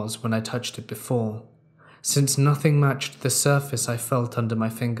wood was when I touched it before, since nothing matched the surface I felt under my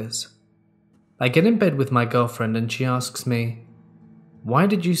fingers. I get in bed with my girlfriend and she asks me, "Why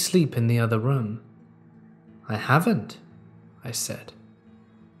did you sleep in the other room?" "I haven't," I said.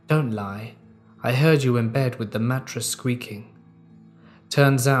 "Don't lie. I heard you in bed with the mattress squeaking."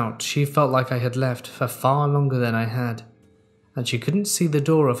 Turns out she felt like I had left for far longer than I had, and she couldn't see the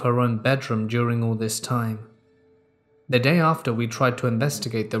door of her own bedroom during all this time. The day after, we tried to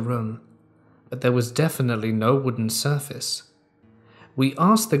investigate the room, but there was definitely no wooden surface. We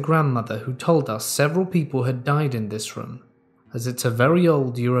asked the grandmother, who told us several people had died in this room, as it's a very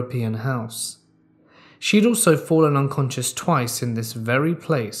old European house. She'd also fallen unconscious twice in this very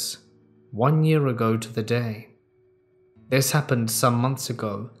place, 1 year ago to the day. This happened some months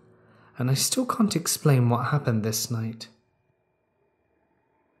ago, and I still can't explain what happened this night.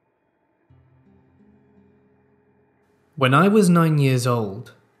 When I was 9 years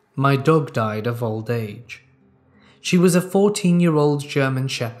old, my dog died of old age. She was a 14-year-old German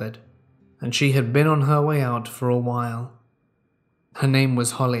Shepherd, and she had been on her way out for a while. Her name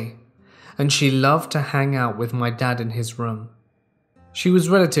was Holly, and she loved to hang out with my dad in his room. She was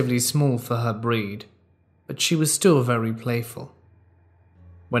relatively small for her breed, but she was still very playful.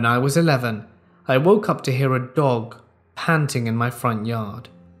 When I was 11, I woke up to hear a dog panting in my front yard.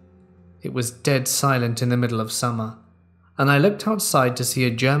 It was dead silent in the middle of summer, and I looked outside to see a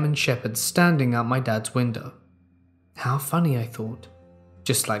German Shepherd standing out my dad's window. How funny, I thought,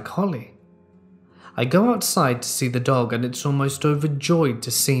 just like Holly. I go outside to see the dog, and it's almost overjoyed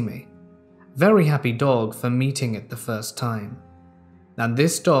to see me. Very happy dog for meeting it the first time. And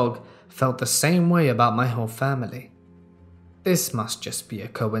this dog felt the same way about my whole family. This must just be a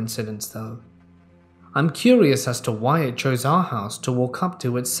coincidence though. I'm curious as to why it chose our house to walk up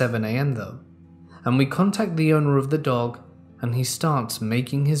to at 7 AM though, and we contact the owner of the dog, and he starts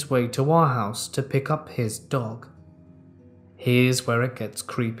making his way to our house to pick up his dog. Here's where it gets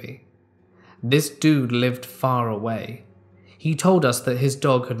creepy. This dude lived far away. He told us that his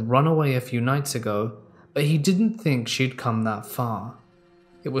dog had run away a few nights ago, but he didn't think she'd come that far.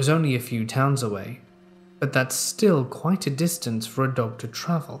 It was only a few towns away, but that's still quite a distance for a dog to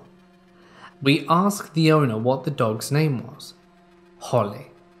travel. We asked the owner what the dog's name was.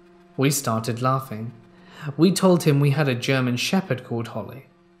 Holly. We started laughing. We told him we had a German Shepherd called Holly.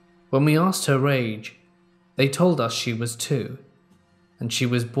 When we asked her age, they told us she was 2, and she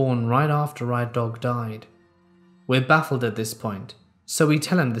was born right after our dog died. We're baffled at this point, so we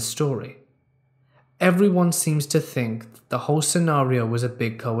tell him the story. Everyone seems to think that the whole scenario was a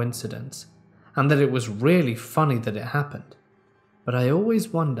big coincidence, and that it was really funny that it happened. But I always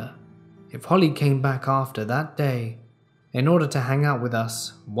wonder if Holly came back after that day in order to hang out with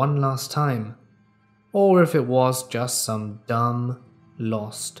us one last time, or if it was just some dumb,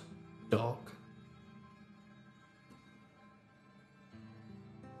 lost dog.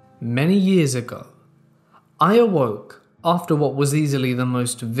 Many years ago, I awoke after what was easily the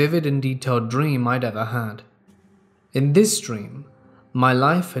most vivid and detailed dream I'd ever had. In this dream, my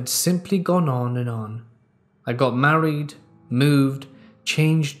life had simply gone on and on. I got married, moved,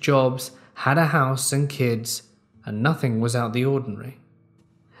 changed jobs, had a house and kids, and nothing was out the ordinary.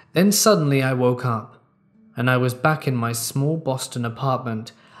 Then suddenly I woke up, and I was back in my small Boston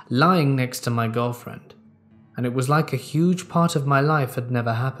apartment, lying next to my girlfriend, and it was like a huge part of my life had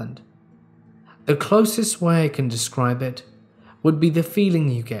never happened. The closest way I can describe it would be the feeling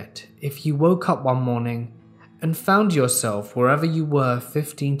you get if you woke up one morning and found yourself wherever you were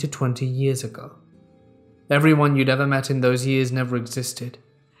 15 to 20 years ago. Everyone you'd ever met in those years never existed.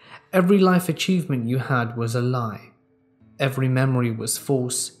 Every life achievement you had was a lie. Every memory was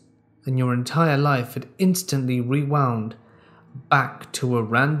false, and your entire life had instantly rewound back to a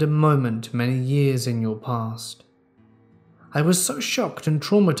random moment many years in your past. I was so shocked and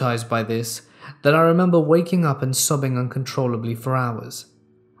traumatized by this that I remember waking up and sobbing uncontrollably for hours,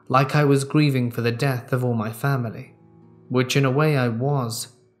 like I was grieving for the death of all my family, which in a way I was.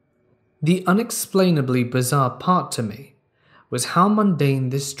 The unexplainably bizarre part to me was how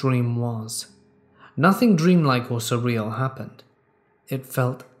mundane this dream was. Nothing dreamlike or surreal happened. It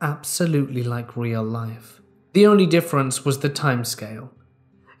felt absolutely like real life. The only difference was the time scale.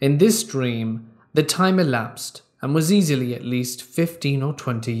 In this dream, the time elapsed and was easily at least 15 or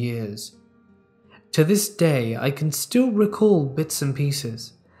 20 years. To this day, I can still recall bits and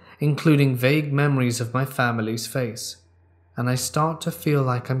pieces, including vague memories of my family's face, and I start to feel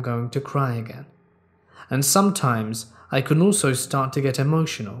like I'm going to cry again. And sometimes I can also start to get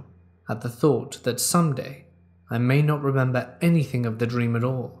emotional at the thought that someday I may not remember anything of the dream at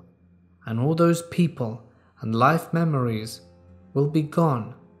all, and all those people and life memories will be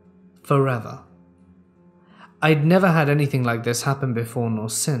gone forever. I'd never had anything like this happen before nor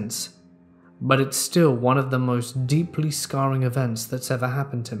since, but it's still one of the most deeply scarring events that's ever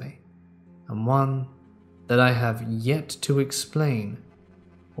happened to me, and one that I have yet to explain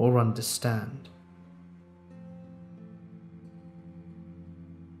or understand.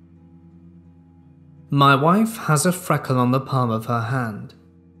 My wife has a freckle on the palm of her hand.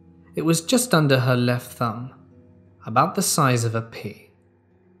 It was just under her left thumb, about the size of a pea.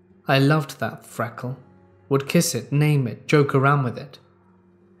 I loved that freckle, would kiss it, name it, joke around with it.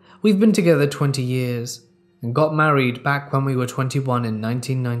 We've been together 20 years and got married back when we were 21 in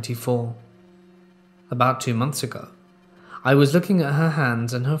 1994. About 2 months ago, I was looking at her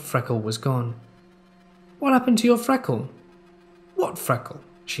hands and her freckle was gone. "What happened to your freckle?" "What freckle?"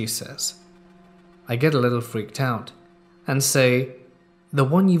 she says. I get a little freaked out and say, "The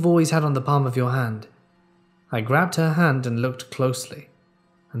one you've always had on the palm of your hand." I grabbed her hand and looked closely,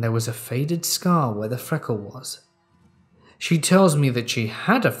 and there was a faded scar where the freckle was. She tells me that she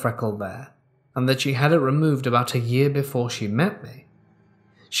had a freckle there and that she had it removed about a year before she met me.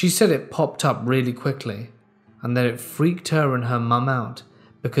 She said it popped up really quickly and that it freaked her and her mum out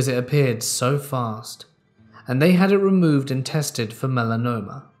because it appeared so fast, and they had it removed and tested for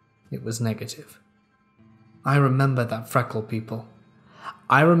melanoma. It was negative. I remember that freckle, people.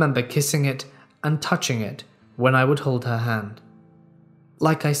 I remember kissing it and touching it when I would hold her hand.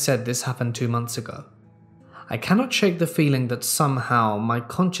 Like I said, this happened 2 months ago. I cannot shake the feeling that somehow my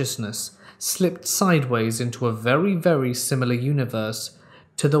consciousness slipped sideways into a very, very similar universe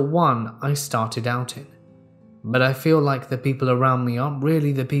to the one I started out in. But I feel like the people around me aren't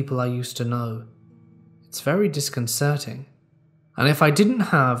really the people I used to know. It's very disconcerting. And if I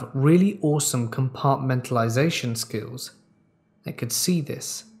didn't have really awesome compartmentalization skills, I could see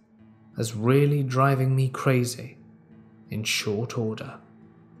this as really driving me crazy in short order.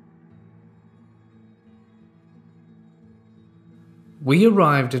 We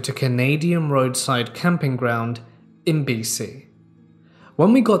arrived at a Canadian roadside camping ground in BC.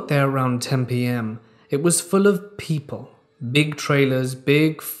 When we got there around 10 p.m, it was full of people. Big trailers,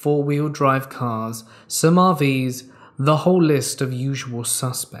 big four-wheel drive cars, some RVs, the whole list of usual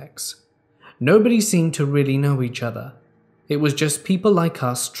suspects. Nobody seemed to really know each other. It was just people like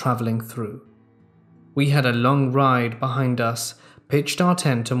us traveling through. We had a long ride behind us, pitched our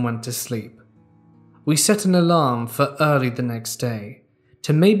tent and went to sleep. We set an alarm for early the next day,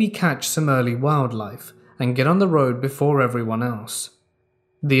 to maybe catch some early wildlife and get on the road before everyone else.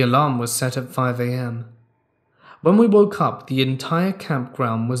 The alarm was set at 5 a.m. When we woke up, the entire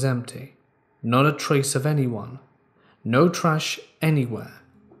campground was empty. Not a trace of anyone. No trash anywhere.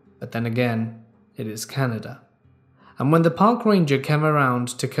 But then again, it is Canada. And when the park ranger came around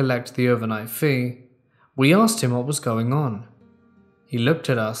to collect the overnight fee, we asked him what was going on. He looked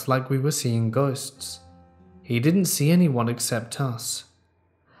at us like we were seeing ghosts. He didn't see anyone except us.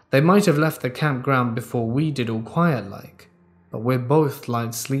 They might have left the campground before we did, all quiet like, but we're both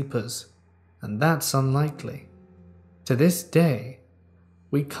light sleepers, and that's unlikely. To this day,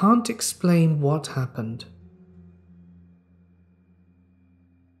 we can't explain what happened.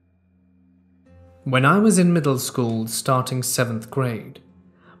 When I was in middle school starting 7th grade,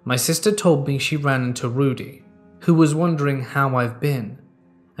 My sister told me she ran into Rudy, who was wondering how I've been,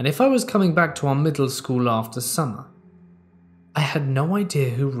 and if I was coming back to our middle school after summer. I had no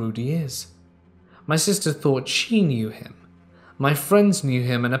idea who Rudy is. My sister thought she knew him. My friends knew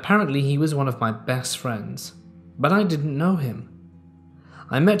him, and apparently he was one of my best friends, but I didn't know him.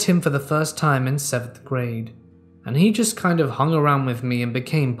 I met him for the first time in 7th grade, and he just kind of hung around with me and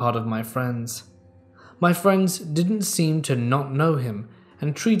became part of my friends. My friends didn't seem to not know him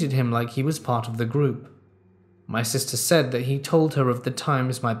and treated him like he was part of the group. My sister said that he told her of the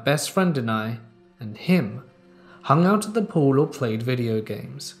times my best friend and I, and him, hung out at the pool or played video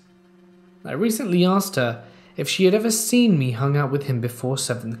games. I recently asked her if she had ever seen me hung out with him before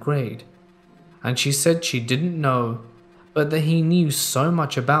 7th grade, and she said she didn't know, but that he knew so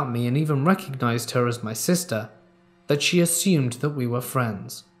much about me and even recognized her as my sister that she assumed that we were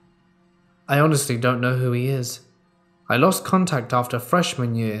friends. I honestly don't know who he is. I lost contact after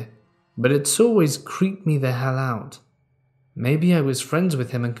freshman year, but it's always creeped me the hell out. Maybe I was friends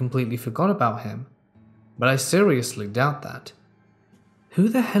with him and completely forgot about him, but I seriously doubt that. Who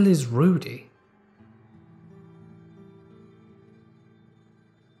the hell is Rudy?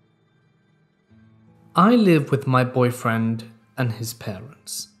 I live with my boyfriend and his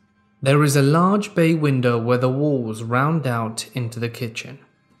parents. There is a large bay window where the walls round out into the kitchen.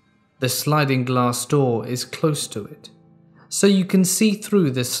 The sliding glass door is close to it, so you can see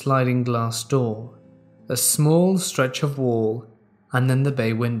through this sliding glass door, a small stretch of wall, and then the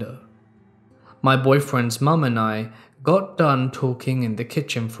bay window. My boyfriend's mum and I got done talking in the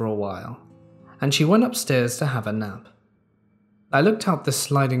kitchen for a while, and she went upstairs to have a nap. I looked out the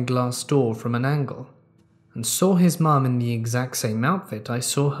sliding glass door from an angle and saw his mum in the exact same outfit I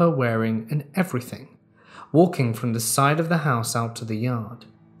saw her wearing and everything, walking from the side of the house out to the yard.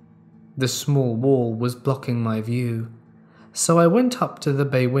 The small wall was blocking my view, so I went up to the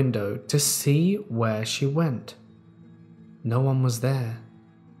bay window to see where she went. No one was there.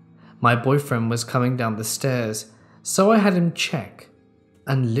 My boyfriend was coming down the stairs, so I had him check,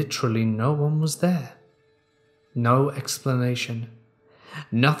 and literally no one was there. No explanation.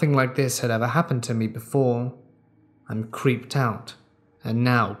 Nothing like this had ever happened to me before. I'm creeped out, and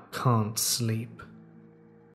now can't sleep.